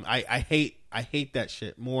your problem. I hate that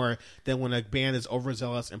shit more than when a band is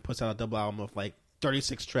overzealous and puts out a double album of like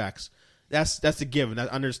 36 tracks. That's a given. I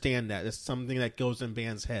understand that. It's something that goes in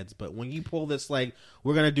bands' heads. But when you pull this, like,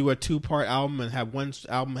 we're going to do a 2-part album and have one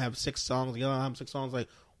album have 6 songs, the other album 6 songs, like,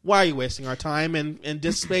 why are you wasting our time in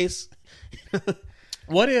disc space?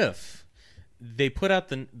 What if they put out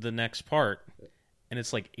the next part and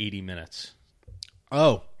it's like 80 minutes?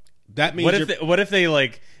 Oh, that means what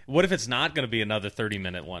if it's not going to be another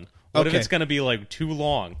 30-minute one? What if it's going to be like too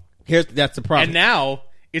long? That's the problem. And now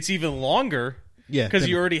it's even longer. Yeah, because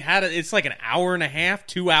you already had it. It's like an hour and a half,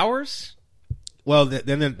 2 hours. Well,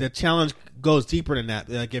 then the challenge goes deeper than that.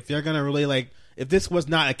 Like, if they're gonna really if this was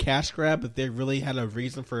not a cash grab, if they really had a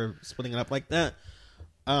reason for splitting it up like that,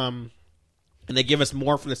 and they give us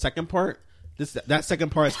more for the second part, that second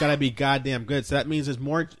part's got to be goddamn good. So that means there's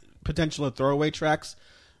more potential of throwaway tracks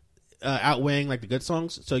outweighing like the good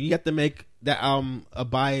songs. So you have to make that album a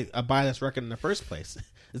buy this record in the first place.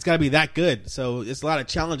 It's got to be that good. So it's a lot of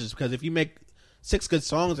challenges because if you make 6 good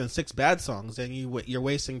songs and 6 bad songs, then you're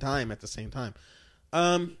wasting time at the same time.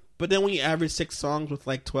 But then when you average 6 songs with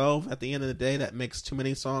like 12 at the end of the day, that makes too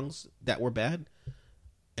many songs that were bad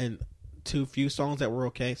and too few songs that were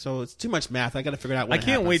okay. So it's too much math. I got to figure out what I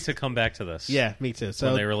can't wait to come back to this. Yeah, me too. So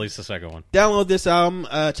when they release the second one. Download this album.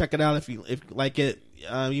 Check it out if you like it.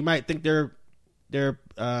 You might think they're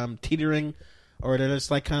teetering, or they're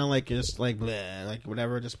just like kind of like just like bleh, like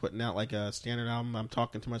whatever, just putting out like a standard album. I'm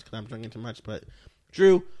talking too much because I'm drinking too much. But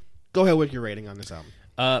Drew, go ahead with your rating on this album.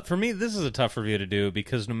 For me, this is a tough review to do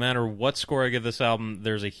because no matter what score I give this album,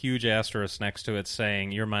 there's a huge asterisk next to it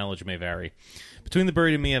saying your mileage may vary. Between the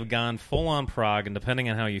Buried and Me have gone full-on prog, and depending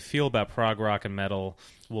on how you feel about prog rock and metal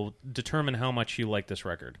will determine how much you like this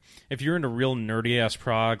record. If you're into real nerdy-ass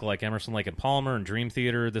prog like Emerson, Lake and Palmer and Dream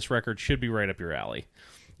Theater, this record should be right up your alley.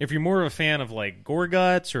 If you're more of a fan of like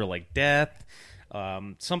Gorguts or like Death,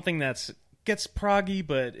 something that gets proggy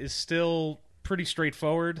but is still pretty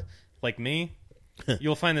straightforward, like me,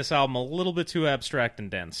 you'll find this album a little bit too abstract and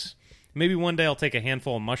dense. Maybe one day I'll take a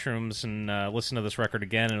handful of mushrooms and listen to this record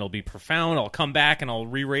again, and it'll be profound. I'll come back and I'll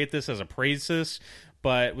re-rate this as a praise this.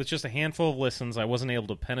 But with just a handful of listens, I wasn't able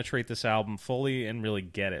to penetrate this album fully and really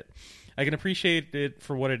get it. I can appreciate it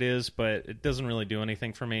for what it is, but it doesn't really do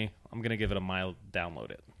anything for me. I'm going to give it a mild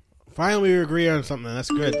download it. Finally, we agree on something.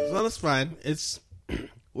 That's good. Well, that's fine.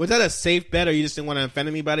 Was that a safe bet, or you just didn't want to offend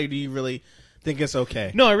anybody? Do you really think it's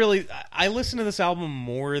okay? No, I listen to this album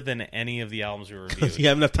more than any of the albums we reviewed. You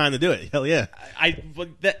have enough time to do it. Hell yeah.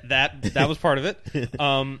 That was part of it.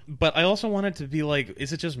 But I also wanted to be like,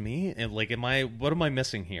 is it just me? And like, what am I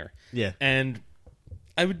missing here? Yeah. And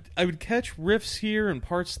I would catch riffs here and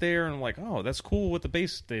parts there, and I'm like, oh, that's cool what the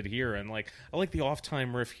bass did here, and like I like the off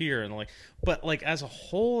time riff here, and like, but like as a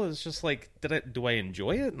whole, it's just like, do I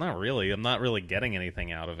enjoy it? Not really. I'm not really getting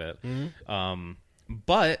anything out of it. Mm-hmm.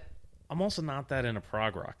 But I'm also not that into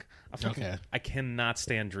prog rock. I cannot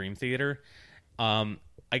stand Dream Theater. I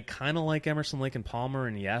kind of like Emerson, Lake and Palmer,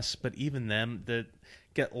 and yes, but even them that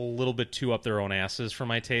get a little bit too up their own asses for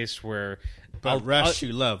my taste. But Rush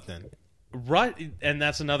you love then. Right, and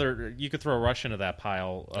that's another. You could throw Rush into that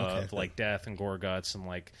pile of like Death and Gorguts and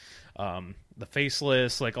like the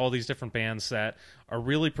Faceless, like all these different bands that are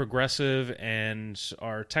really progressive and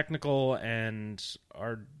are technical and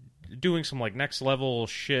are doing some like next level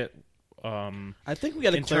shit. I think we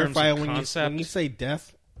got to clarify when you say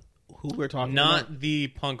Death, who we're talking about. Not the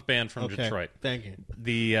punk band from Detroit. Thank you.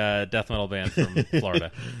 The death metal band from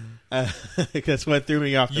Florida. That's what threw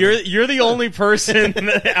me off. You're the only person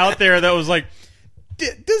out there that was like,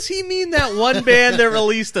 Does he mean that one band that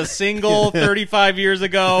released a single 35 years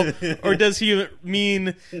ago, or does he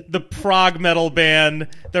mean the prog metal band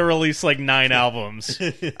that released like 9 albums?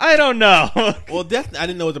 I don't know. Well, I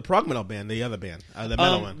didn't know it was a prog metal band. The other band, the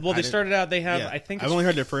metal one. Well, they started out. They have, I think, I've only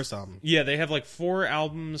heard their first album. Yeah, they have like 4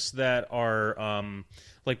 albums that are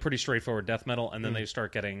like pretty straightforward death metal, and then they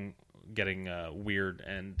start getting weird,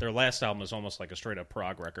 and their last album is almost like a straight up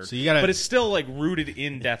prog record. So but it's still like rooted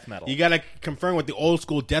in death metal. You gotta confirm with the old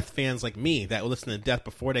school death fans like me that would listen to death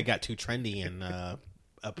before they got too trendy and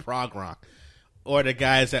prog rock, or the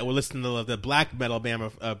guys that would listen to the black metal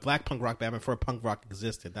band, black punk rock band before punk rock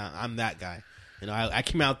existed. I'm that guy. You know, I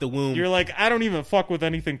came out the womb. You're like, I don't even fuck with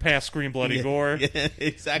anything past Scream Bloody Gore. Yeah,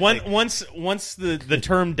 exactly. Once the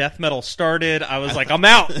term death metal started, I was like, I'm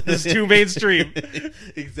out. This is too mainstream.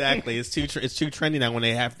 Exactly. It's too trendy now when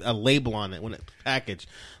they have a label on it when it's packaged.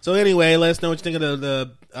 So anyway, let us know what you think of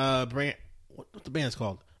the brand. What the band's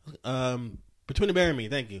called? Between the Bear and Me.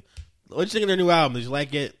 Thank you. What did you think of their new album? Did you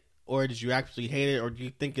like it? Or did you actually hate it? Or do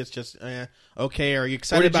you think it's just okay? Or are you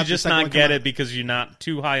excited about it? Or did you just not get it because you're not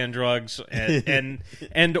too high on drugs and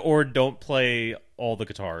or don't play all the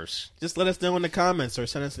guitars? Just let us know in the comments or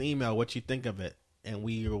send us an email what you think of it, and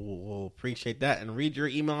we will appreciate that and read your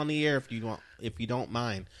email on the air if you don't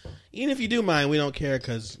mind. Even if you do mind, we don't care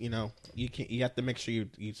because you have to make sure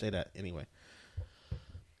you say that anyway.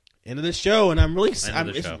 End of the show, and I'm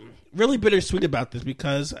really bittersweet about this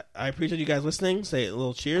because I appreciate you guys listening. Say a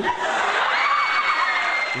little cheers.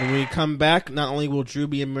 When we come back, not only will Drew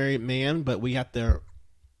be a married man, but we have to.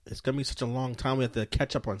 It's gonna be such a long time. We have to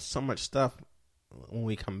catch up on so much stuff when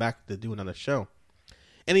we come back to do another show.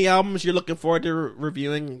 Any albums you're looking forward to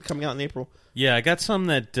reviewing coming out in April? Yeah, I got some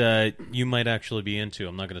that you might actually be into.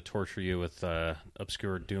 I'm not going to torture you with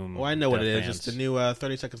obscure doom. Oh, I know what it is. Bands. It's the new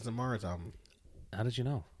 30 Seconds to Mars album. How did you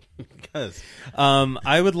know? Because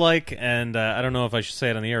I would like, and I don't know if I should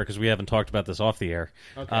say it on the air because we haven't talked about this off the air.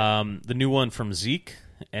 Okay. The new one from Zeke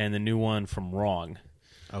and the new one from Wrong.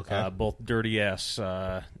 Okay. Both dirty ass,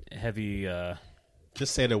 heavy.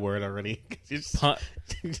 Just say the word already.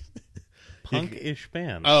 Punk-ish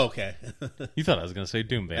band. Oh, okay. You thought I was going to say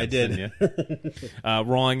doom band. I did. Didn't you?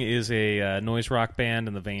 Wrong is a noise rock band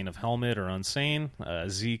in the vein of Helmet or Unsane.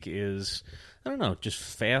 Zeke is, I don't know, just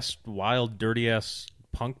fast, wild, dirty-ass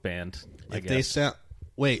punk band, I guess. They sound...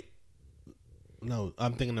 Wait. No,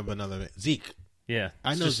 I'm thinking of another band. Zeke. Yeah.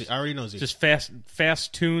 I know Zeke. I already know Zeke. Just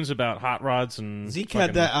fast tunes about hot rods and... Zeke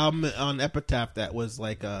had that album on Epitaph that was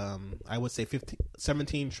like, I would say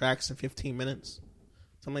 17 tracks in 15 minutes.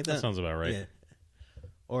 Something like that. That sounds about right. Yeah.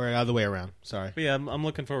 Or the other way around. Sorry. But yeah, I'm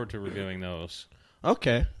looking forward to reviewing those.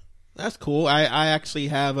 Okay. That's cool. I actually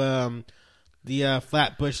have the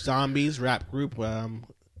Flatbush Zombies rap group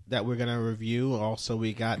that we're going to review. Also,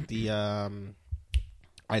 we got the...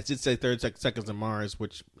 I did say 30 Seconds to Mars,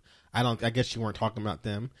 which I guess you weren't talking about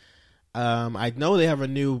them. I know they have a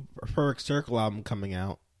new Perfect Circle album coming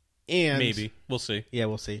out. And maybe. We'll see. Yeah,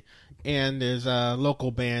 we'll see. And there's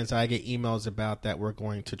local bands I get emails about that we're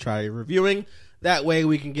going to try reviewing. That way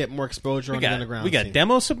we can get more exposure on the underground scene. We got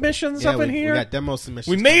demo submissions up in here? We got demo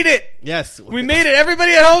submissions. We made it! Yes. We made it!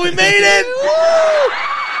 Everybody at home, we made it!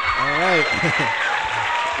 All right.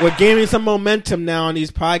 We're gaining some momentum now on these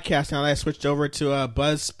podcasts now that I switched over to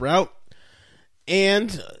Buzzsprout.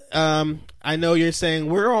 And I know you're saying,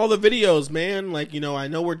 where are all the videos, man? Like, I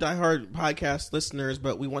know we're diehard podcast listeners,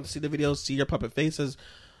 but we want to see the videos, see your puppet faces.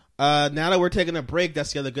 Now that we're taking a break,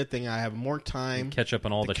 that's the other good thing. I have more time catch up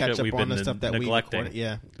on all the shit we've been neglecting.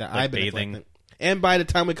 That I've been neglecting. And by the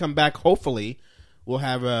time we come back, hopefully, we'll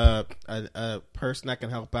have a person that can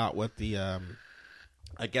help out with the,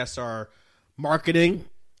 I guess, our marketing,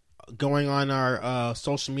 going on our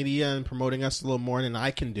social media and promoting us a little more than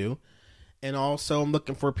I can do. And also, I'm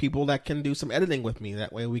looking for people that can do some editing with me.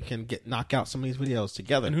 That way, we can knock out some of these videos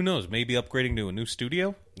together. And who knows? Maybe upgrading to a new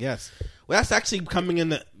studio. Yes. Well, that's actually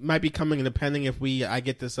might be coming in depending if I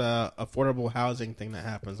get this affordable housing thing that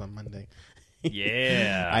happens on Monday.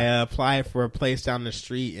 Yeah. I applied for a place down the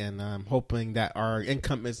street, and I'm hoping that our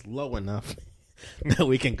income is low enough that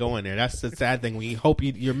we can go in there. That's the sad thing. We hope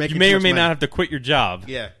you're making. You may or may not have to quit your job.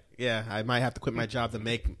 Yeah. I might have to quit my job to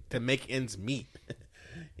make ends meet.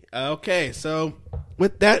 Okay, so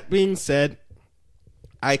with that being said,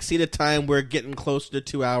 I see the time. We're getting closer to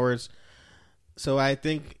 2 hours. So I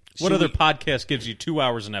think... What other podcast gives you 2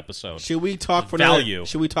 hours an episode? Should we talk for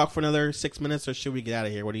Should we talk for another 6 minutes, or should we get out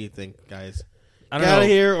of here? What do you think, guys? I don't get know. Out of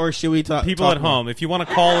here, or should we talk? People at home, if you want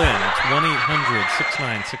to call in, it's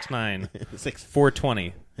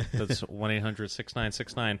 1-800-6969-420. That's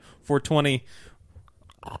 1-800-6969-420.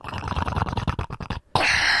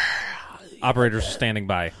 Operators are standing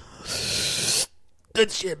by.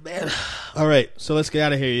 Good shit, man. All right, so let's get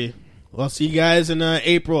out of here. I'll see you guys in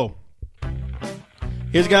April.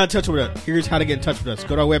 Here's how to get in touch with us.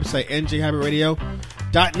 Go to our website,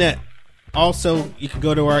 njhabitradio.net. Also, you can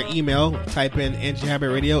go to our email, type in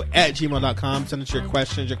njhabitradio@gmail.com. Send us your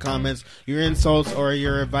questions, your comments, your insults, or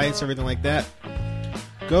your advice, everything like that.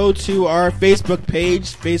 Go to our Facebook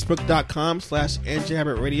page,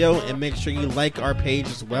 facebook.com/njhabitradio, and make sure you like our page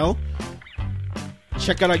as well.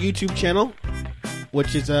 Check out our YouTube channel,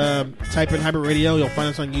 which is type in Hybrid Radio. You'll find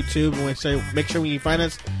us on YouTube. And make sure when you find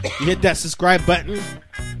us, you hit that subscribe button.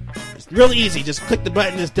 It's real easy. Just click the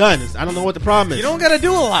button. It's done. I don't know what the problem is. You don't got to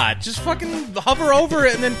do a lot. Just fucking hover over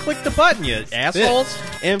it and then click the button, you assholes.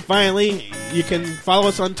 And finally, you can follow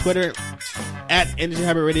us on Twitter at NJ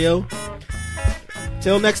Hybrid Radio.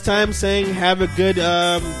 Till next time, saying have a good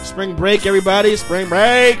spring break, everybody. Spring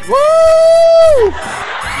break. Woo!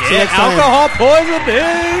 Yeah, alcohol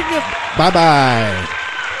poisoning. Bye-bye.